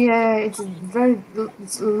me. Yeah,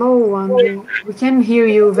 it's low, Andrew. We can hear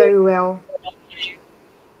you very well.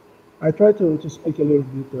 I try to speak a little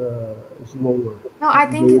bit slower. No, I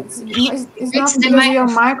think it's not because of your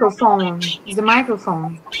microphone. It's the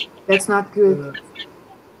microphone. That's not good.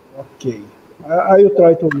 Okay. I will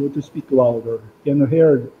try to speak louder. Can you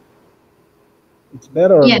hear? It's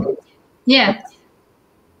better or not? Yeah.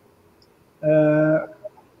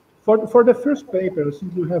 For the first paper, I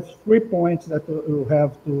think you have 3 points that you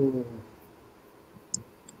have to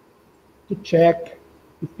check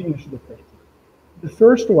to finish the paper. The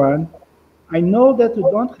first one, I know that you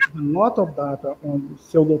don't have a lot of data on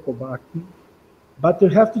Pseudocobacter, but you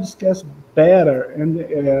have to discuss better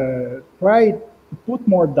and try to put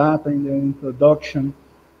more data in the introduction.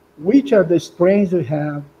 Which are the strains you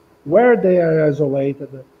have, where they are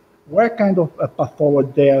isolated, what kind of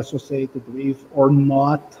pathology they are associated with or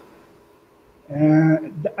not.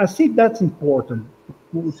 And I think that's important,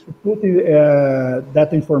 to put that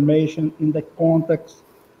information in the context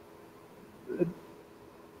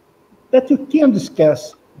that you can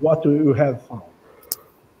discuss what you have found.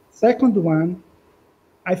 Second one,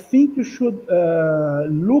 I think you should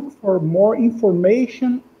look for more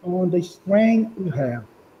information on the strain you have,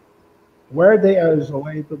 where they are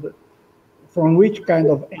isolated, from which kind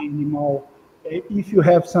of animal, if you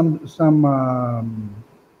have some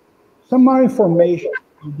more information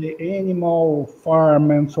on the animal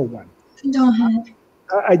farm and so on. Don't have.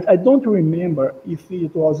 I don't remember if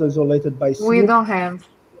it was isolated by silk. We don't have.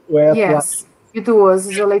 Yes, it was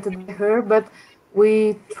isolated by her, but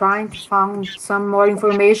we tried to find some more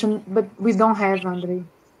information, but we don't have, Andre.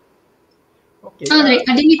 Okay. Andre,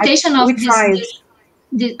 a limitation of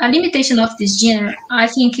a limitation of this genre, I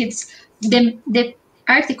think it's the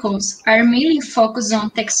articles are mainly focused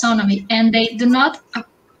on taxonomy, and they do not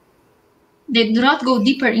go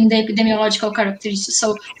deeper in the epidemiological characteristics.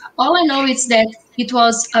 So all I know is that it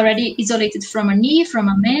was already isolated from a knee, from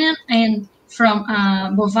a man, and from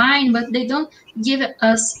bovine, but they don't give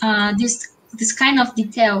us this kind of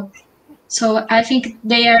detail. So I think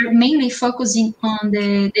they are mainly focusing on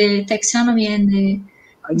the taxonomy and the.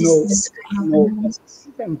 I know.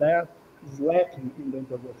 Even that is lacking in the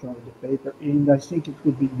introduction of the paper, and I think it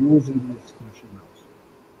could be used in the discussion also.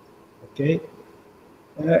 Okay.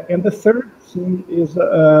 And the third thing is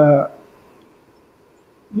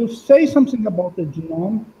you say something about the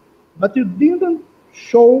genome, but you didn't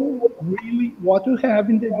show really what you have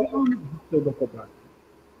in the genome of Pseudocobacter.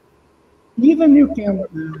 Even you can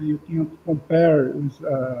compare with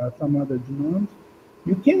some other genomes.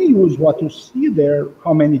 You can use what you see there,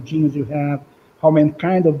 how many genes you have, how many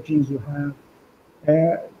kind of genes you have,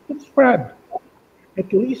 to describe,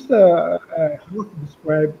 at least a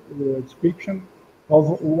description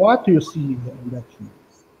of what you see in that gene.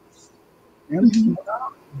 And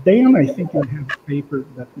then I think you have a paper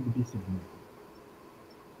that will be submitted.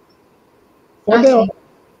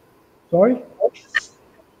 Sorry?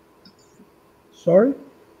 Sorry?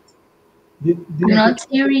 I'm not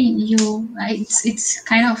hearing you. It's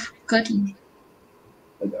kind of cutting.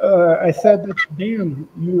 I said that then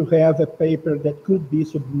you have a paper that could be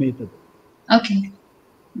submitted. Okay.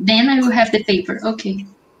 Then I will have the paper. Okay.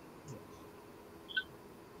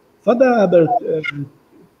 For the other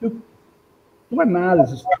two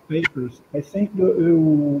analysis papers, I think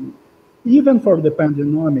even for the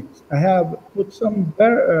pangenomics, I have put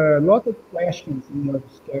a lot of questions in your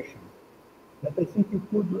discussion. that I think you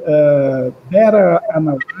could better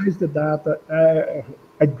analyze the data.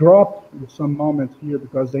 I dropped some moment here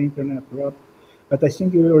because the internet dropped, but I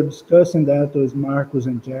think we were discussing that with Marcus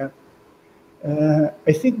and Jeff.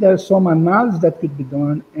 I think there's some analysis that could be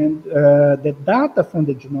done, and the data from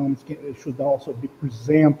the genomes should also be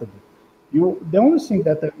presented. The only thing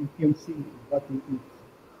that you can see what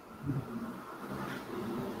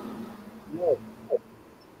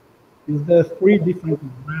is the 3 different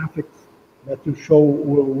graphics that you show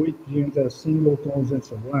which genes are singletons and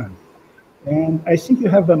so on. And I think you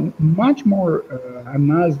have a much more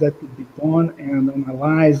analysis that could be done and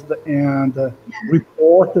analyzed and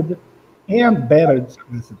reported and better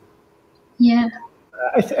discussed. Yeah.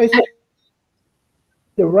 I think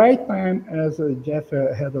the right time, as Jeff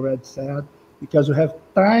had already said, because you have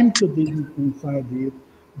time to dig inside it,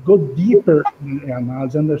 go deeper in the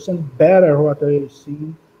analysis, understand better what you're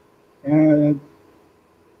seeing, and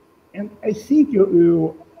I think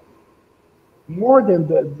you more than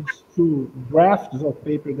these 2 drafts of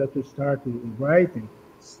paper that you started writing,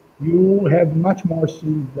 you have much more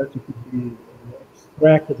things that you could be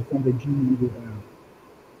extracted from the genome you have.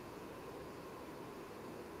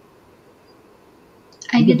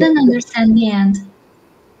 I didn't understand the end.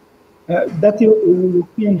 That you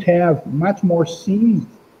can have much more scenes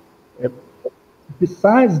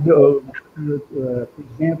besides the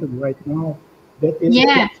presented right now. That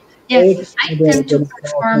is I tend to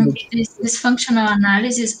perform this functional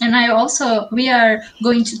analysis, and we are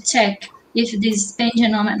going to check if this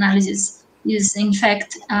pan-genome analysis is in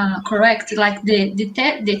fact correct. Like the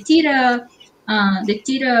theta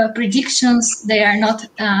predictions, they are not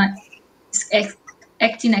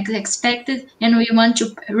acting as expected, and we want to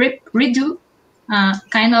redo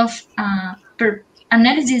kind of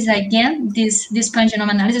analysis again, this pan-genome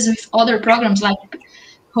analysis with other programs like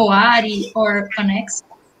Hoari or Connex,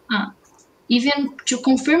 even to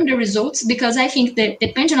confirm the results, because I think the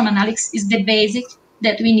pan-genome analysis is the basic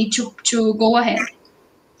that we need to go ahead.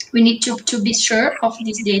 We need to be sure of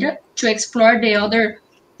this data to explore the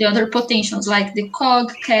other potentials like the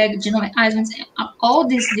COG, KEG, genomic islands, all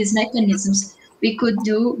these mechanisms we could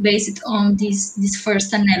do based on this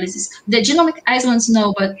first analysis. The genomic islands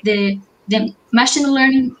no, but the machine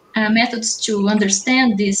learning methods to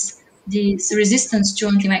understand this resistance to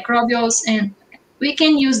antimicrobials, and we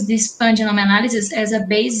can use this pan-genome analysis as a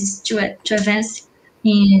basis to advance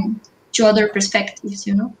to other perspectives,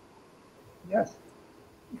 you know? Yes.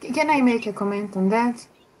 Can I make a comment on that?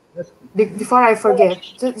 Yes. Before I forget,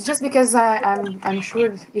 just because I'm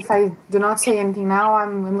sure if I do not say anything now,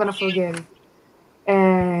 I'm going to forget it.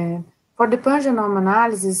 For the pan-genome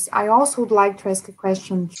analysis, I also would like to ask a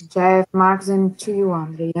question to Jeff, Marcus, and to you,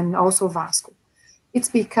 Andre, and also Vasco. It's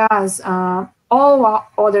because all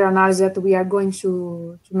other analysis that we are going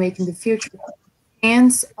to make in the future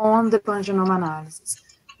depends on the pan-genome analysis.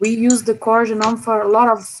 We use the core genome for a lot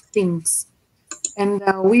of things, and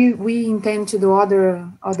we intend to do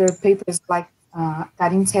other papers like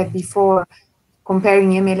Carine said before,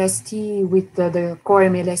 comparing MLST with the core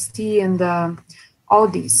MLST and all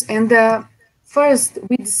this. And first,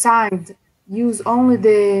 we decide use only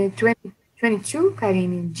the 2022,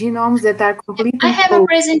 Carine, genomes that are completely I have a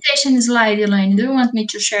presentation slide, Elaine. Do you want me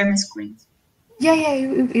to share my screen? Yeah,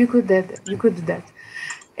 you could do that. You could do that.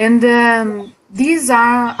 And these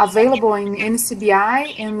are available in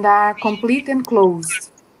NCBI and are complete and closed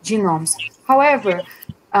genomes. However,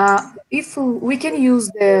 if we can use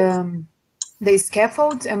the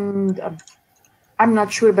scaffolds, and I'm not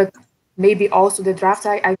sure, but maybe also the drafts.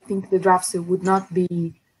 I think the drafts would not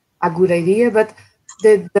be a good idea, but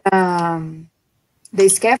the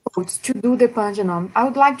scaffolds to do the pan-genome. I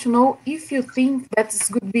would like to know if you think that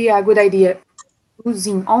could be a good idea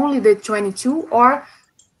using only the 22, or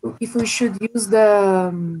if we should use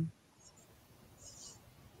the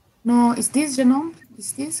no, is this genome?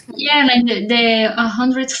 Is this? Yeah, like the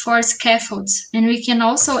 104 scaffolds, and we can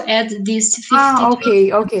also add this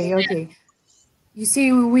 50. Okay. You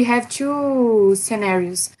see, we have 2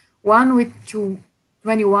 scenarios. One with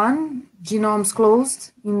 21 genomes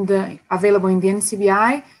closed available in the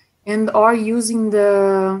NCBI, or using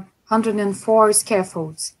the 104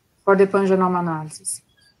 scaffolds for the pan-genome analysis.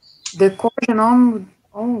 The core genome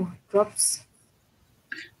drops.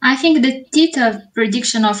 I think the theta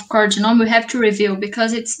prediction of core genome we have to review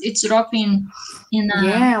because it's dropping in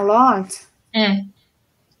a lot. Yeah.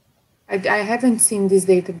 I haven't seen this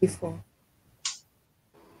data before.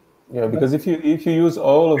 Yeah, because if you use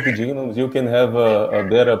all of the genomes, you can have a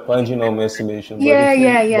better pan-genome estimation.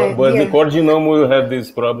 But the core genome will have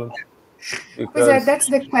this problem. That's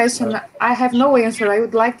the question. I have no answer. I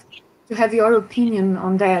would like to have your opinion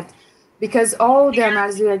on that. because all the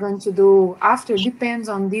analysis we are going to do after depends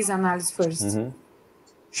on this analysis first.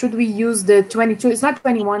 Should we use the 22? It's not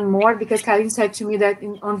 21 more, because Carine said to me that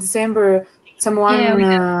on December,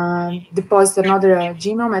 someone deposited another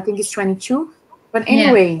genome. I think it's 22. But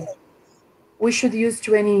anyway, we should use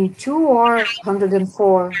 22 or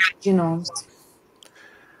 104 genomes.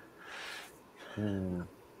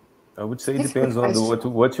 I would say it depends on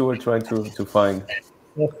what you were trying to find.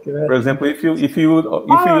 For example, if you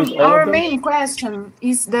use our main question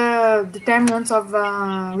is the determinants of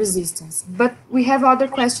resistance, but we have other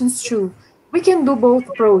questions too. We can do both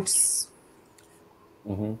approaches.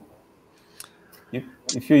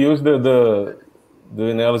 If you use the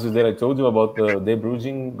analysis that I told you about the de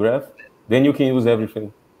Bruijn graph, then you can use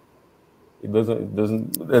everything. It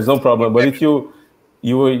doesn't. There's no problem. But if you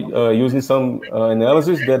are using some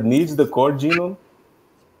analysis that needs the core genome,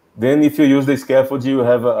 then if you use the scaffold, you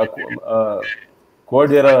have a core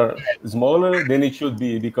that are smaller than it should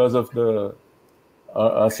be because of the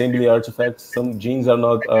assembly artifacts. Some genes are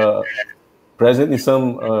not present in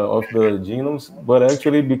some of the genomes, but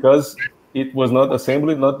actually because it was not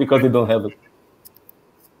assembled, not because they don't have it.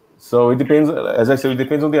 So it depends, as I said, it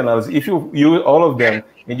depends on the analysis. If you use all of them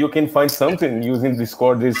and you can find something using this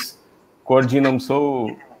core genome so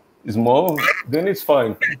small, then it's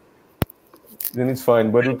fine.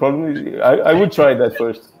 But the problem is, I would try that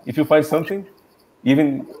first. If you find something,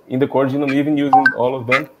 even in the core genome, even using all of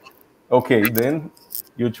them, okay, then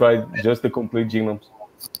you try just the complete genomes.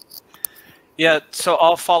 Yeah, so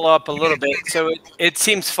I'll follow up a little bit. So it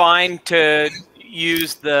seems fine to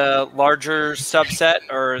use the larger subset,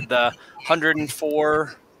 or the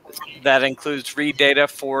 104 that includes read data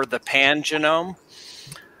for the pan genome.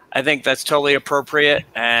 I think that's totally appropriate,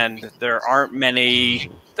 and there aren't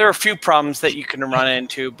many. There are a few problems that you can run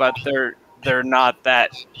into, but they're not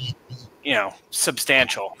that,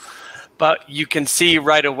 substantial. But you can see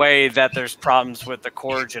right away that there's problems with the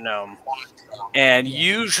core genome, and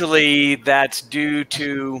usually that's due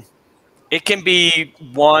to, it can be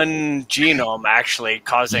one genome actually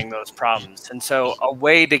causing those problems. And so a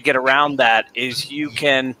way to get around that is you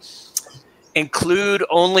can include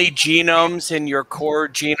only genomes in your core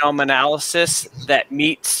genome analysis that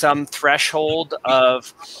meet some threshold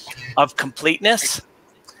of completeness.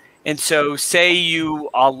 And so say you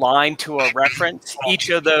align to a reference, each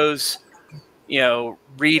of those,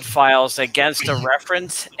 read files against a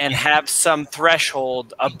reference and have some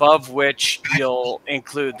threshold above which you'll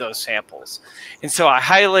include those samples. And so I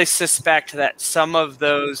highly suspect that some of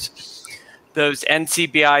those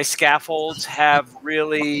NCBI scaffolds have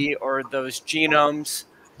really, or those genomes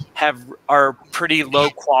are pretty low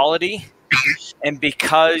quality. And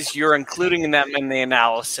because you're including them in the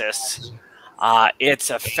analysis, it's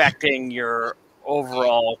affecting your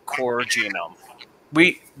overall core genome.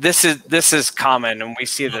 This is common, and we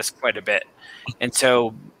see this quite a bit. And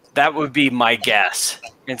so that would be my guess.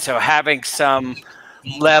 And so having some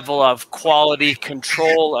level of quality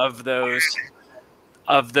control of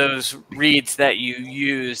those reads that you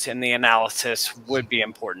use in the analysis would be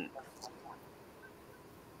important.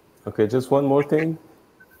 Okay, just one more thing.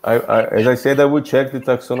 As I said, I would check the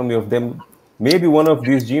taxonomy of them. Maybe one of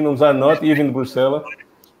these genomes are not even Brucella,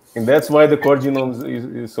 and that's why the core genome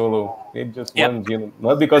is so low. Maybe just one genome,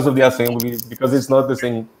 not because of the assembly, because it's not the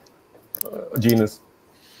same genus.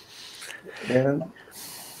 And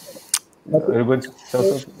are you going to tell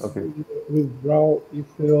something? Okay. Withdraw if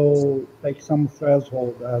you take some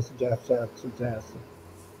threshold, as Jeff suggested.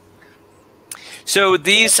 So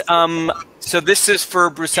these, so this is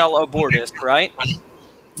for Brucella abortus, right?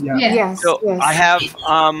 Yeah. Yes. So yes. I have,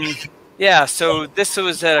 so this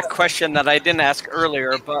was a question that I didn't ask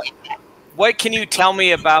earlier, but what can you tell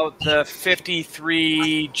me about the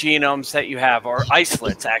 53 genomes that you have, or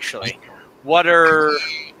isolates actually? What biovar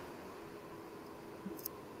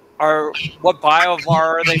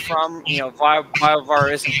are they from?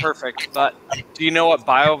 Biovar isn't perfect, but do you know what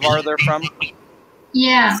biovar they're from?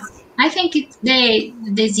 Yeah, I think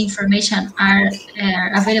this information are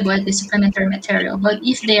available as the supplementary material, but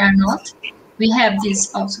if they are not, we have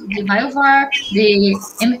this also, the biovar, the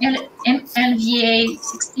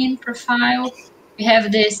MNVA16 profile, we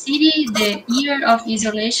have the city, the year of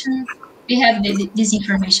isolation, we have this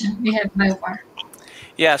information, we have biovar.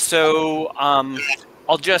 Yeah, so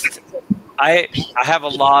I have a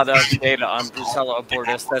lot of data on Brucella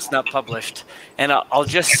abortus that's not published, and I'll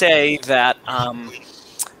just say that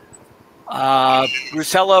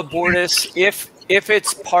Brucella abortus, if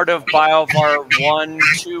it's part of biovar 1,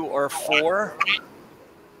 2, or 4,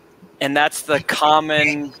 and that's the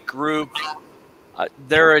common group,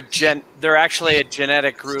 they're actually a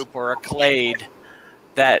genetic group or a clade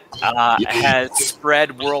that has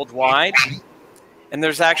spread worldwide. And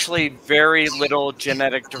there's actually very little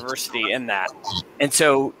genetic diversity in that. And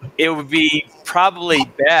so it would be probably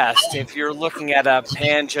best if you're looking at a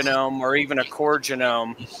pangenome or even a core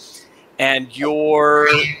genome and your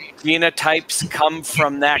genotypes come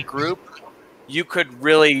from that group, you could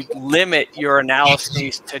really limit your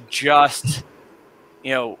analyses to just,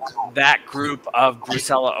 you know, that group of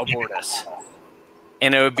Brucella abortus.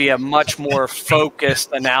 And it would be a much more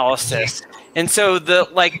focused analysis. And so the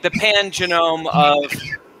pangenome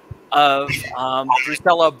of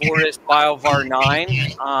Brucella abortus biovar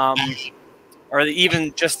 9, or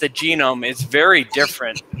even just the genome, is very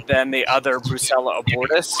different than the other Brucella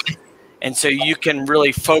abortus. And so you can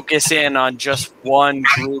really focus in on just one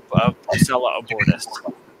group of Brucella abortus.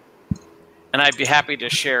 And I'd be happy to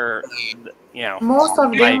share, you know, most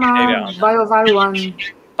of them are biovar 1.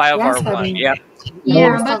 Biovar yes, 1, yeah. Yeah,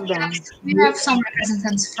 most but of them. we have some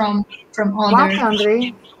representatives from What, other.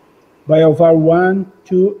 Andre? Biovar 1,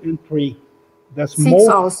 2, and 3. That's 6 most.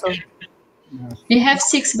 also. Yes. We have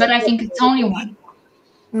 6, but I think it's only 1.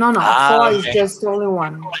 No, 4 okay. is just only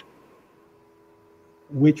 1.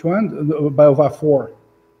 Which one? Biovar 4.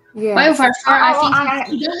 Yeah. Biovar 4, I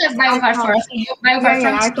think we don't have Biovar 4. I think Biovar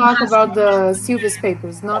 4 I talk about the Silvius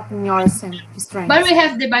papers, not in your strains. But we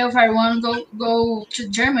have the Biovar 1 go to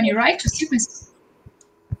Germany, right? To sequence.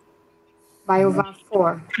 Biovar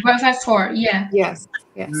 4. Biovar 4, yeah. Yes.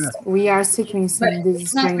 Yeah. We are sequencing this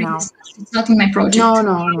strain now. It's not in my project.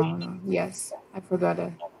 No. Yes, I forgot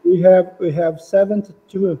it. We have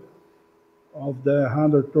 72 of the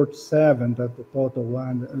 137 that the total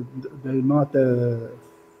one. They're not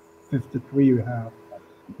 53 we have.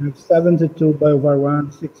 We have 72 biovar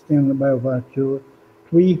 1, 16 biovar 2,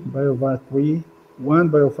 3 biovar 3, 1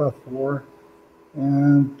 biovar 4,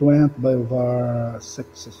 and 20 biovar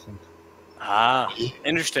 6. Ah,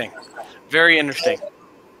 interesting. Very interesting.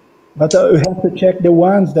 But we have to check the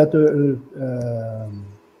ones that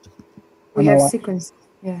we have sequenced.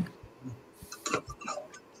 Yeah.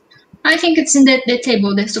 I think it's in the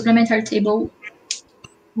table, the supplementary table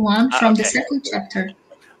 1 from the second chapter.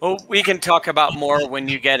 Well, we can talk about more when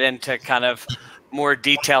you get into kind of more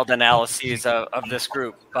detailed analyses of this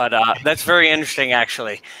group. But that's very interesting,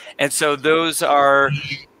 actually. And so those are,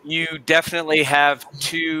 you definitely have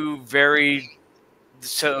two very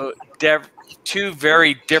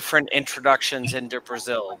different introductions into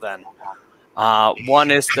Brazil then. One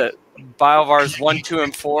is the biovars 1, 2,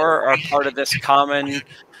 and 4 are part of this common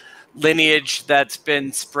lineage that's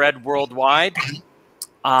been spread worldwide.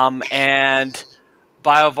 And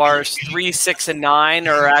biovars 3, 6, and 9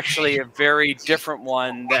 are actually a very different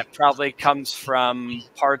one that probably comes from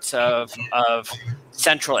parts of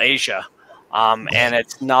Central Asia. And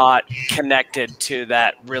it's not connected to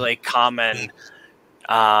that really common,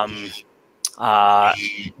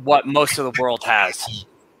 what most of the world has.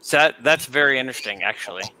 So that's very interesting,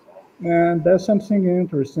 actually. And that's something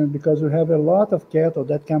interesting because we have a lot of cattle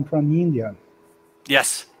that come from India.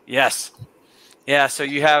 Yes. Yeah, so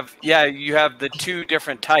you have the two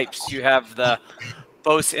different types. You have the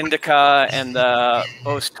Bos indica and the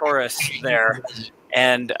Bos taurus there.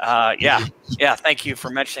 And thank you for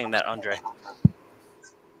mentioning that, Andre.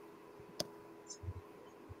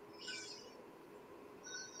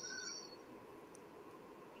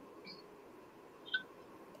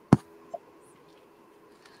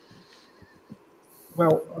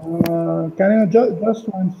 Well, Carine, just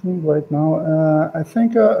one thing right now. I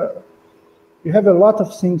think you have a lot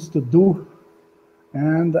of things to do,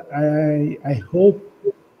 and I hope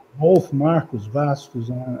both Marcus, Vastus,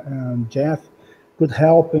 and Jeff could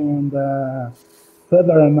help in the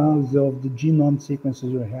further analysis of the genome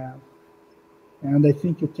sequences you have. And I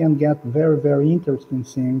think you can get very, very interesting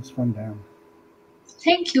things from them.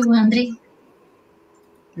 Thank you, Andre.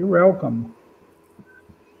 You're welcome.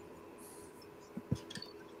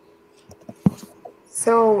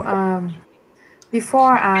 So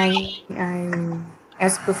before I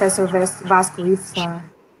ask Professor Vasco if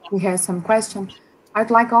he has some question, I'd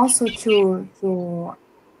like also to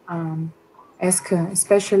ask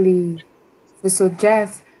especially Professor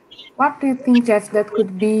Jeff, what do you think, Jeff, that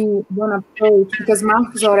could be one approach, because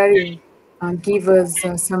Marcus already gave us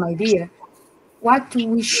some idea, what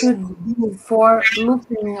we should do for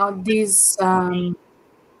looking at these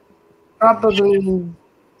probably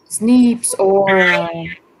SNPs or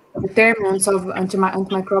determinants of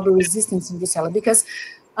antimicrobial resistance in Brucella, because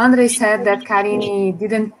Andre said that Carine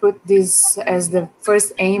didn't put this as the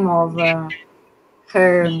first aim of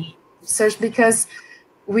her research, because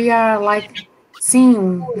we are like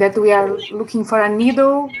seeing that we are looking for a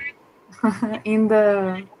needle in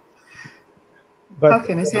the But how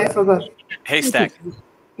can I say? I forgot. Haystack.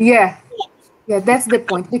 Yeah, that's the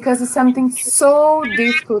point, because it's something so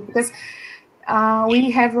difficult, because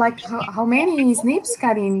we have like how many SNPs,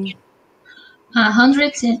 Carine?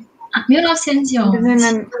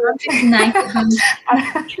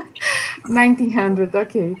 1900,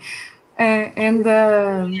 okay. And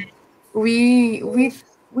we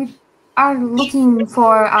are looking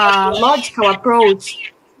for a logical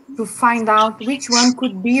approach to find out which one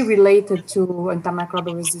could be related to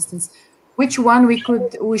antimicrobial resistance, which one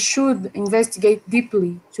we should investigate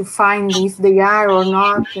deeply to find if they are or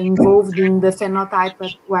not involved in the phenotype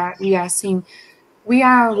that we are seeing. We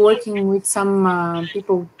are working with some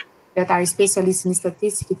people that are specialists in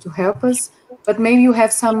statistics to help us, but maybe you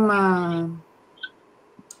have some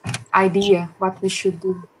idea what we should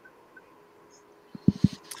do.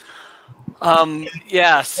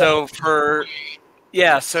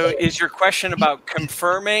 So is your question about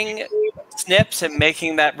confirming SNPs and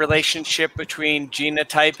making that relationship between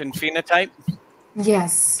genotype and phenotype?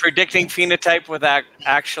 Yes. Predicting phenotype without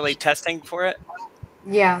actually testing for it?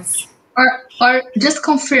 Yes. Or just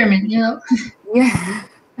confirming, you know? Yeah.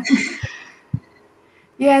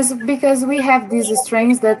 Yes, because we have these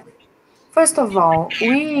strains that, first of all,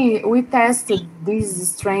 we tested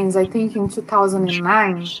these strains, I think, in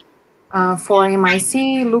 2009 for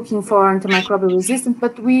MIC, looking for antimicrobial resistance,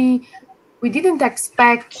 but we didn't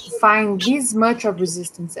expect to find this much of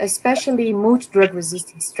resistance, especially multi-drug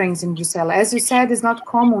resistant strains in Brucella. As you said, it's not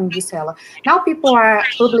common in Brucella. Now people are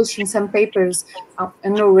publishing some papers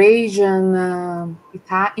in Eurasian,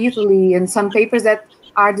 Italy, and some papers that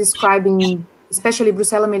are describing, especially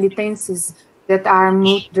Brucella melitensis, that are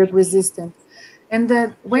multi-drug resistant. And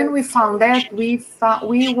when we found that, we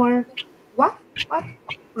were, what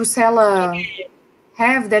Brucella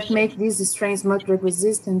have that make these strains multi-drug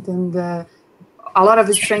resistant, and a lot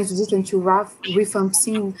of strains resistant to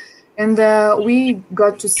rifampicin. And we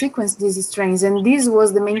got to sequence these strains, and this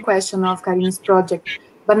was the main question of Carine's project.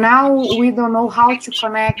 But now we don't know how to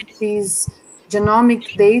connect these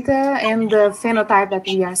genomic data and the phenotype that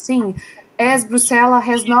we are seeing, as Brucella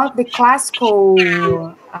has not the classical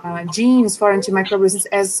genes for antimicrobial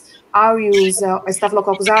resistance as aureus,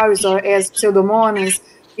 Staphylococcus aureus, or as Pseudomonas.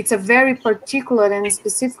 It's a very particular and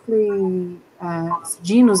specifically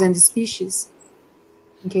genus and species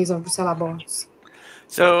in case of Brucella abortus.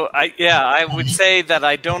 So I would say that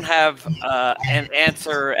I don't have an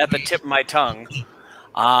answer at the tip of my tongue,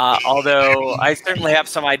 although I certainly have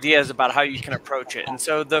some ideas about how you can approach it. And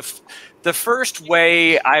so the first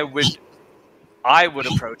way I would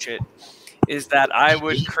approach it is that I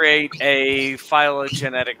would create a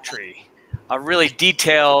phylogenetic tree, a really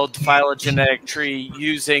detailed phylogenetic tree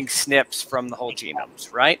using SNPs from the whole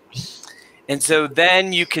genomes, right? And so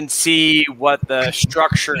then you can see what the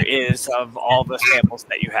structure is of all the samples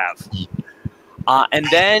that you have. And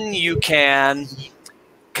then you can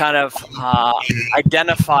kind of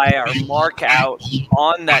identify or mark out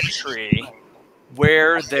on that tree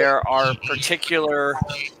where there are particular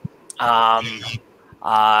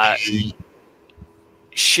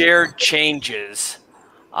shared changes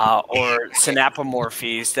or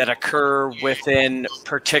synapomorphies that occur within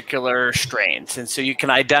particular strains. And so you can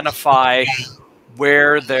identify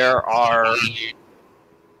where there are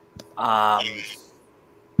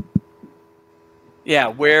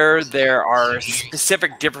where there are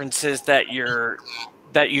specific differences that you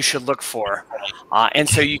should look for. And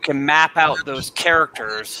so you can map out those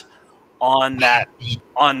characters on that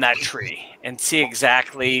tree and see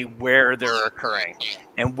exactly where they're occurring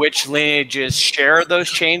and which lineages share those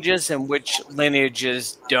changes and which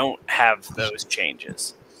lineages don't have those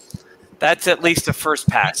changes. That's at least the first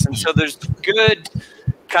pass. And so there's good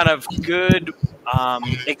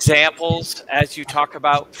examples, as you talk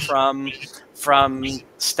about, from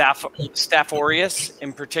Staph aureus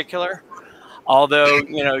in particular. Although,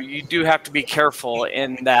 you do have to be careful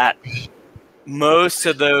in that most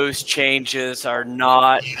of those changes are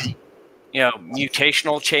not,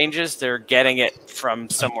 mutational changes. They're getting it from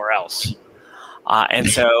somewhere else. And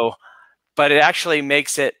so, but it actually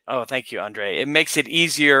makes it, oh, thank you, Andre. It makes it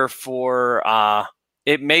easier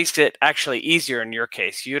it makes it actually easier in your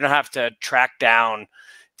case. You don't have to track down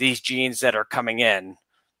these genes that are coming in.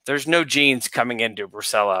 There's no genes coming into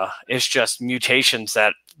Brucella. It's just mutations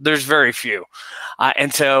that there's very few.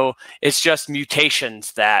 And so it's just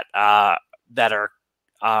mutations that are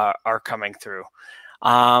coming through.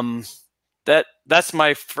 That's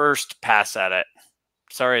my first pass at it.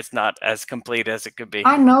 Sorry, it's not as complete as it could be.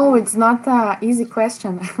 I know it's not an easy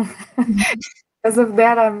question. Because of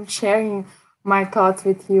that, I'm sharing my thoughts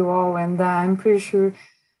with you all, and I'm pretty sure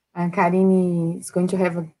Carine is going to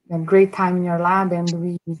have a great time in your lab,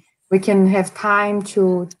 and we can have time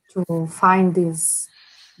to find these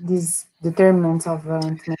determinants of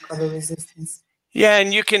antimicrobial resistance. Yeah,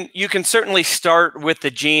 and you can certainly start with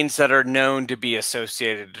the genes that are known to be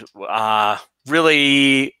associated.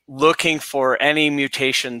 Really looking for any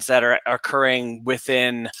mutations that are occurring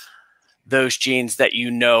within those genes that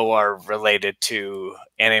you know are related to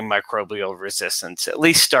antimicrobial resistance. At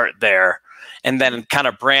least start there, and then kind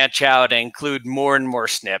of branch out and include more and more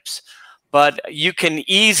SNPs. But you can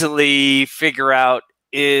easily figure out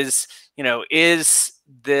is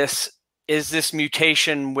this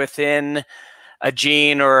mutation within a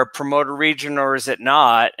gene or a promoter region, or is it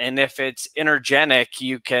not? And if it's intergenic,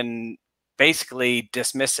 you can basically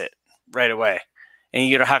dismiss it right away, and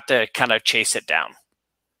you don't have to kind of chase it down.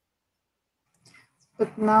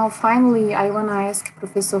 But now, finally, I want to ask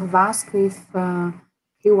Professor Vasco if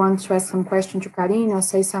he wants to ask some question to Carine or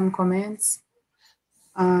say some comments.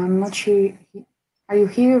 I'm not sure. Are you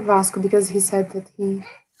here, Vasco? Because he said that he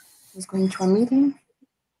was going to a meeting.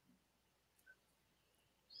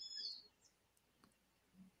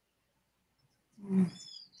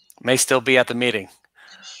 May still be at the meeting.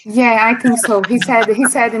 Yeah, I think so. He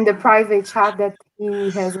said in the private chat that he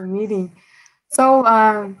has a meeting. So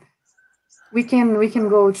we can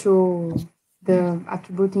go to the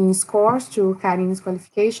attributing scores to Carine's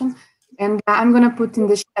qualification, and I'm gonna put in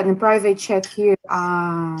the chat, in private chat here,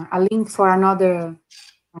 a link for another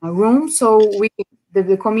room. So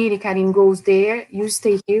the committee, Carine, goes there. You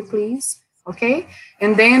stay here, please. Okay,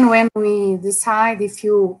 and then when we decide if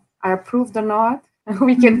you are approved or not,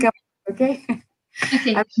 we can come. Okay.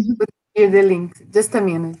 Okay. I'm going to put here the link. Just a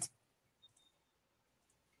minute.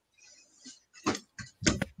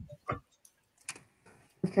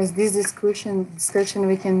 Because this discussion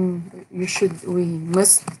we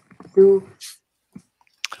must do.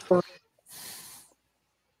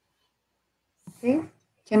 Okay.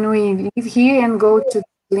 Can we leave here and go to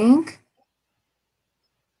the link?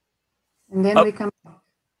 And then we come back.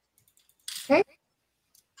 Okay.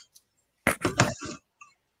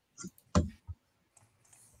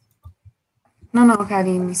 No,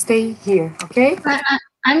 Carine, stay here. Okay.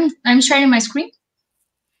 I'm sharing my screen.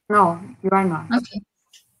 No, you are not. Okay.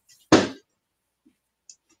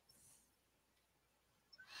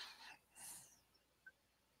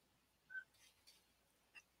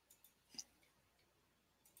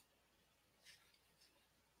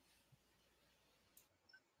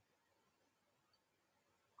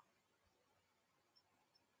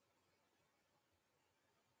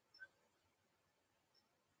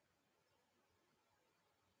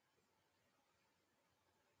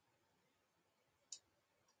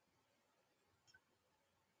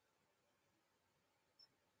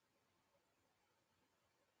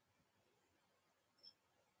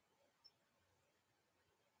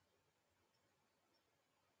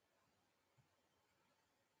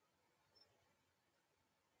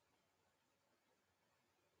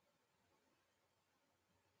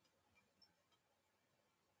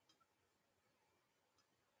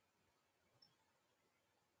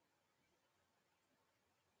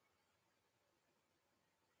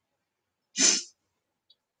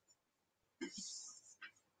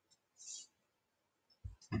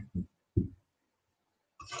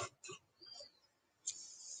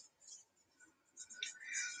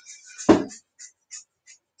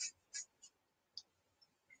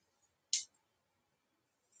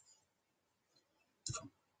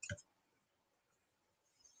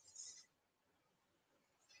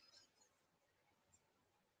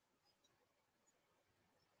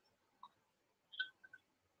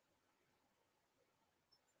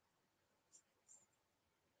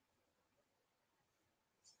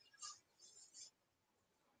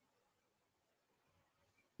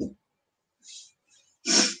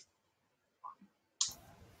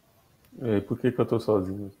 E aí, por que eu tô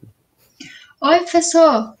sozinho aqui? Oi,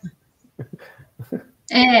 professor.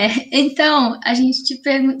 Então, a gente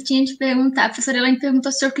tinha de perguntar, a professora Elaine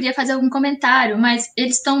perguntou se o senhor queria fazer algum comentário, mas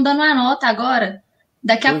eles estão dando a nota agora.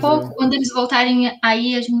 Daqui a pouco, quando eles voltarem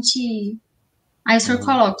aí, aí o senhor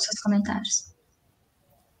coloca os seus comentários.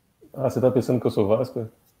 Ah, você tá pensando que eu sou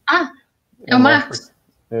Vasco? Ah, é o Marcos?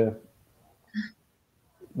 É.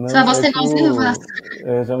 Não, Sua voz tá igualzinha do Vasco.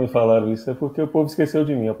 Já me falaram isso, é porque o povo esqueceu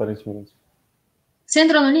de mim, aparentemente. Você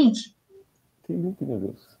entrou no link? Que link, meu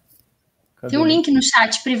Deus? Cadê Tem um link no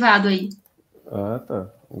chat privado aí. Ah,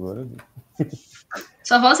 tá. Agora eu vi.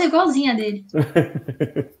 Sua voz é igualzinha a dele.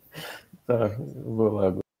 Tá, eu vou lá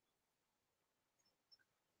agora.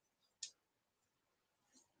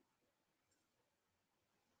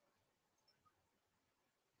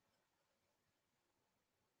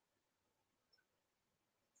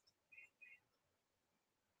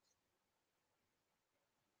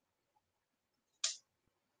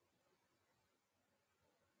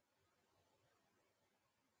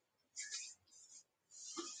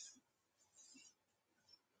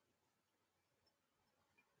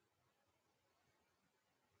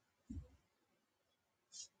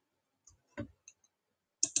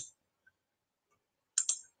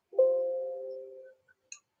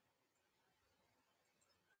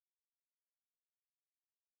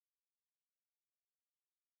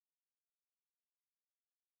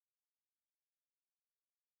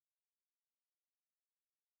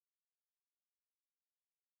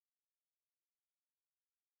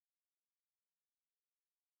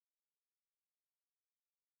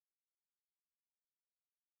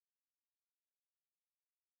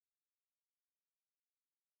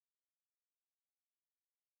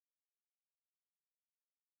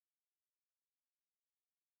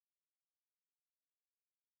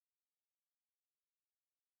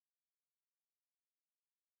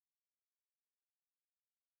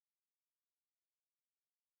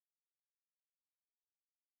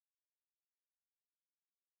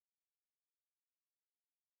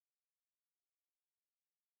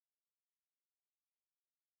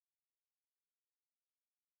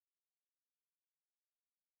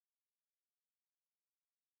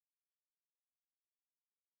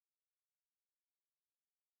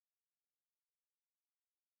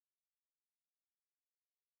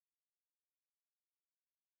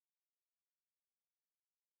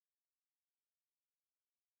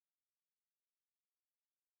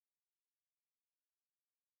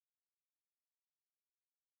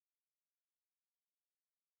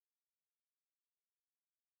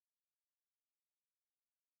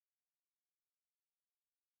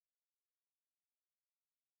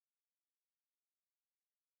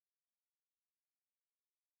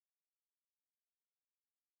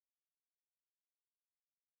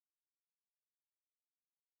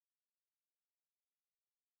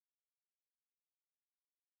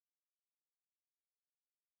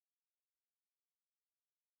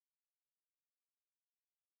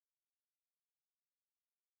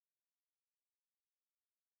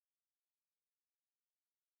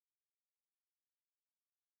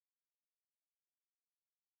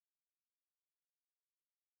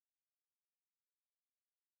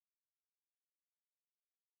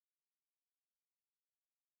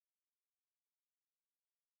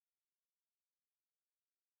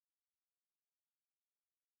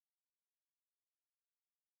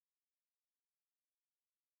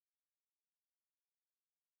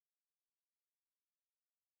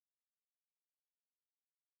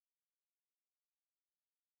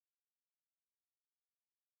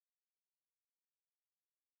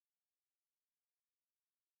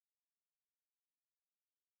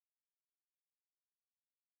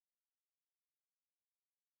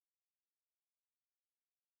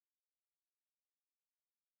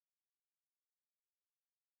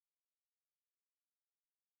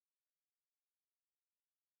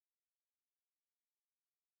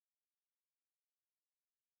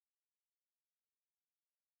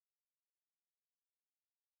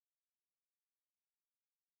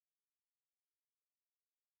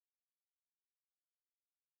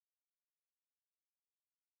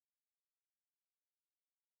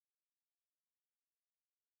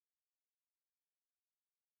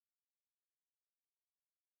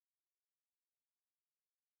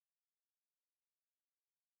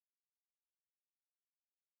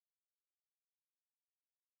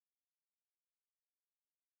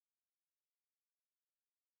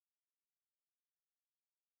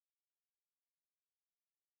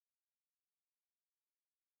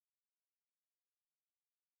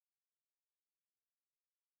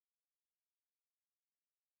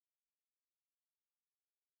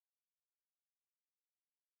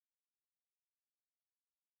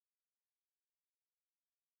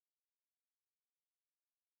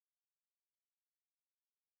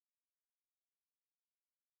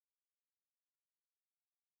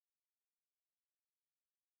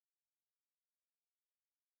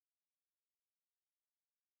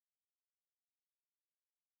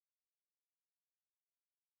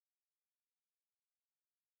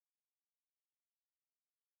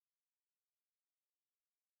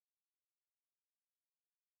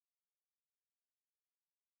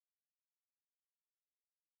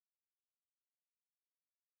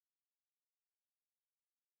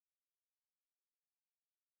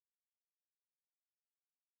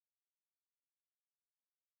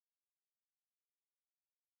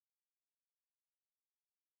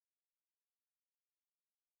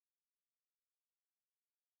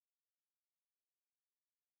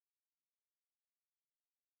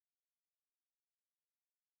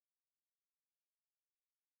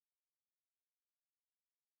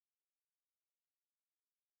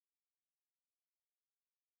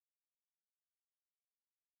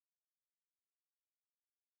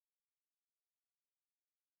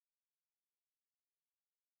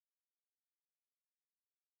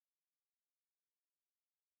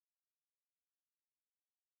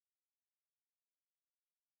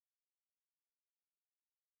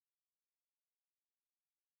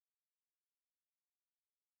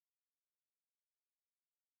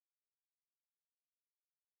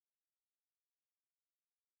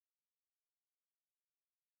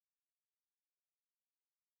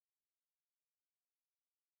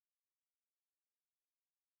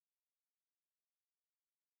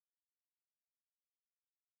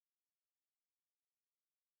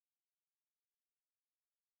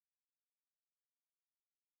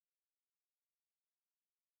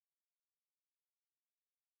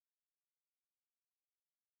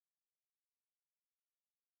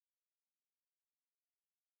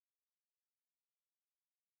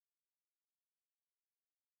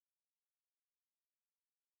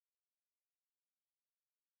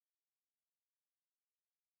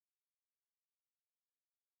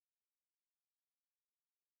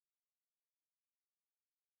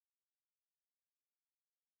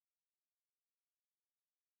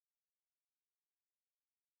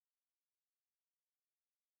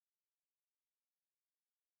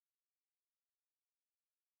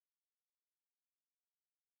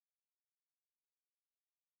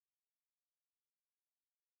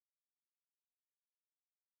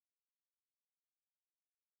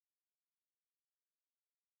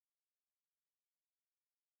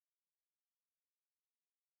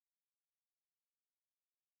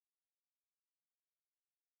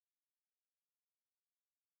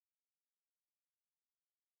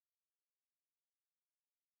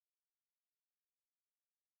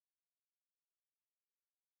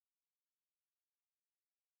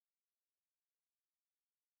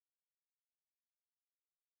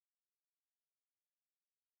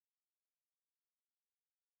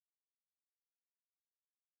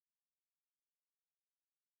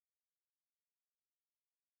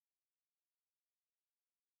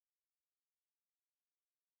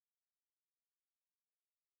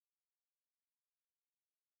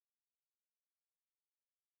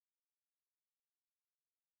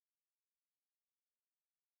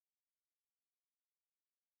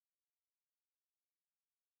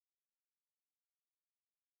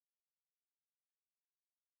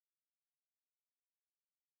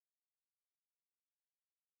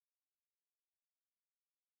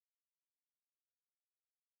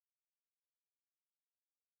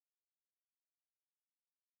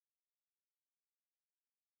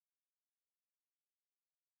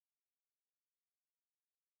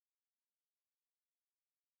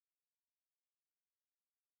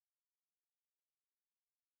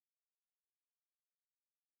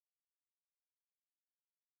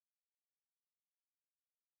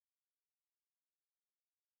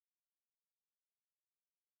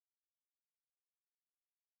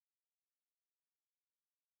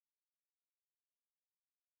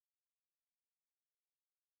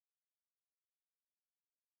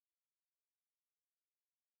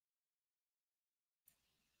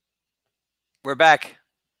 We're back.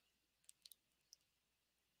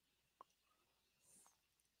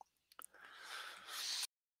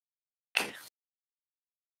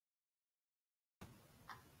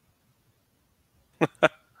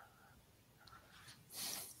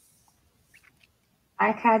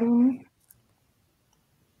 Hi, Carine.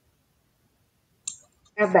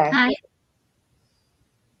 You're back. Hi.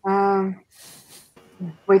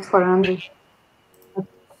 Wait for Andrew.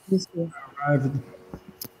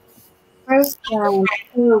 First,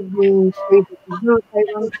 before we say the result, I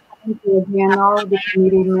want to thank you again all the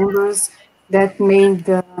committee members that made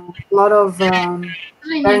a lot of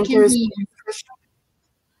very interesting discussion.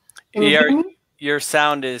 Can you hear me? Your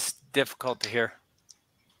sound is difficult to hear.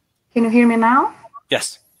 Can you hear me now?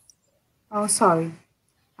 Yes. Oh, sorry.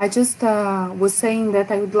 I just was saying that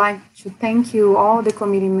I would like to thank you, all the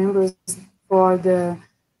committee members, for the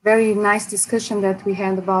very nice discussion that we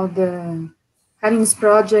had about the Carine's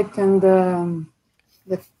project and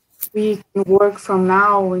that we can work from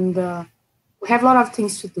now. And we have a lot of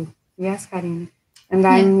things to do. Yes, Carine. And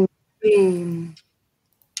I'm really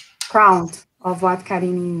proud of what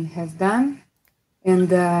Carine has done.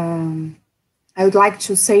 And I would like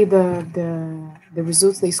to say the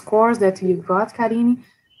results, the scores that you got, Carine.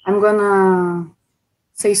 I'm gonna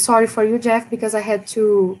say sorry for you, Jeff, because I had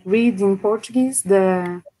to read in Portuguese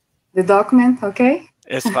the document, okay?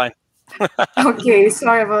 It's fine. Ok,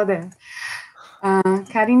 sorry about that.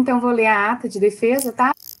 Carine, então vou ler a ata de defesa,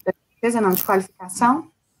 tá? De defesa não, de qualificação.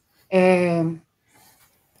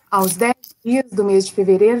 Aos 10 dias do mês de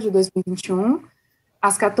fevereiro de 2021,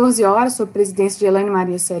 às 14 horas, sob presidência de Elaine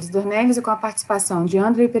Maria Seres Dornelles e com a participação de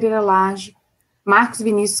André Pereira Lage, Marcos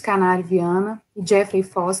Vinícius Canário Viana e Jeffrey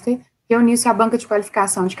Foster, reuniu-se a banca de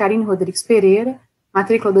qualificação de Carine Rodrigues Pereira,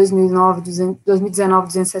 matrícula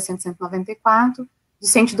 2019-260-194,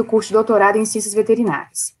 discente do curso de doutorado em Ciências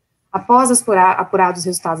Veterinárias. Após apurados os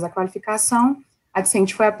resultados da qualificação, a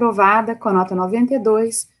discente foi aprovada com nota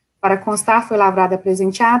 92, para constar foi lavrada a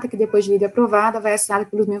presente ata, que depois de lida e aprovada, vai assinada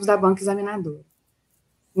pelos membros da banca examinadora.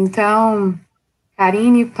 Então,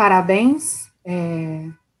 Carine, parabéns,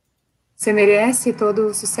 você merece todo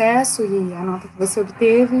o sucesso e a nota que você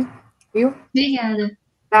obteve, viu? Obrigada.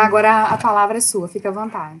 Agora a palavra é sua, fica à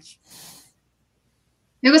vontade.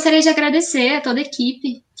 Eu gostaria de agradecer a toda a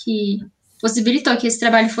equipe que possibilitou que esse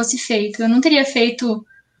trabalho fosse feito. Eu não teria feito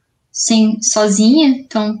sozinha,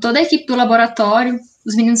 então toda a equipe do laboratório,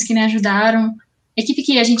 os meninos que me ajudaram, a equipe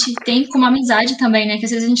que a gente tem como amizade também, né, que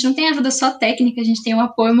às vezes a gente não tem ajuda só técnica, a gente tem um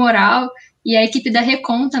apoio moral, e a equipe da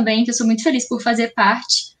Recon também, que eu sou muito feliz por fazer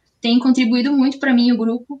parte, tem contribuído muito para mim e o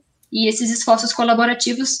grupo, e esses esforços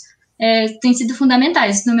colaborativos têm sido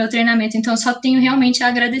fundamentais no meu treinamento, então eu só tenho realmente a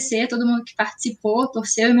agradecer a todo mundo que participou,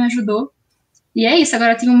 torceu e me ajudou, e é isso,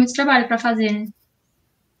 agora eu tenho muito trabalho para fazer, né.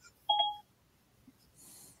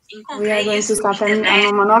 We are going to start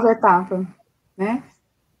uma nova etapa, né?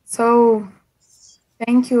 So,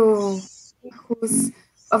 thank you.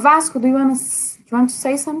 Vasco, do you want to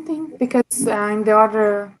say something? Because in the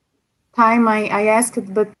other time I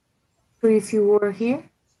asked, but if you were here.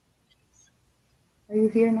 Are you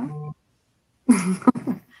here now?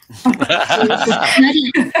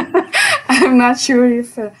 I'm not sure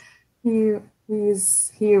if he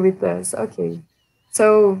is here with us. Okay.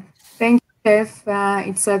 So, thank you, Jeff.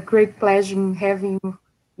 It's a great pleasure having you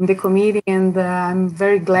in the committee, and I'm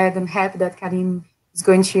very glad and happy that Carine is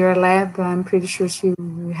going to your lab. I'm pretty sure she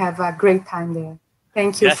will have a great time there.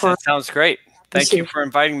 Thank you. Yes, that sounds great. Thank you for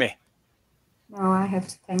inviting me. No, I have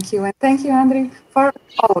to thank you. And thank you, Andre, for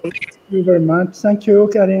always. Thank you very much. Thank you,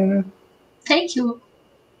 Carine. Thank you.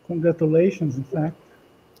 Congratulations, in fact.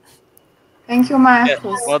 Thank you, Marcos.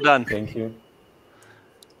 Yes, well done. Thank you.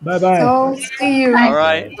 Bye-bye. So, see you. All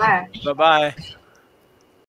right. Bye. Bye-bye.